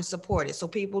behind one and support it. So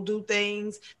people do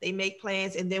things, they make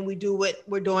plans, and then we do what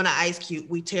we're doing at Ice Cube.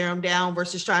 We tear them down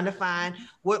versus trying to find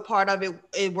what part of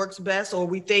it works best, or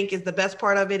we think is the best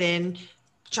part of it, and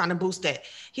trying to boost that.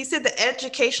 He said the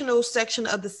educational section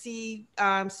of the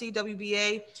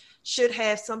CWBA should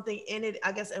have something in it,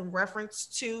 I guess, in reference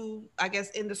to, I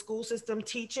guess, in the school system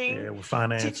teaching. Yeah, with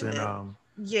finance and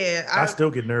yeah, I still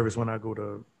get nervous when I go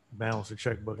to balance the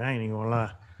checkbook. I ain't even gonna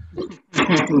lie.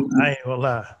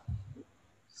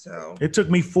 So it took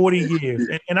me 40 years,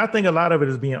 and I think a lot of it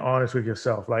is being honest with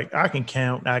yourself. Like, I can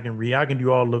count, I can read, I can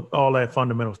do all that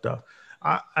fundamental stuff.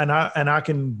 I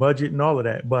can budget and all of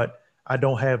that, but I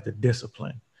don't have the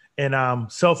discipline, and I'm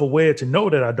self-aware to know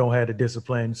that I don't have the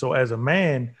discipline. So as a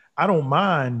man, I don't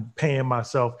mind paying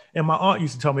myself. And my aunt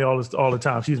used to tell me all the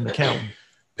time. She's an accountant.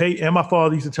 And my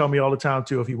father used to tell me all the time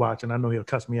too, if he watching, I know he'll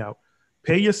cuss me out.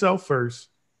 Pay yourself first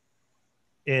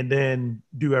and then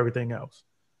do everything else.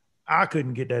 I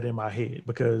couldn't get that in my head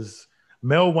because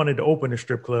Mel wanted to open a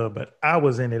strip club, but I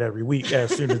was in it every week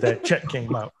as soon as that check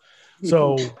came out.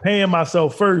 So paying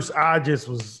myself first, I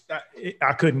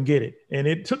couldn't get it. And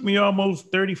it took me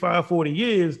almost 35, 40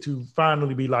 years to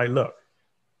finally be like, look,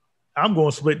 I'm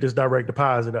going to split this direct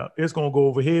deposit up. It's going to go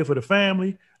over here for the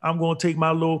family. I'm going to take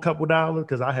my little couple dollars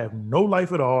because I have no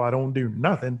life at all. I don't do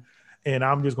nothing. And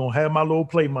I'm just going to have my little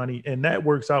play money. And that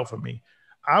works out for me.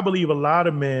 I believe a lot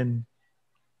of men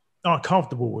aren't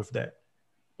comfortable with that.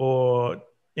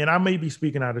 And I may be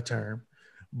speaking out of term,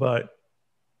 but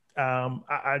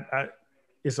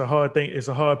it's a hard thing. It's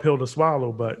a hard pill to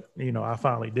swallow, but I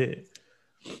finally did.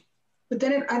 But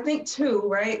then I think too,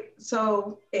 right?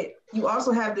 So you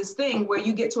also have this thing where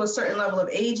you get to a certain level of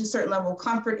age, a certain level of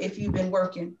comfort if you've been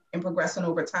working and progressing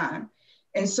over time.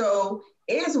 And so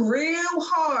it's real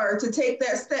hard to take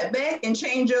that step back and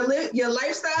change your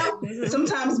lifestyle,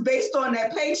 sometimes based on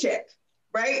that paycheck,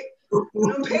 right?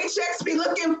 When paychecks be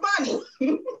looking funny.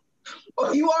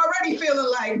 Or you already feeling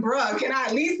like, bruh, can I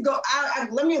at least go out?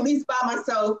 Let me at least buy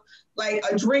myself like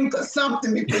a drink or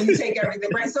something before you take everything,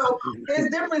 right? So there's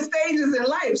different stages in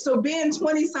life. So being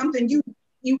 20 something, you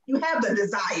have the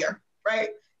desire, right,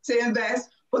 to invest.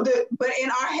 But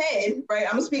in our head, right,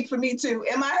 I'm gonna speak for me too.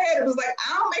 In my head, it was like,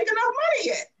 I don't make enough money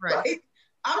yet, right?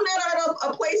 I'm not at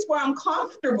a place where I'm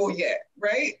comfortable yet,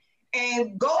 right?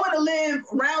 And going to live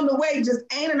around the way just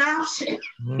ain't an option.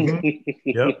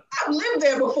 Yep. I've lived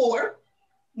there before,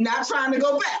 not trying to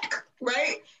go back,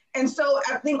 right? And so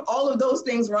I think all of those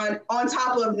things run on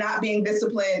top of not being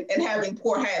disciplined and having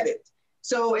poor habits.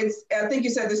 So I think you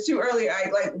said this too earlier,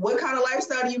 like what kind of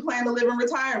lifestyle do you plan to live in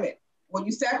retirement? Will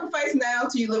you sacrifice now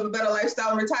till you live a better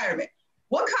lifestyle in retirement?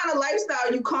 What kind of lifestyle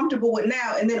are you comfortable with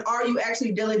now? And then are you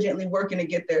actually diligently working to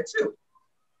get there too?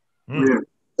 Yeah.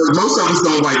 Most of us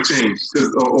don't like change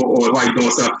or like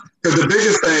doing something. Because the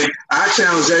biggest thing, I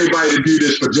challenge everybody to do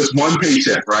this for just one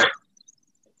paycheck, right?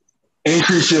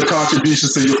 Increase your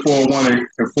contributions to your 401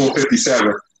 and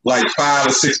 457, like 5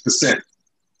 or 6%.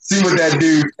 See what that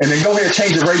do, and then go ahead and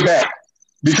change it right back.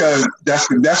 Because that's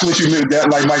what you meant,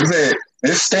 that, like Mike said,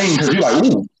 it's staying because you're like,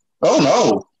 ooh, oh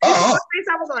no. I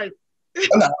was like, I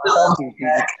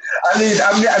need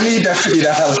that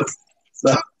 $50.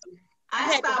 So.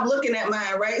 I stopped looking at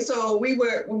mine, right? So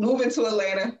we're moving to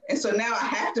Atlanta, and so now I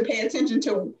have to pay attention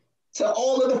to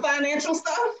all of the financial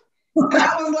stuff. And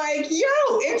I was like,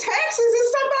 yo, in taxes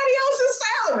is somebody else's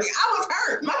salary. I was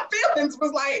hurt. My feelings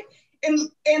was like in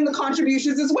the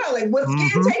contributions as well. Like what's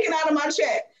getting taken out of my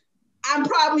check, I'm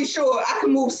probably sure I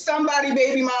can move somebody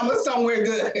baby mama somewhere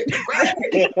good, right?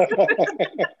 I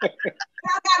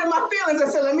got in my feelings. I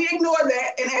said, let me ignore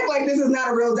that and act like this is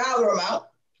not a real dollar amount.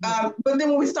 But then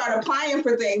when we start applying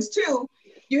for things too,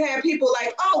 you have people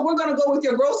like, oh, we're going to go with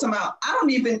your gross amount. I don't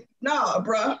even, no,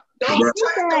 bruh. Don't even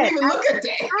look at that. I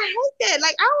hate that.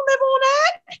 Like, I don't live on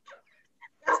that.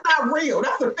 That's not real.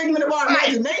 That's a figment of our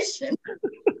imagination.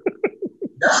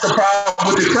 That's the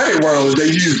problem with the credit world. They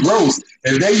use gross.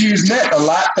 If they use net, a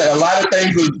lot of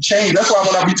things will change. That's why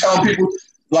when I be telling people,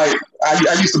 like,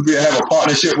 I used to have a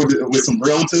partnership with some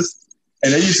realtors,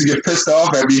 And they used to get pissed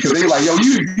off at me because they like, yo,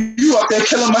 you up there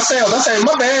killing my sales. I say,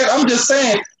 my bad. I'm just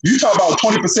saying, you talk about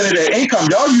 20% of their income.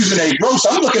 Y'all using their gross.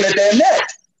 I'm looking at their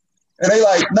net. And they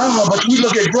like, no, but we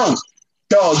look at gross.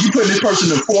 Dog, you putting this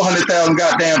person in a $400,000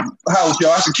 goddamn house,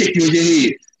 yo. I should kick you in your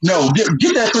head. No, get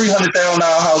that $300,000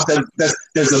 house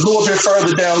that's a little bit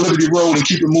further down Liberty Road and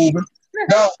keep it moving.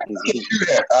 No, I can't do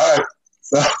that. All right.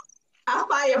 So I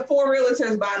fired 4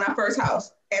 realtors buying our first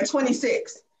house at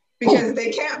 26 because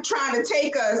they kept trying to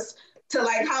take us to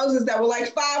like houses that were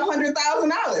like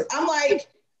 $500,000. I'm like,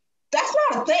 that's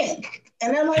not a thing.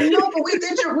 And they're like, no, but we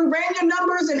ran your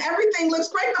numbers and everything looks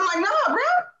great. I'm like, nah, bro.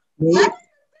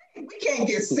 We can't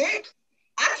get sick.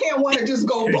 I can't want to just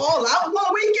go ball out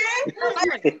one weekend.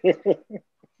 Like,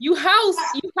 you house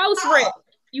rich.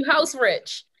 You house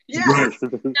rich. Yeah.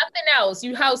 Nothing else.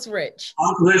 You house rich.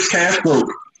 I'm rich, cash broke.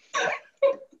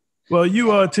 Well, you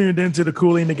are tuned into the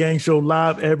Cooley and the Gang show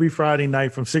live every Friday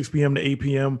night from 6 p.m. to 8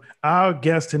 p.m. Our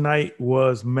guest tonight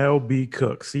was Mel B.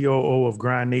 Cook, COO of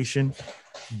Grind Nation.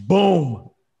 Boom.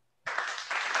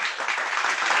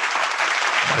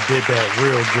 I did that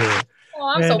real good. Oh,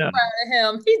 I'm so proud of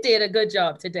him. He did a good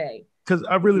job today. Because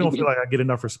I really don't feel like I get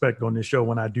enough respect on this show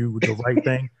when I do the right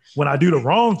thing. When I do the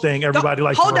wrong thing, everybody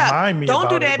likes to remind me about it.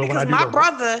 Don't do that because my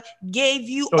brother gave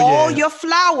you all your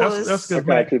flowers. That's I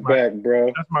got your back, bro.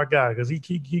 That's my guy because he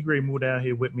great move down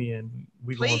here with me and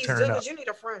we gonna turn up. You need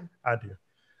a friend. I do.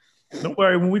 Don't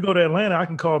worry. When we go to Atlanta, I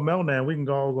can call Mel now. We can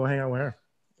all go hang out with her.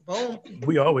 Boom.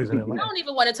 We always in Atlanta. I don't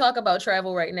even want to talk about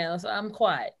travel right now, so I'm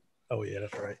quiet. Oh yeah,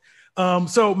 that's right.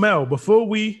 So Mel, before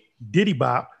we diddy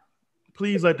bop,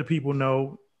 please let the people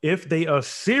know if they are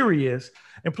serious,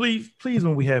 and please,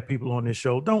 when we have people on this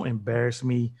show, don't embarrass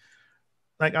me.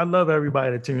 Like, I love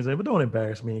everybody that tunes in, but don't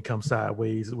embarrass me and come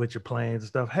sideways with your plans and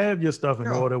stuff. Have your stuff in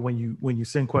order when you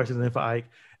send questions in for Ike.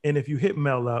 And if you hit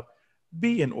Mel up,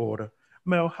 be in order.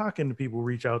 Mel, how can the people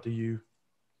reach out to you?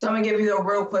 So I'm gonna give you a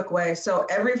real quick way. So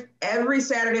every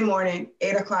Saturday morning,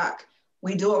 8:00,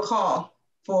 we do a call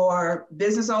for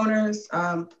business owners,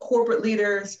 corporate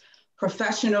leaders,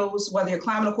 professionals, whether you're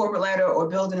climbing a corporate ladder or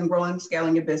building and growing,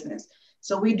 scaling your business.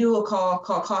 So we do a call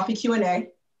called Coffee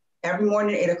Q&A every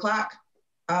morning at 8:00.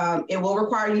 It will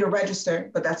require you to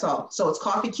register, but that's all. So it's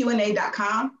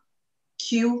coffeeqa.com,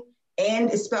 Q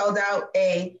and is spelled out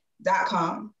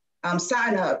A.com.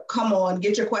 Sign up, come on,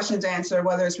 get your questions answered,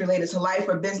 whether it's related to life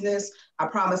or business. I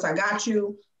promise I got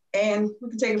you. And we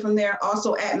can take it from there.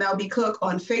 Also at Mel B. Cook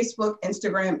on Facebook,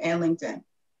 Instagram, and LinkedIn.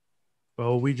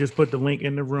 Well, we just put the link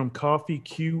in the room,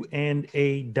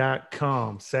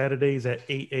 coffeeqa.com, Saturdays at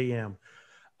 8 a.m.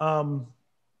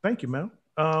 Thank you, Mel.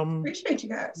 Appreciate you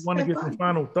guys. Want to get some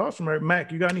final thoughts from Eric?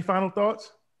 Mac, you got any final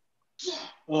thoughts?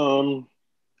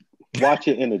 Watch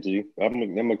your energy.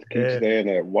 I'm gonna keep saying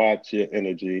that. Watch your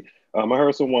energy. I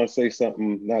heard someone say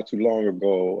something not too long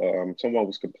ago. Someone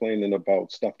was complaining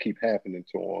about stuff keep happening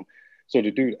to him. So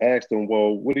the dude asked him,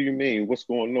 well, what do you mean? What's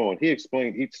going on? He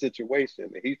explained each situation.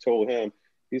 And he told him,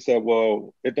 he said,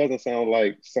 well, it doesn't sound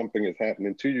like something is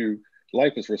happening to you.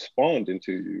 Life is responding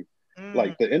to you.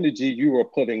 Like the energy you are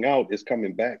putting out is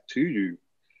coming back to you.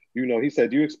 You know, he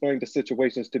said, you explained the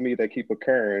situations to me that keep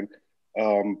occurring,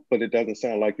 but it doesn't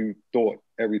sound like you thought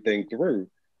everything through.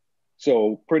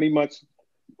 So pretty much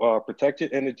protect your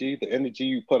energy. The energy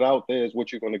you put out there is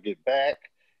what you're going to get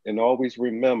back. And always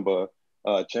remember,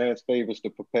 chance favors the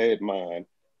prepared mind.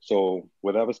 So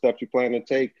whatever steps you plan to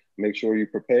take, make sure you're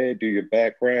prepared, do your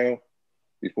background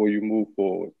before you move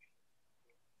forward.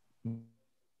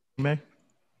 May?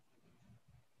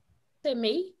 Is it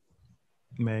me?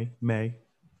 May.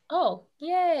 Oh,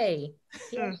 yay.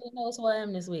 He actually knows who I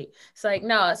am this week. It's like,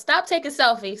 no, stop taking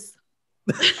selfies.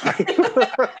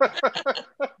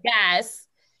 Guys,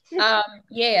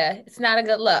 yeah, it's not a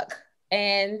good look.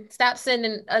 And stop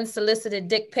sending unsolicited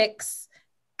dick pics.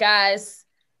 Guys,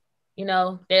 you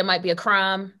know, there might be a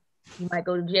crime. You might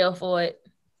go to jail for it,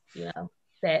 you know,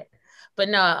 that. But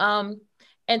no,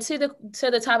 and to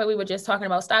the topic we were just talking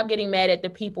about, stop getting mad at the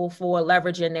people for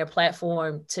leveraging their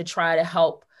platform to try to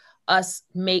help us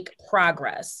make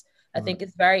progress. I think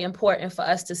it's very important for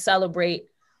us to celebrate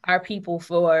our people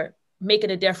for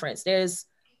making a difference. There's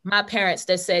my parents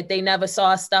that said they never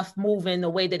saw stuff moving the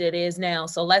way that it is now.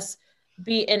 So let's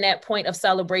be in that point of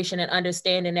celebration and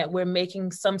understanding that we're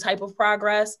making some type of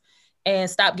progress, and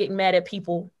stop getting mad at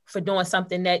people for doing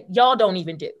something that y'all don't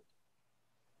even do.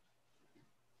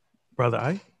 Brother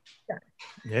I?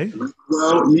 Yeah.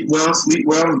 Well, eat well, sleep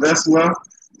well, invest well.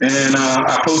 And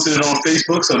I posted it on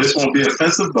Facebook, so this won't be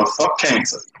offensive, but fuck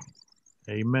cancer.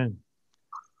 Amen.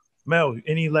 Mel,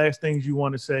 any last things you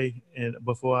want to say and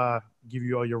before I give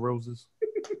you all your roses?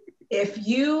 If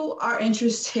you are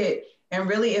interested and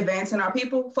really advancing our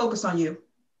people, focus on you.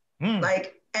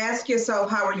 Like, ask yourself,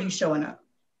 how are you showing up?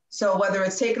 So whether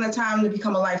it's taking the time to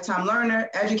become a lifetime learner,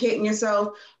 educating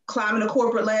yourself, climbing a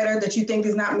corporate ladder that you think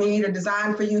is not made or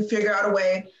designed for you, figure out a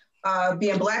way.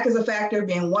 Being Black is a factor,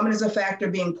 being woman is a factor,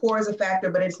 being poor is a factor,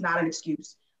 but it's not an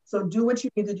excuse. So do what you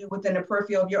need to do within the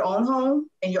purview of your own home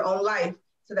and your own life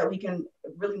so that we can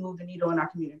really move the needle in our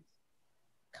community.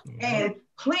 And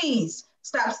please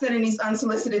stop sending these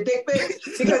unsolicited dick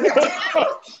pics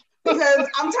because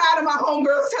I'm tired of my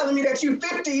homegirls telling me that you're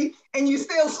 50 and you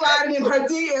still sliding in her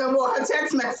DM or her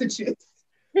text messages.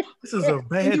 This is a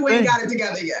bad you ain't got it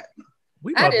together yet.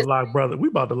 We about to lock, brother. We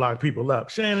about to lock people up.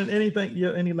 Shannon, anything?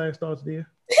 Yeah, any last thoughts there?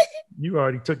 You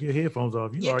already took your headphones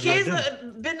off. Your kids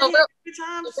have been here 3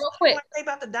 times. Real quick, they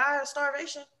about to die of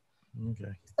starvation.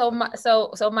 Okay.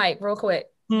 So Mike, real quick.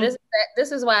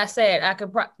 This is why I said I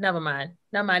could. Never mind.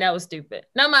 That was stupid.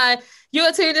 Never mind. You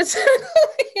are tuned into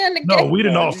in the No, we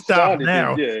didn't all stop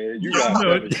now. Yeah, you got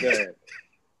to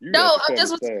No, I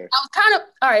was kind of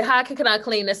all right. How can I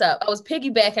clean this up? I was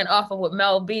piggybacking off of what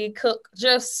Mel B. Cook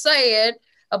just said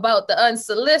about the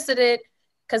unsolicited,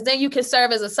 because then you can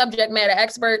serve as a subject matter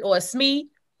expert or a SME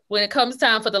when it comes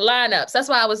time for the lineups. That's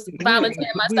why I was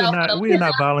volunteering myself. We're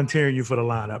not volunteering you for the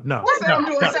lineup. No. I'm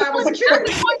doing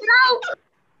cybersecurity.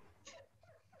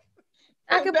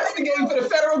 I'm investigating for the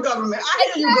federal government.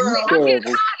 I hear you, girl. I'm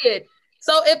getting hired.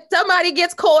 So if somebody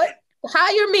gets caught,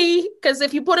 hire me, because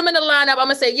if you put him in the lineup, I'm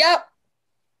gonna say, "Yep,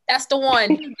 that's the one.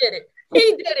 He did it.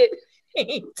 He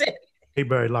did it." Hey,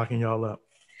 Barry, locking y'all up.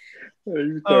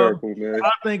 You terrible, man.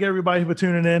 I thank everybody for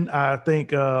tuning in. I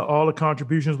think all the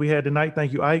contributions we had tonight.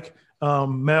 Thank you, Ike.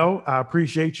 Mel, I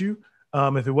appreciate you.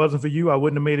 If it wasn't for you, I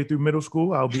wouldn't have made it through middle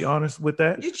school. I'll be honest with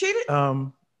that. You cheated?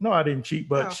 No, I didn't cheat,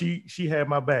 but she had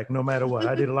my back no matter what.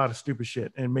 I did a lot of stupid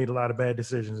shit and made a lot of bad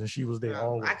decisions, and she was there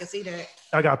always. I can see that.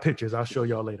 I got pictures. I'll show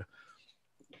y'all later.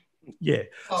 Yeah.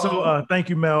 So thank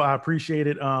you, Mel. I appreciate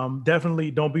it.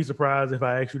 Definitely don't be surprised if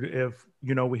I actually, if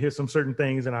we hit some certain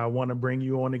things and I want to bring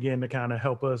you on again to kind of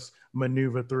help us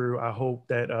maneuver through. I hope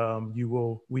that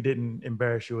we didn't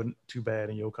embarrass you too bad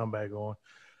and you'll come back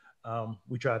on.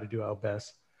 We try to do our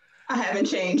best. I haven't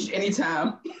changed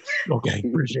anytime. Okay.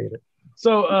 Appreciate it.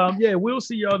 So we'll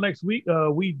see y'all next week.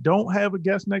 We don't have a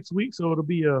guest next week, so it'll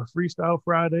be a freestyle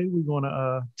Friday. We're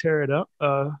gonna tear it up.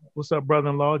 What's up,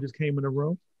 brother-in-law? Just came in the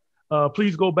room.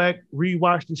 Please go back,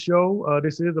 rewatch the show.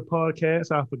 This is a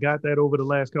podcast. I forgot that over the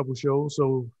last couple of shows,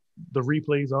 so the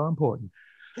replays are important.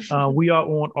 We are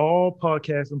on all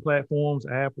podcasting platforms,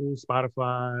 Apple,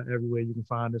 Spotify, everywhere you can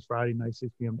find us Friday night,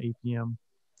 6 p.m., 8 p.m.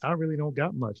 I really don't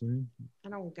got much, man. I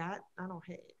don't have.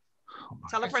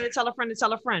 Tell a friend to tell a friend to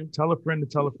tell a friend. Tell a friend to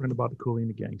tell a friend about the Cooley and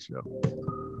the Gang show.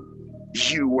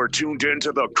 You were tuned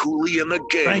into the Cooley and the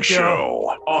Gang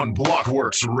show on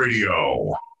Blockworks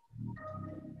Radio.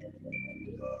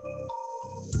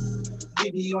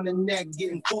 Baby on the neck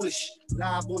getting foolish.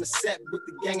 Live on the set with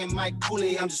the gang and Mike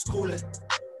Cooley. I'm just coolin'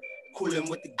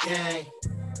 with the gang.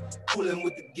 Coolin'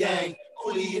 with the gang.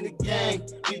 Cooley in the gang.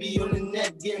 Baby on the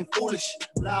neck getting foolish.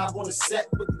 Live on the set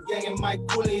with the gang and Mike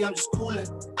Cooley. I'm just coolin'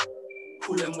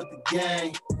 with the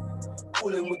gang.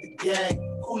 Coolin' with the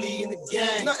gang. Cooley in the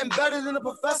gang. Nothing better than a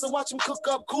professor. Watch him cook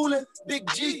up coolin'. Big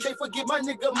G, can't forget my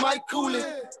nigga Mike Cooley.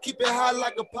 Keep it high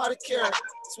like a pot of carrot.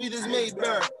 Sweet as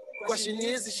Mayberry. Question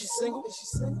is she single?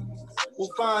 We'll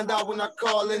find out when I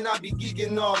call and I be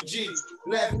geeking off G.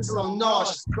 Laughing till I'm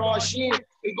nauseous. Crash in,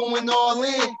 they going all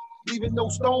in. Leaving no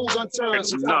stones unturned.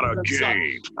 It's not a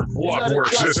game.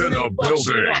 Blockworks is in the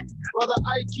building. Brother,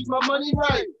 I keep my money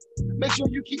right. Make sure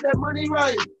you keep that money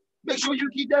right. Make sure you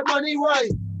keep that money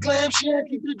right. Glam Shan,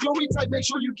 keep the jewelry tight. Make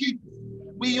sure you keep it.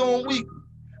 We on week.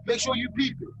 Make sure you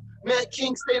peep it. Matt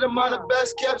King, state of mind, the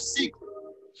best kept secret.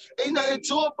 Ain't nothing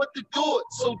to it but to do it.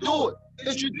 So do it.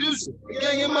 Introduce it. The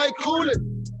gang and Mike Cooley.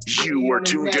 You were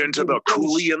tuned into the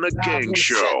Cooley and the Gang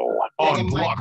show on Block.